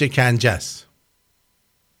خودش شکنجه است.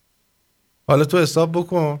 حالا تو حساب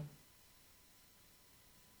بکن.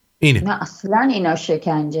 اینه. نه اصلا اینا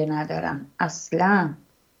شکنجه ندارم اصلا.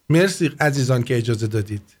 مرسی عزیزان که اجازه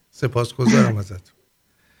دادید، سپاسگزارم ازتون.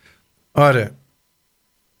 آره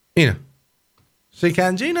اینه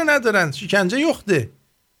شکنجه اینا ندارن، شکنجه یخته.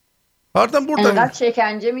 انقدر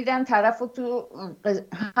شکنجه میدن طرفو تو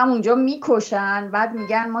همونجا میکشن، بعد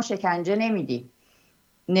میگن ما شکنجه نمیدیم.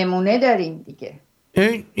 نمونه داریم دیگه.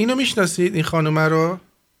 اینو میشناسید این خانومه رو؟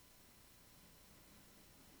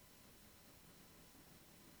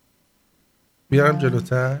 بیارم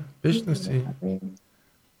جلوتر بشناسی؟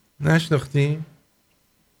 نشناختی؟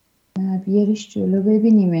 نه بیارش جلو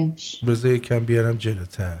ببینیمش. بذار یکم بیارم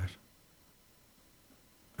جلوتر.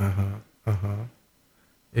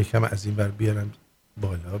 یکم از این ور بیارم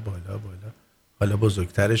بالا. حالا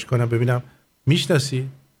بزرگترش کنم ببینم. میشناسی؟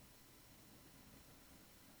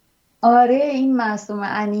 آره این معصومه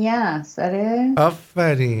انیه است. آره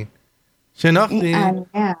آفرین، شناختی؟ این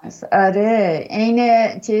انیه است. آره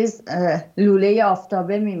این چیز لوله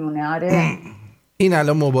آفتابه میمونه. آره این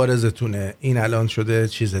الان مبارزتونه، این الان شده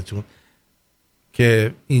چیزتون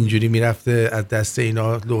که اینجوری میرفته از دست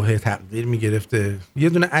اینا لوح تقدیر میگرفته. یه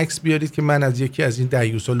دونه عکس بیارید که من از یکی از این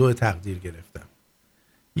دیوسا لوح تقدیر گرفتم.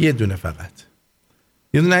 یه دونه فقط.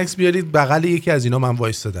 یه دونه عکس بیارید بغل یکی از اینا من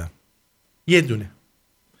وایستادم. یه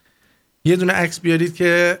دونه عکس بیارید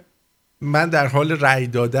که من در حال رأی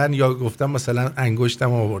دادن یا گفتم مثلا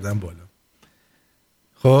انگشتم آوردم بالا.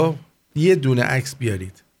 خب یه دونه عکس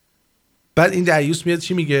بیارید. بعد این دیوس میاد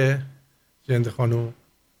چی میگه؟ جنده خانم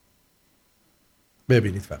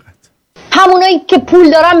ببینید فقط. همونایی که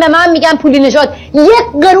پول دارن به من میگن پولی نژاد،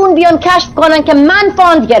 یک قرون بیان کشف کنن که من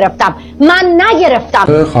فاند گرفتم، من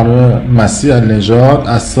نگرفتم. خانم مسیح النژاد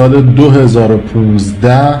از سال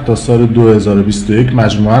 2015 تا سال 2021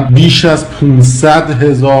 مجموعاً بیش از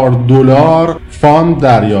 500,000 دلار فاند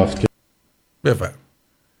دریافت کرد. بفرم.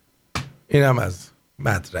 اینم از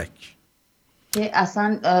مدرک که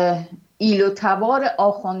اصلا ایل و تبار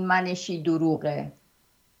آخوندمنشی دروغه.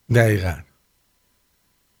 دقیقاً.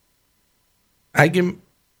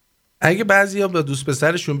 اگه بعضی ها با دوست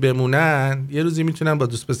پسرشون بمونن یه روزی میتونن با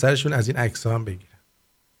دوست پسرشون از این عکس هم بگیرن.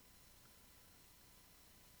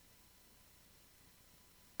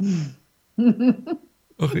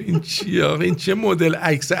 آخه این چیه؟ آخه این چه مدل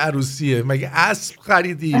عکس عروسیه؟ مگه اسب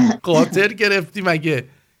خریدی؟ قاطر گرفتی مگه؟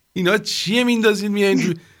 اینا چیه میندازین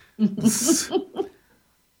میایین؟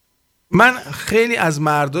 من خیلی از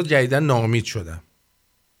مردا جدیدن ناامید شدم.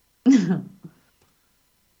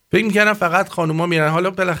 فکر میکنم فقط خانوما میرن. حالا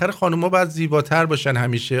بالاخره خانوما باید زیباتر باشن،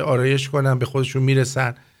 همیشه آرایش کنن، به خودشون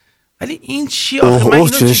میرسن. ولی این چی آخه؟ من اینو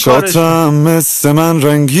چشاتم مثل من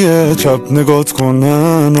رنگیه، چپ نگات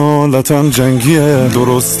کنن حالتم جنگیه،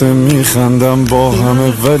 درسته میخندم با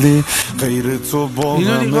همه ولی غیر تو با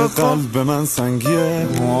همه قلب من سنگیه،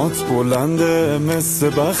 موات بلنده مثل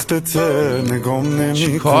بختته، نگام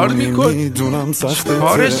نمی کنی میدونم سخته،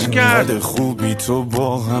 کارش کرد خوبی تو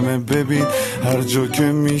با همه ببین هر جا که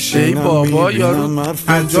میشینم میبینم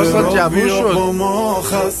 50 سال جوون شد. با ما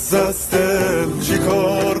خستسته چی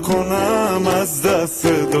کار کنم از دست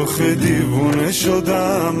داخل دیوونه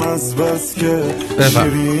شدم از بس که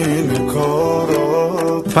شیرین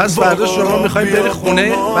کارات. پس فردا شما میخوای بری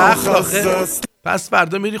خونه بخت آخه؟ پس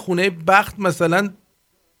فردا میری خونه بخت مثلا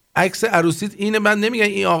عکس عروسیت اینه. من نمیگم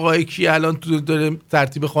این آقای کی الان تو داره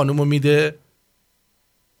ترتیب خانومو میده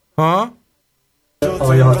ها؟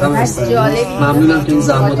 آقای حاتم ممنونم که این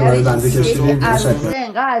زحمات رو برای بنده کشیدید. عروسه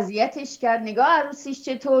انقدر اذیتش کرد. نگاه عروسیش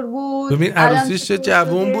چطور بود. ببین عروسیش چه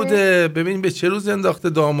جوون بوده. ببین به چه روز انداخته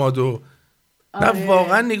دامادو. نه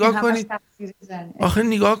واقعا نگاه کنید. آخه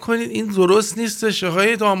نگاه کنید این درست نیستش.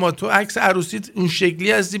 آقای داماد تو عکس عروسیت اون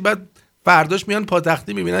شکلی هستی، بعد فرداش میان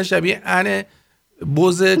پاتختی میبینن شبیه ان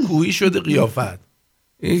بز کوهی شده قیافت.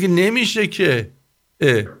 این که نمیشه که.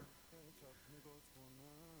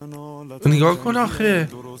 نگاه کن آخه.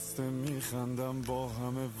 درسته میخندم با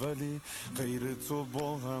همه ولی غیر تو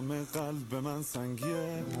با همه قلب من سنگیه،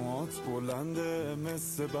 موات بلنده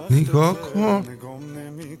مثل بخت، نگاه کن.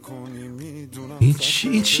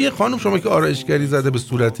 این چیه خانم شما که آرایشگری زده به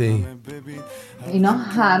صورت این؟ اینا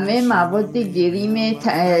همه مواد گریم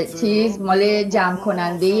چیز مال جمع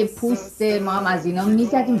کننده پوست. ما هم از اینا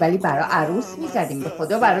میزدیم ولی برای عروس میزدیم، به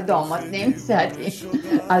خدا برای داماد نمیزدیم.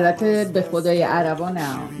 البته به خدای عربا نه،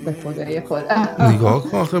 به خدای خدا. نگاه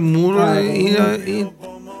کن آخه مور این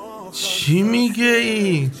چی میگه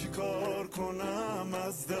این؟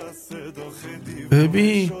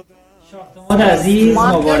 ببین شاهدان عزیز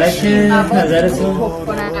مبارک نظرتون.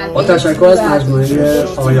 با تشکر از مجموعه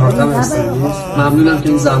آقای حاتم استانیس، ممنونم که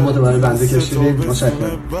این زحمات رو برای بنده کشیدید.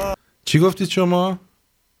 متشکرم. چی گفتید شما؟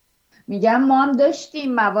 میگم ما هم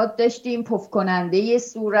داشتیم مواد، داشتیم پف کننده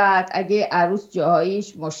صورت. اگه عروس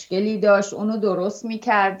جاهایش مشکلی داشت اونو درست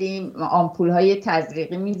میکردیم، آمپول های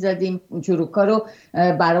تزریقی میزدیم، چروکا رو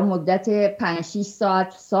برای مدت 5-6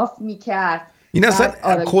 ساعت صاف میکرد. این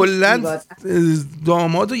اصلا کلن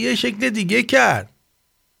داماد رو یه شکل دیگه کرد.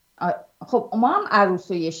 خب ما هم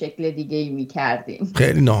عروس رو یه شکل دیگه ای میکردیم.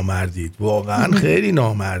 خیلی نامردید واقعا، خیلی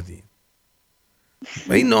نامردید.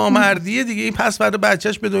 و این نامردیه دیگه. این پس فردا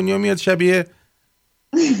بچهش به دنیا میاد شبیه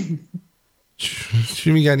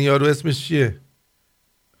چی میگن یارو اسمش چیه؟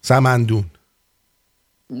 سمندون.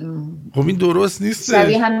 خب این درست نیست.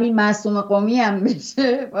 شبیه همین معصوم قمی هم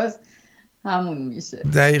بشه باز همون میشه.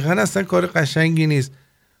 دقیقاً اصلا کار قشنگی نیست.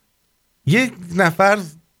 یک نفر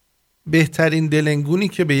بهترین دلنگونی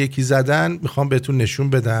که به یکی زدن میخوام بهتون نشون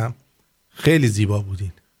بدم. خیلی زیبا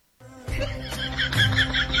بودین.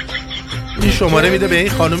 این شماره میده به این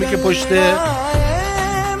خانومی که پشت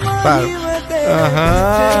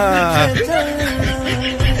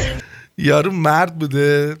یارو مرد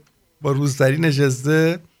بوده با روسری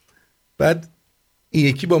نشسته، بعد این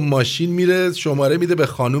یکی با ماشین میره شماره میده به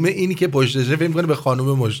خانوم، اینی که پشتشه فکر میکنه به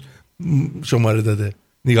خانوم شماره داده.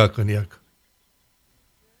 نگاه کن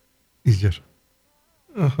اینجا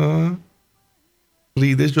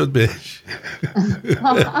ریده شد بهش.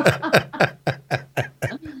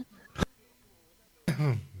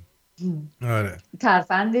 آره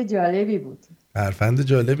ترفند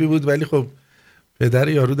جالبی بود ولی خب پدر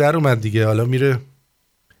یارو در اومد دیگه. حالا میره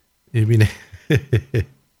ببینه.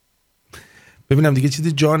 ببینم دیگه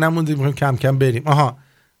چیزی جا نمونده، میخوایم کم کم بریم.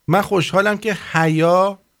 من خوشحالم که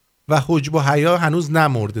حیا و حجب و حیا هنوز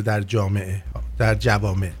نمرده در جامعه، در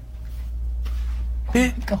جوامع.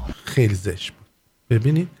 خیلی زشت بود.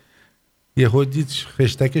 ببینید یه دید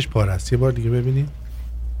خشتکش پاره است. یه بار دیگه ببینید.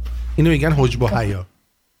 اینو میگن حجب و حیا.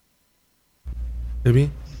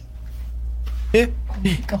 ببین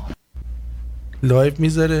لایو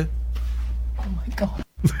میذاره.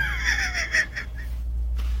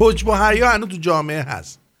 حجب و حیا هنوز تو جامعه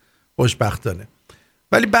هست خوشبختانه،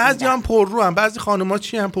 ولی بعضی هم پر رو هم. بعضی خانوما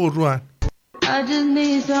چی هم پر رو هم.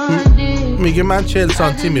 میگه من 40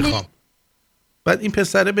 سانتی میخوام، بعد این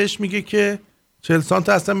پسره بهش میگه که 40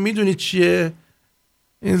 سانتی اصلا میدونی چیه؟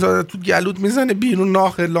 این زاده تو گلوت میزنه بیرون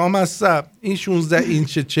ناخ لامصب. این 16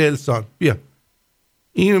 اینچه 40 سانت. بیا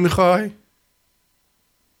اینو میخوای؟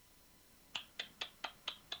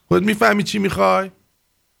 خود میفهمی چی میخوای؟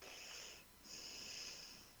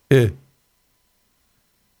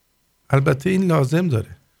 البته این لازم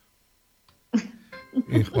داره.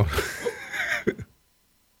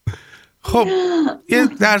 خب یه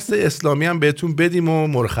درس اسلامی هم بهتون بدیم و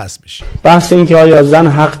مرخص بشیم. بحث این که آیا زن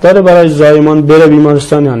حق داره برای زایمان بره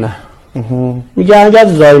بیمارستان یا نه. میگه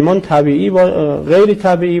اگر زایمان طبیعی غیر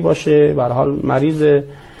طبیعی باشه، به هر حال مریض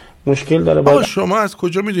مشکل داره. شما از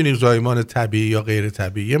کجا میدونید زایمان طبیعی یا غیر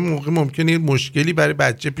طبیعی؟ یه موقع ممکنه مشکلی برای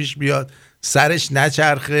بچه پیش بیاد، سرش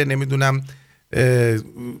نچرخه، نمیدونم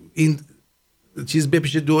این چیز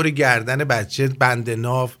بپیشه دور گردن بچه، بند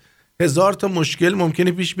ناف، هزار تا مشکل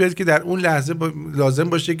ممکنه پیش بیاد که در اون لحظه لازم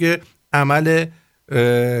باشه که عمل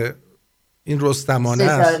این رستمانه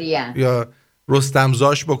است یا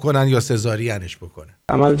رستمزاش بکنن یا سزارینش بکنن،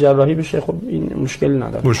 عمل جراحی بشه. خب این مشکل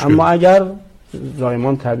نداره. اما اگر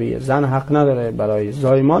زایمان طبیعی، زن حق نداره برای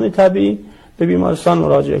زایمان طبیعی به بیمارستان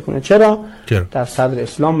مراجعه کنه. چرا؟ در صدر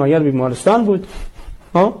اسلام مگر بیمارستان بود؟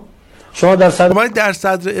 شما در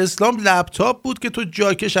صدر اسلام لپتاپ بود که تو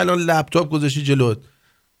جاکش الان لپتاپ گذاشتی جلوت.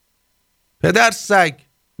 پدر سگ،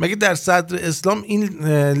 مگه در صدر اسلام این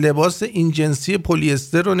لباس این جنسی پلی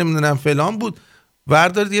استر رو نمیدونم فلان بود؟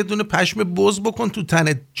 وردار یه دونه پشم بز بکن تو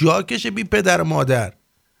تنت، جاکش بی پدر مادر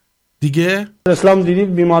دیگه. اسلام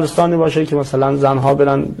دیدید بیمارستانی باشه که مثلا زنها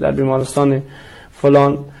برن در بیمارستان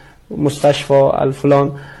فلان مستشفى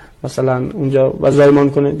الفلان مثلا اونجا و زایمان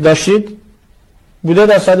کنه؟ داشتید؟ بوده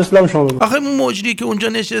در صدر اسلام؟ شما بگید. آخه مجری که اونجا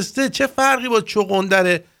نشسته چه فرقی با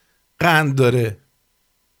چغندر قند داره؟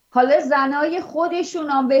 حالا زنای خودشون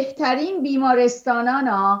هم بهترین بیمارستانان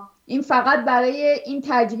ها، این فقط برای این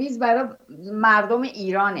تجویز برای مردم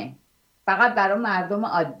ایرانه، فقط برای مردم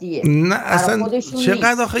عادیه. نه اصلا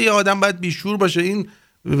چقدر آخه یه آدم باید بیشور باشه. این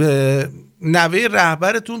نوه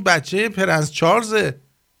رهبرتون بچه پرنس چارلزه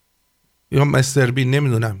یا مستر بین،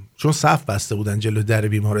 نمیدونم، چون صف بسته بودن جلو در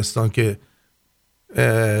بیمارستان که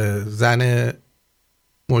زن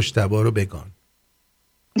مجتبی رو بگان.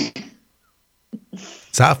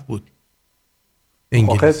 صف بود.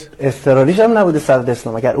 انگلیس استرالیش هم نبوده صدر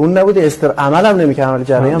اسلام. اگر اون نبوده عمل هم نمی‌کنه، عمل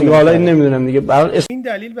جراحی هم دیگه. حالا این نمیدونم دیگه. این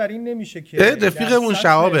دلیل بر این نمیشه که رفیقمون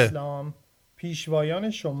شهابه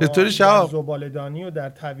پیشوایان شما در زباله‌دانی و در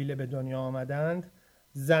طویله به دنیا آمدند،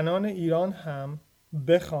 زنان ایران هم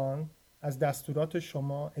بخوان از دستورات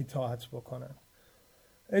شما اطاعت بکنن.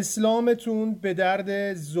 اسلامتون به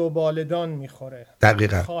درد زباله‌دان میخوره.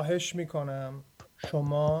 دقیقاً. خواهش میکنم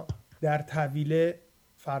شما در طویله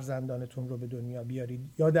فرزندانتون رو به دنیا بیارید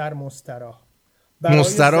یا در مستراح.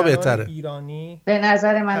 مستراح بهتره. ایرانی به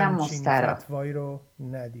نظر منم مستراح. فتوایی رو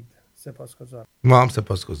ندید. سپاسگزارم. ما هم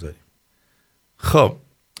سپاسگزاریم. خب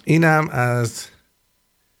اینم از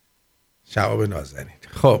شهاب نازنین.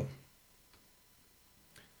 خب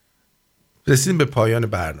رسیدیم به پایان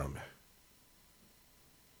برنامه.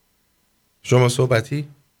 شما صحبتی؟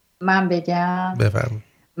 من بگم؟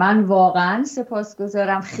 بفرمایید. من واقعا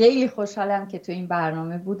سپاسگزارم، خیلی خوشحالم که تو این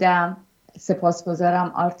برنامه بودم.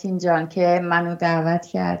 سپاسگزارم آرتین جان که منو دعوت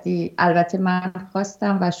کردی. البته من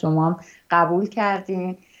خواستم و شما هم قبول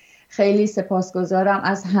کردین. خیلی سپاسگزارم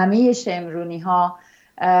از همه شمرونی ها.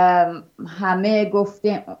 همه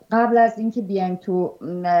گفتیم قبل از اینکه بیایم تو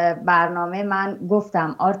برنامه، من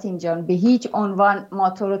گفتم آرتین جان به هیچ عنوان ما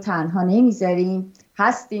تو رو تنها نمیذاریم،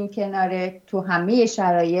 هستیم کناره تو همه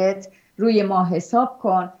شرایط، روی ما حساب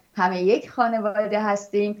کن، همه یک خانواده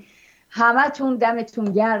هستیم. همتون دمتون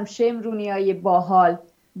گرم شمرونیای باحال،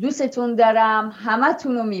 دوستتون دارم،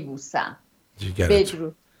 همتون رو میبوسم.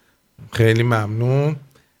 بدرود. خیلی ممنون،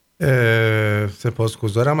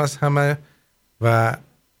 سپاسگزارم از همه و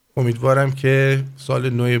امیدوارم که سال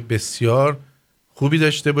نو بسیار خوبی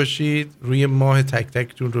داشته باشید. روی ماه تک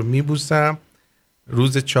تکتون رو میبوسم.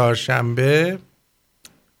 روز چهارشنبه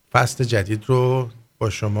فصل جدید رو با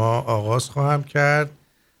شما آغاز خواهم کرد.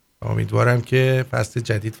 امیدوارم که فصل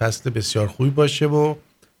جدید فصل بسیار خوبی باشه و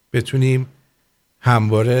بتونیم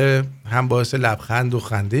همواره هم باعث لبخند و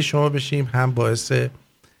خنده شما بشیم، هم باعث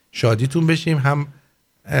شادیتون بشیم، هم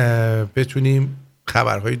بتونیم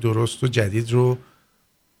خبرهای درست و جدید رو،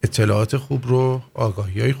 اطلاعات خوب رو،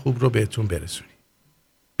 آگاهی‌های خوب رو بهتون برسونیم.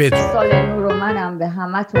 سال نو رو منم به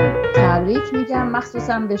همتون تبریک میگم،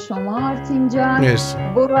 مخصوصا به شما آرتین جان. مرسی.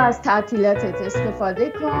 برو از تعطیلاتت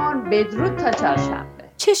استفاده کن. بدرود تا چهارشنبه.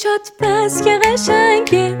 چشات بس که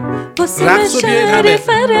قشنگه واسه من شهر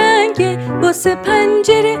فرنگه، واسه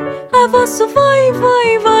پنجره حواسو وای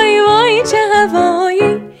وای وای وای چه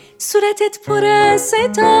هوایی، صورتت پر از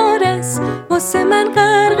ستارست واسه من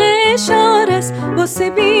غرق اشارست، واسه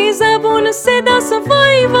بی زبون و صداست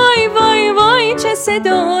وای وای وای وای چه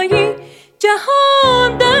صدایی،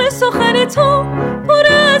 جهان در سخن تو پر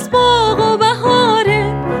از باغ و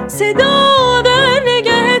بهاره، صدا در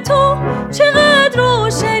نگه تو چقدر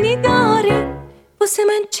روشنی داره، واسه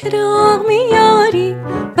من چراغ میاری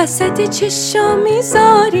وسط چشام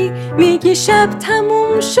میذاری، میگی شب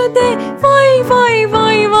تموم شده وای وای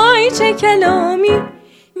وای وای چه کلامی،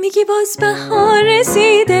 میگی باز بهار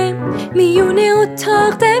رسیده میونه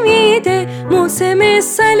اتاق دمیده، موسم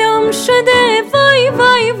سلام شده وای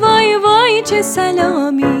وای وای وای چه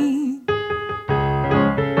سلامی.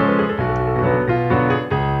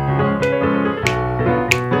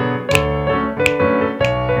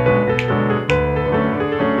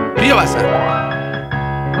 بیا وسط.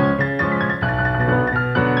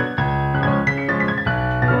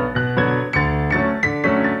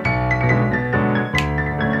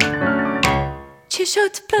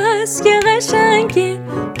 چشات بس که قشنگه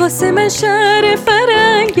واسه من شهر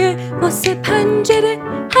فرنگه، واسه پنجره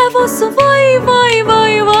حواسو وای وای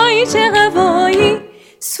وای وای چه هوایی،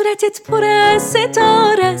 صورتت پر از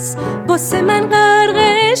ستارست واسه من غرق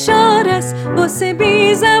اشارست، واسه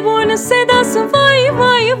بی زبون صداست وای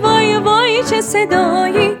وای وای وای چه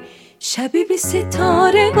صدایی، شبی بی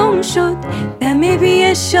ستاره گم شد دم بی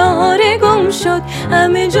اشاره گم شد،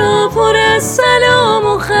 همه جا پر از سلام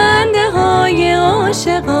و خنده های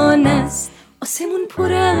عاشقانه است، آسمون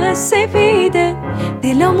پر از سفیده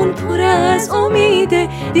دلامون پر از امیده،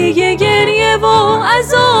 دیگه گریه و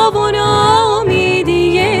عذاب و ناامیدی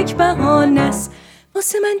یک بهانه است،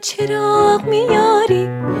 واسه من چراغ میاری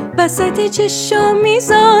وسط چشام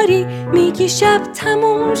میذاری، میگی شب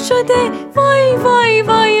تموم شده وای وای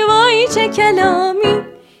وای وای چه کلامی،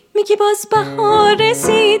 میگی باز بهار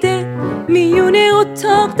رسیده میونه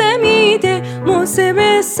اتاق دمیده،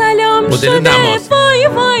 موسم سلام شده وای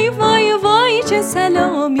وای وای وای چه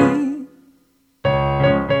سلامی.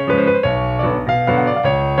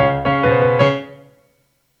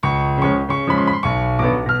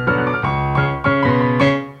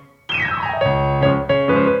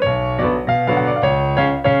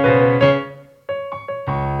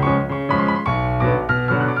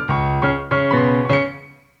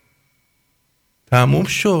 تموم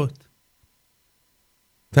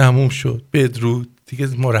شد. بدرود. دیگه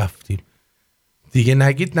ما رفتیم. دیگه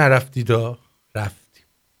نگید نرفتیدا.